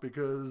this up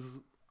because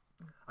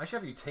I should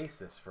have you taste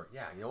this for.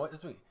 Yeah, you know what?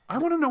 This week I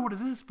want to know what it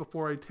is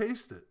before I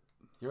taste it.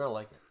 you're gonna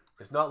like it.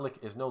 It's not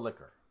It's no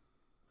liquor.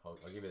 I'll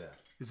give you that.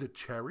 Is it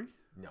cherry?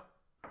 No.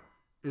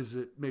 Is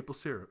it maple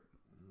syrup?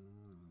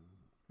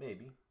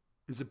 Maybe.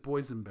 Is it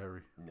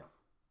boysenberry? No.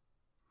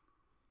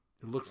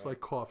 It looks like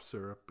cough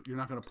syrup. You're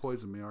not going to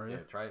poison me, are you?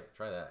 Yeah. Try that.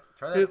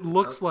 Try that. It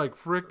looks like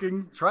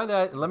freaking... Try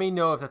that. And let me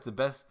know if that's the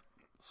best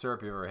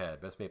syrup you ever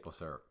had? Best maple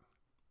syrup.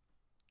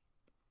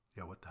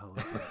 Yeah, what the hell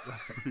is that?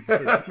 That's pretty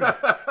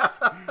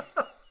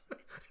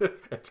good.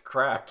 It's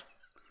crack.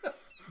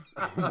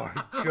 Oh my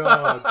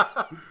God.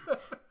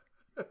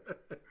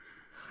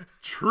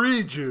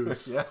 Tree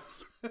juice. Yeah.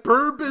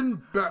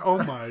 Bourbon.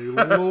 Oh my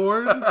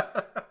Lord.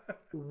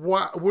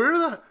 Wow. Where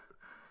the.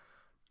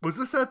 Was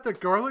this at the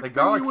garlic? The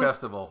garlic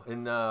festival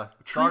in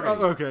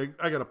Saugerties. Okay,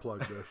 I gotta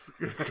plug this.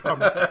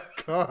 Come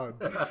on.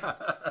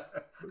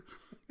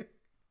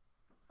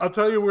 I'll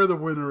tell you where the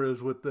winner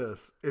is with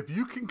this. If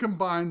you can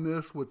combine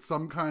this with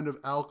some kind of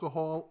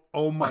alcohol,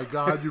 oh my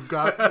God, you've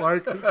got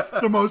like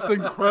the most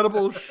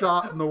incredible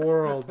shot in the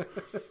world.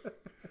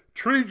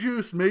 Tree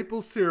Juice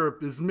maple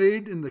syrup is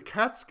made in the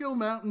Catskill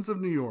Mountains of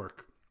New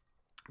York.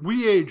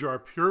 We age our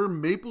pure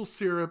maple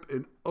syrup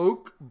in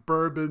oak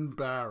bourbon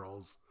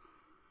barrels.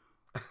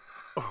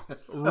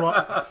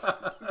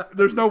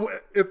 There's no way.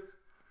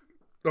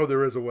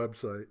 There is a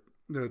website.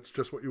 It's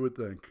just what you would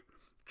think.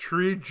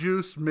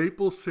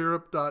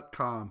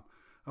 treejuicemaplesyrup.com.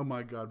 Oh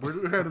my God,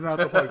 we're handing out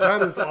the plugs.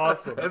 That is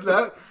awesome. Isn't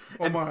that?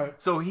 Oh my!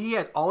 So he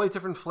had all these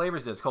different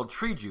flavors. It's called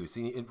Tree Juice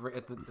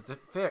at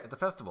the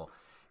festival,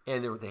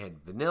 and they had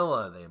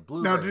vanilla, they had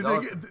blueberry. Now,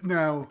 did they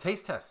get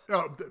taste tests?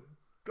 Oh,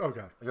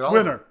 okay.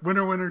 Winner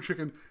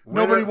chicken.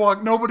 Winner.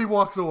 Nobody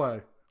walks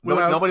away.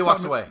 Nobody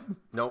walks away.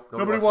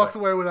 Nobody walks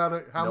away without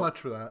it. How much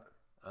for that?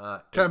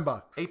 $10.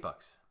 $10. $8.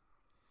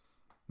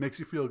 Makes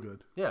you feel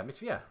good. Yeah,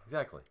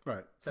 exactly.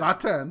 Right. It's not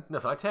 10. No,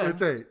 it's not 10.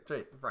 It's 8. It's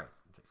 8. Right.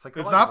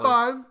 It's not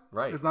 5.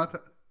 Right. It's not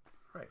 10.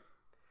 Right.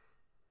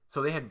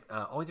 So they had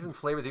all these different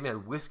flavors. They even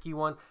had whiskey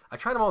one. I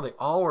tried them all. They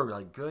all were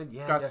like good.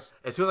 Yeah.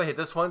 As soon as I hit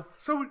this one,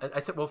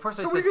 I said, "Well, first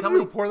I said, tell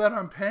me, pour that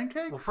on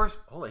pancakes." Well, first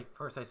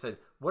I said,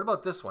 "What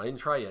about this one? I didn't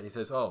try it." And he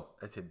says, "Oh,"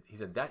 he said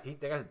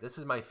this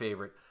is my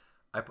favorite.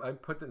 I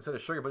put that instead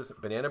of sugar, but it's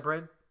banana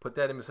bread. Put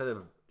that in instead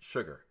of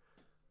sugar.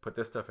 Put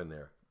this stuff in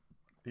there.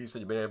 He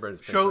said, "Your banana bread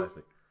is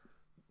fantastic."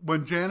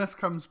 When Janice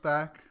comes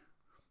back,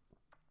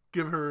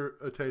 give her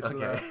a taste of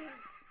that.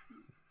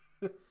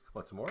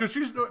 Want some more? Because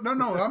she's no.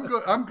 I'm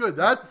good. I'm good.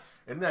 That's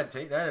isn't that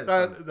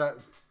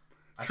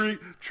tree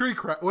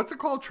crack. What's it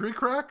called? Tree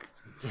crack.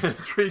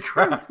 Tree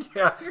crack.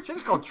 Yeah, it's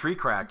just called tree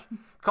crack.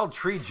 It's called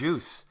Tree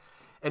Juice.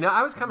 And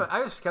I was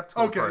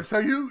skeptical. Okay, so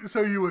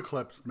you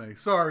eclipsed me.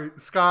 Sorry,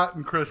 Scott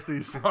and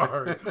Christy.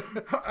 Sorry,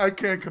 I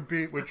can't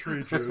compete with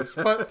Tree Juice.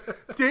 But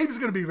Dave's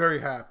going to be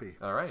very happy.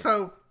 All right.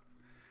 So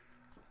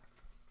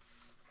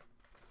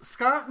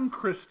Scott and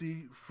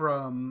Christy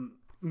from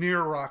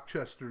near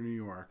Rochester, New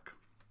York,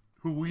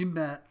 who we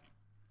met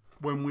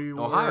when we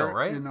were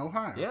right? in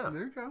Ohio. Yeah.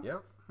 There you go. Yeah.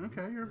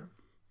 Okay,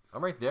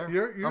 I'm right there.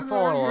 I'm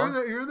following along.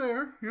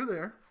 You're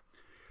there.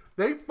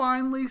 They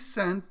finally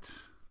sent,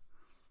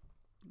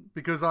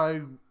 because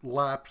I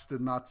lapsed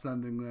in not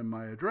sending them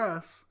my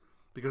address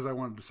because I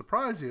wanted to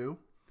surprise you,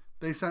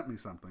 they sent me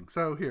something.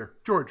 So here,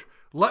 George,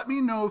 let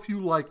me know if you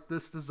like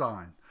this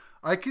design.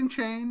 I can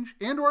change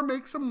and or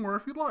make some more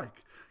if you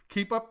like.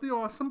 Keep up the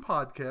awesome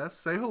podcast.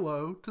 Say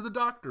hello to the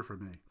doctor for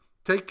me.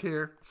 Take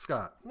care,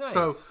 Scott. Nice.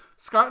 So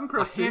Scott and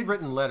Christy. A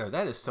handwritten letter.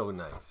 That is so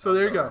nice. So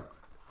there you go.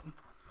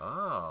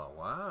 Oh,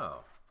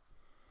 wow.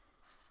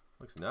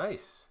 Looks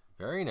nice.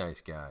 Very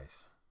nice,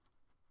 guys.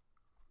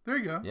 There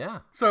you go. Yeah.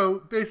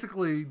 So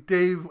basically,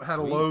 Dave had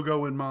a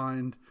logo in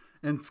mind,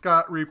 and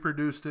Scott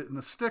reproduced it in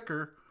a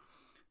sticker.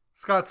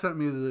 Scott sent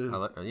me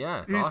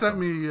awesome. Sent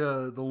me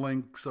the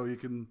link so you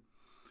can.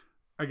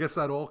 I guess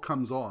that all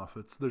comes off.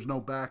 There's no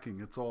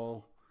backing. It's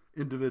all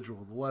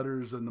individual. The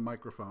letters and the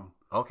microphone.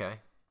 Okay.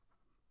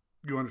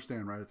 You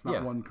understand, right? It's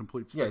not one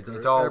complete sticker. Yeah,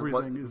 it's all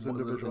everything is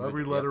individual.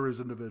 Every letter is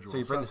individual. So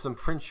you bring to some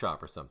print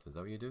shop or something. Is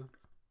that what you do?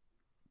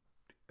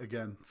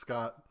 Again,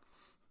 Scott,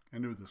 I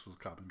knew this was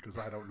coming because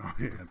I don't know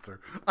the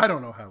answer. I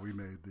don't know how he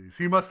made these.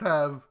 He must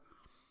have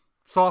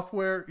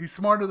software. He's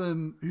smarter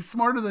than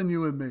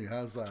you and me.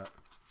 How's that?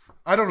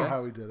 I don't know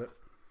how he did it.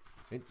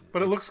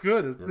 But it looks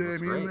good.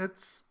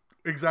 It's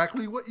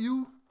exactly what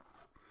you.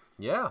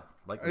 Yeah,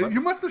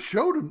 you must have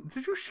showed him.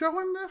 Did you show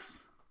him this?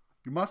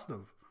 You must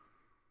have.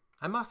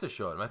 I must have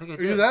showed him. I think I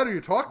did. Either that or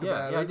you talked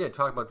about it. Yeah, I did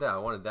talk about that. I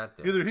wanted that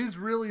there. Either he's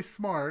really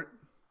smart,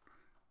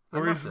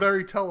 or he's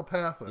very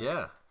telepathic.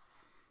 Yeah,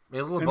 a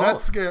little and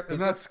both.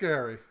 That's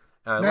scary.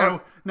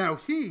 Now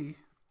he.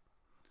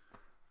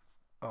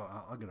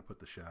 Oh, I'm gonna put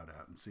the shout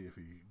out and see if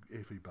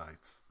he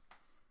bites.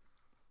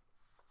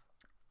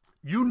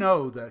 You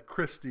know that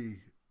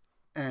Christy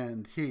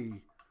and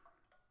he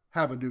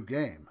have a new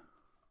game.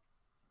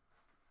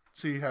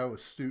 See how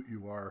astute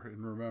you are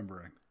in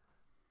remembering.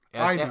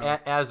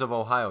 As of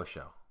Ohio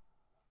show.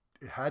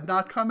 It had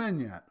not come in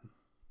yet.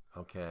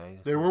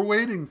 Okay. They were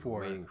waiting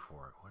for it. What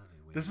are they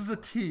waiting This is a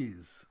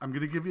tease. I'm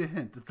going to give you a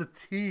hint. It's a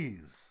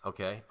tease.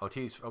 Okay. Oh,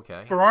 tease.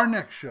 Okay. For our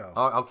next show.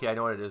 Oh, okay. I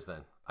know what it is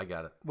then. I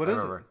got it. What is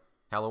it?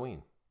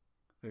 Halloween.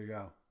 There you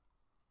go.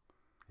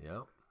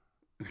 Yep.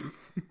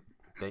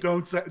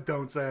 Don't say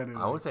anything.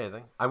 I won't say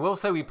anything. I will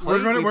say we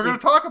played. We're going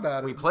to talk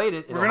about it. We played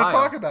it in Ohio. We're going to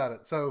talk about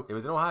it. So it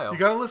was in Ohio. You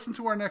got to listen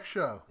to our next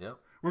show. Yep.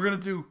 We're going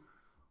to do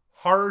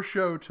Horror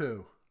Show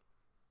 2.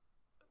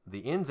 the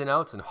ins and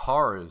outs and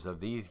horrors of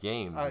these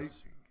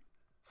games.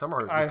 Some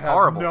are I just have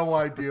horrible. no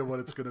idea what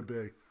it's going to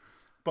be,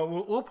 but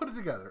we'll put it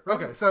together.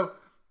 Okay, so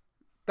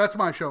that's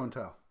my show and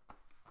tell.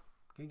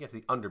 You get to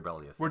the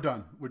underbelly of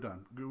things. We're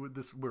done.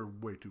 We're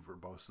way too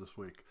verbose this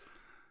week.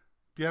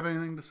 Do you have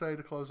anything to say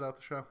to close out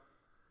the show?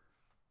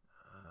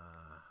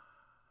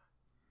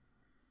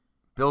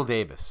 Bill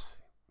Davis,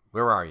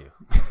 where are you?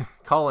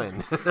 Call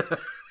in.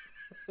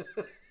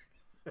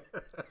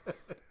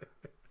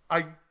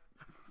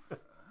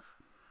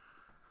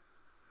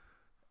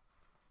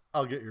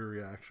 I'll get your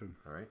reaction.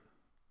 All right.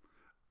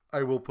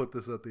 I will put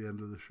this at the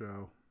end of the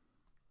show.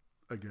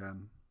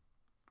 Again.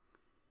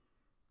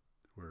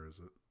 Where is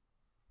it?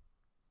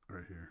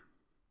 Right here.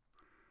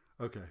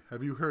 Okay.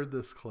 Have you heard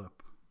this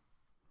clip?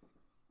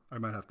 I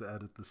might have to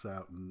edit this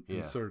out and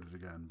insert it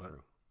again, but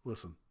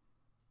listen.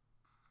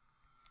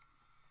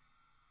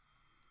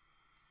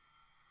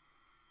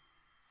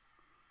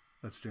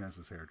 That's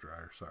Janice's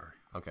hairdryer. Sorry.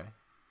 Okay.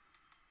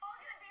 All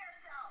gonna be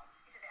ourselves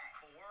today.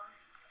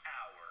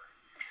 4-hour.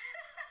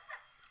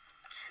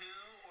 2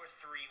 or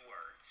 3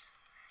 words.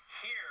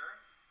 Here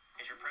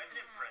is your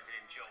President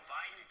Joe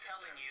Biden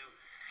telling you,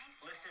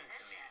 listen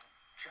to me,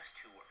 just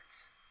 2 words.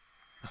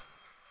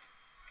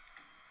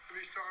 Let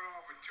me start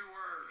off with 2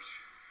 words.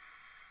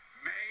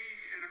 Made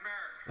in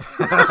America.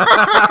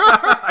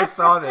 I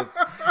saw this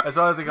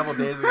a couple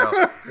days ago.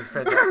 It's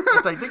fantastic.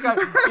 It's like, he's got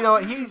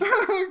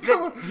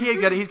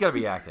to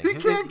be acting. He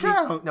can't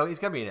count. No, he's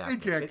got to be an actor. He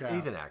can't count.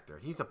 He's an actor.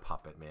 He's a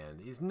puppet, man.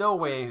 There's no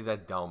way he's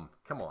that dumb.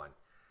 Come on.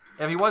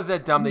 If he was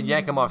that dumb, they'd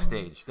yank him off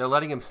stage. They're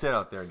letting him sit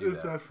out there and do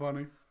Is that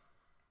funny?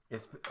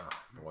 It's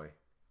boy,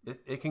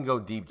 it can go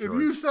deep, George.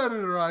 If you said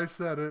it or I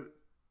said it,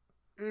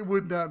 it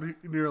would not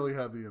nearly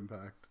have the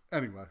impact.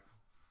 Anyway.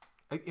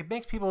 It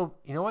makes people,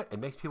 you know what? It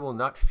makes people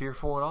not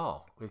fearful at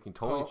all. We can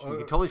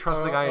totally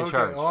trust the guy in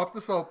charge. Off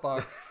the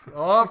soapbox.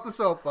 Off the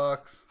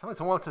soapbox.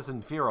 Someone wants us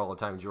in fear all the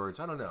time, George.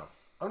 I don't know.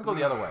 I'm going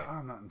to go the other way.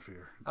 I'm not in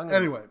fear.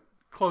 Anyway,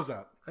 close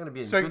out. I'm going to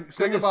be in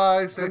say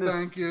goodbye, say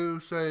thank you,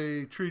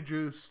 say tree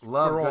juice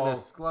love, for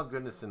goodness, all. Love,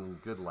 goodness,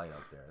 and good light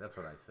out there. That's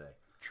what I say.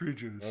 Tree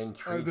juice. And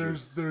tree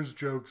juice. There's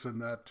jokes in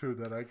that, too,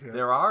 that I can't.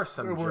 There are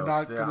some We're jokes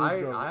not there.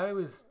 gonna go. I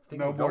was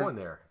thinking of going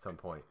there at some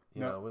point.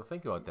 You No. know, we'll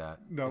think about that.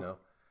 No. You know.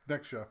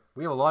 Next show.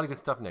 We have a lot of good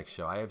stuff next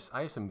show. I have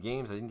some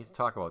games I didn't get to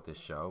talk about this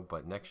show,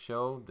 but next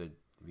show there'll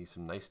be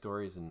some nice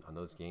stories on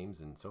those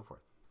games and so forth.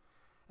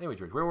 Anyway,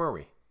 George, where were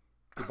we?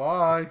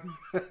 Goodbye.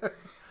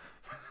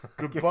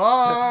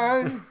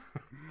 Goodbye.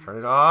 Turn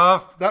it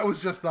off. That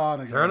was just on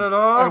again. Turn it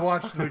off. I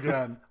watched it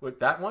again. With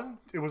that one?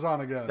 It was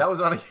on again. That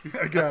was on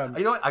again.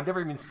 You know what? I've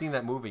never even seen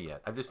that movie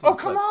yet. I've just seen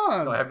come clips.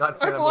 on. No, I have not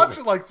seen I've that watched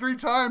movie. it like 3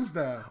 times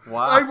now.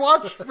 Wow. I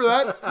watched for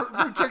that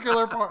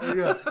particular part.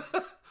 Yeah.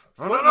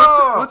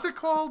 What's it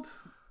called?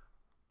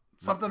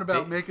 Something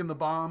about making the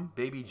bomb.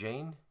 Baby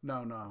Jane?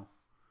 No.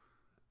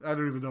 I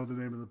don't even know the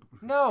name of the.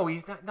 No,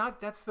 he's not.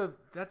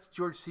 That's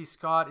George C.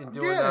 Scott and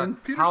doing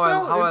and Peter how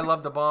Sellers. I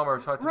Love the Bomb or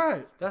something.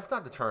 Right. That's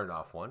not the turn it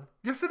off one.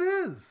 Yes, it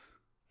is.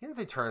 He didn't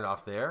say turn it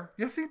off there.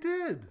 Yes, he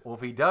did. Well,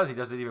 if he does it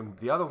even.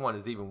 The other one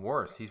is even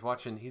worse. He's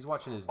watching his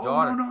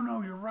daughter. Oh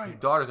no, you're right. His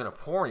daughter's in a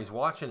porn. He's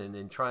watching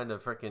and trying to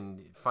freaking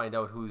find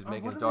out who's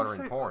making what his did daughter they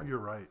in say? porn. Oh, you're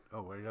right.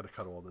 Oh, I got to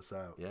cut all this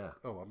out. Yeah.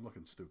 Oh, I'm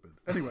looking stupid.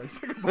 Anyway,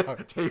 say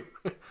goodbye.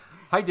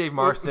 Hi, Dave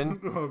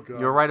Marston. Oh, God.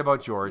 You're right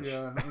about George.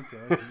 Yeah.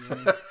 Okay.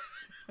 Yeah.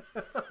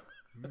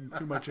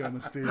 Too much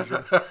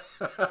anesthesia.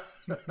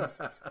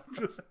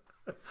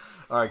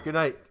 All right. Good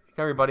night,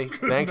 everybody.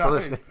 Thanks for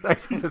listening.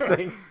 Thanks for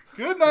listening.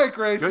 Good night,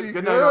 Gracie.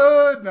 Good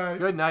night. Night.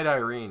 Good night,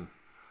 Irene.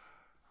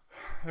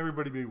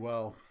 Everybody be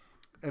well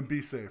and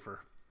be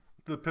safer.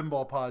 The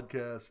Pinball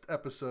Podcast,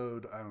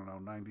 episode,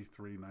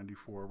 93,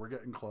 94. We're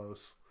getting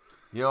close.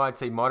 You know, I'd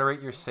say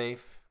moderate your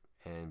safe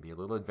and be a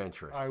little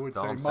adventurous. I would That's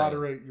all say I'm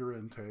moderate your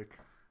intake.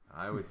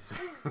 I would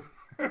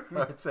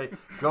say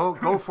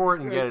go for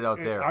it and get it out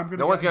there.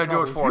 No one's going to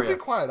do it for you. Be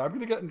quiet. I'm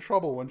going to get in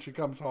trouble when she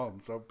comes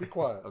home, so be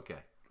quiet. Okay.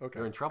 Okay.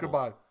 You're in trouble.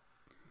 Goodbye.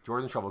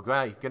 George's in trouble.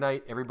 Good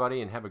night, everybody,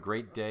 and have a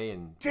great day.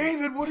 And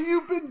David, what have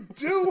you been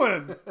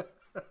doing?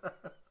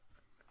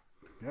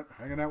 Yep,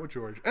 hanging out with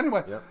George.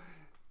 Anyway,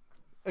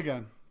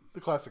 again, the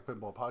Classic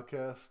Pinball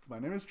Podcast. My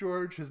name is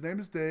George. His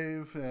name is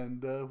Dave,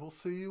 and we'll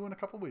see you in a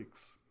couple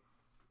weeks.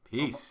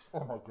 Peace.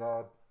 Oh my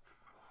God.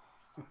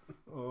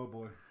 Oh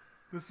boy.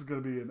 This is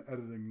going to be an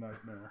editing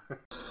nightmare. Turn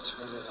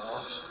it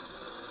off.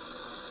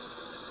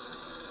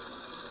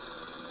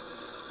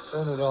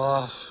 Turn it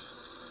off.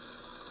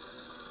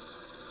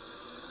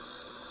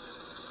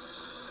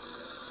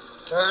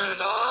 Turn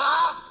it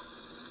off!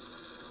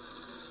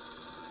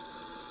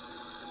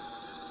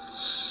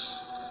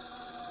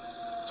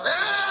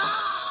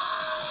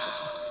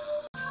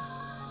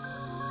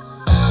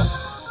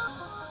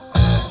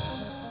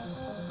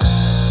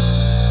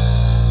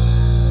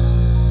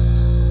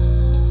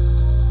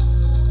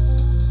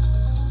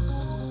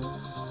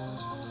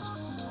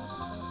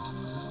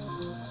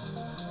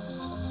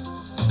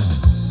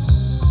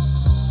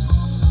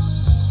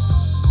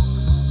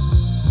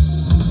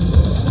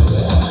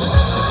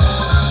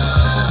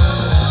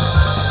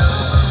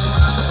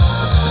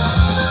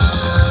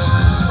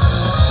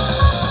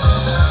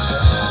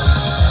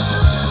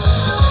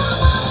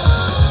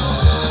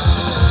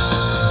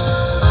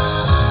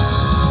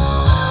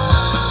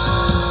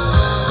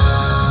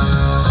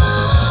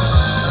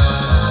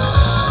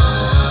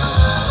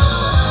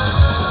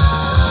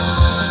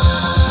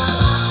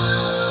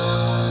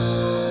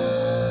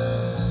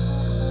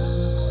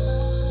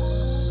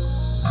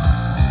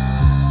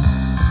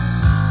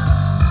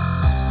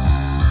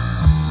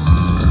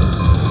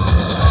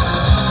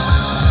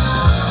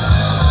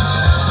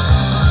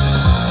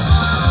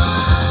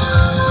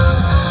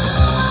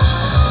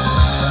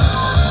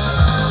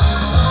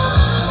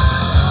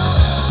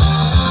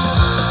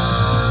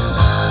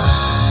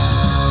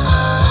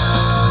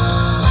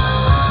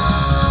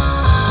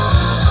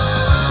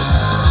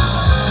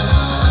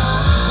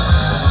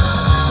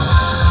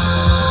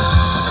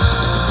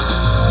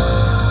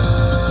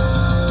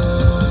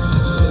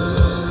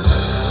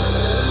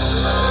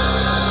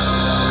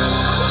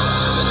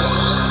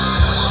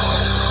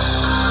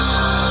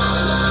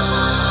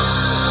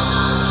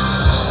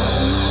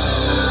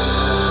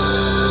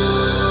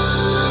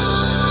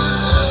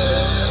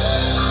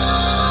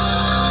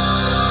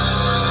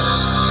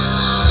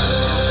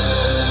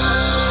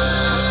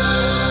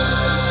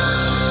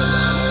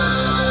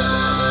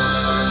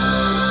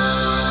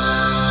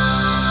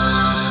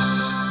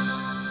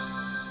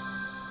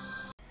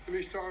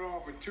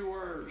 off with 2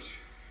 words.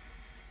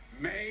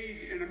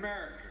 Made in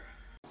America.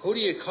 Who do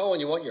you call when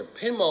you want your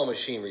pinball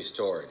machine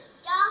restored?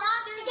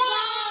 Dr.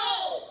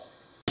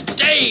 Dave!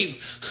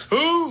 Dave!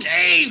 Who?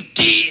 Dave!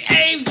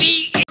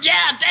 D-A-V!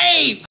 Yeah,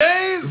 Dave!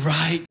 Dave!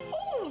 Right.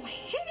 Oh,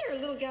 hey there,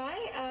 little guy.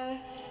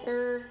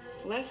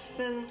 Less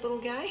than little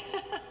guy.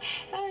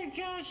 Oh,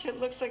 gosh, it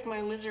looks like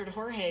my lizard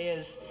Jorge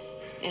is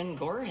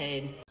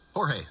engorged.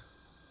 Jorge.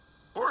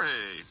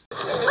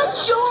 But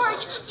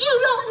George, you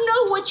don't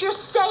know what you're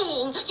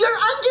saying. You're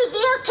under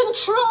their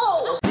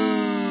control.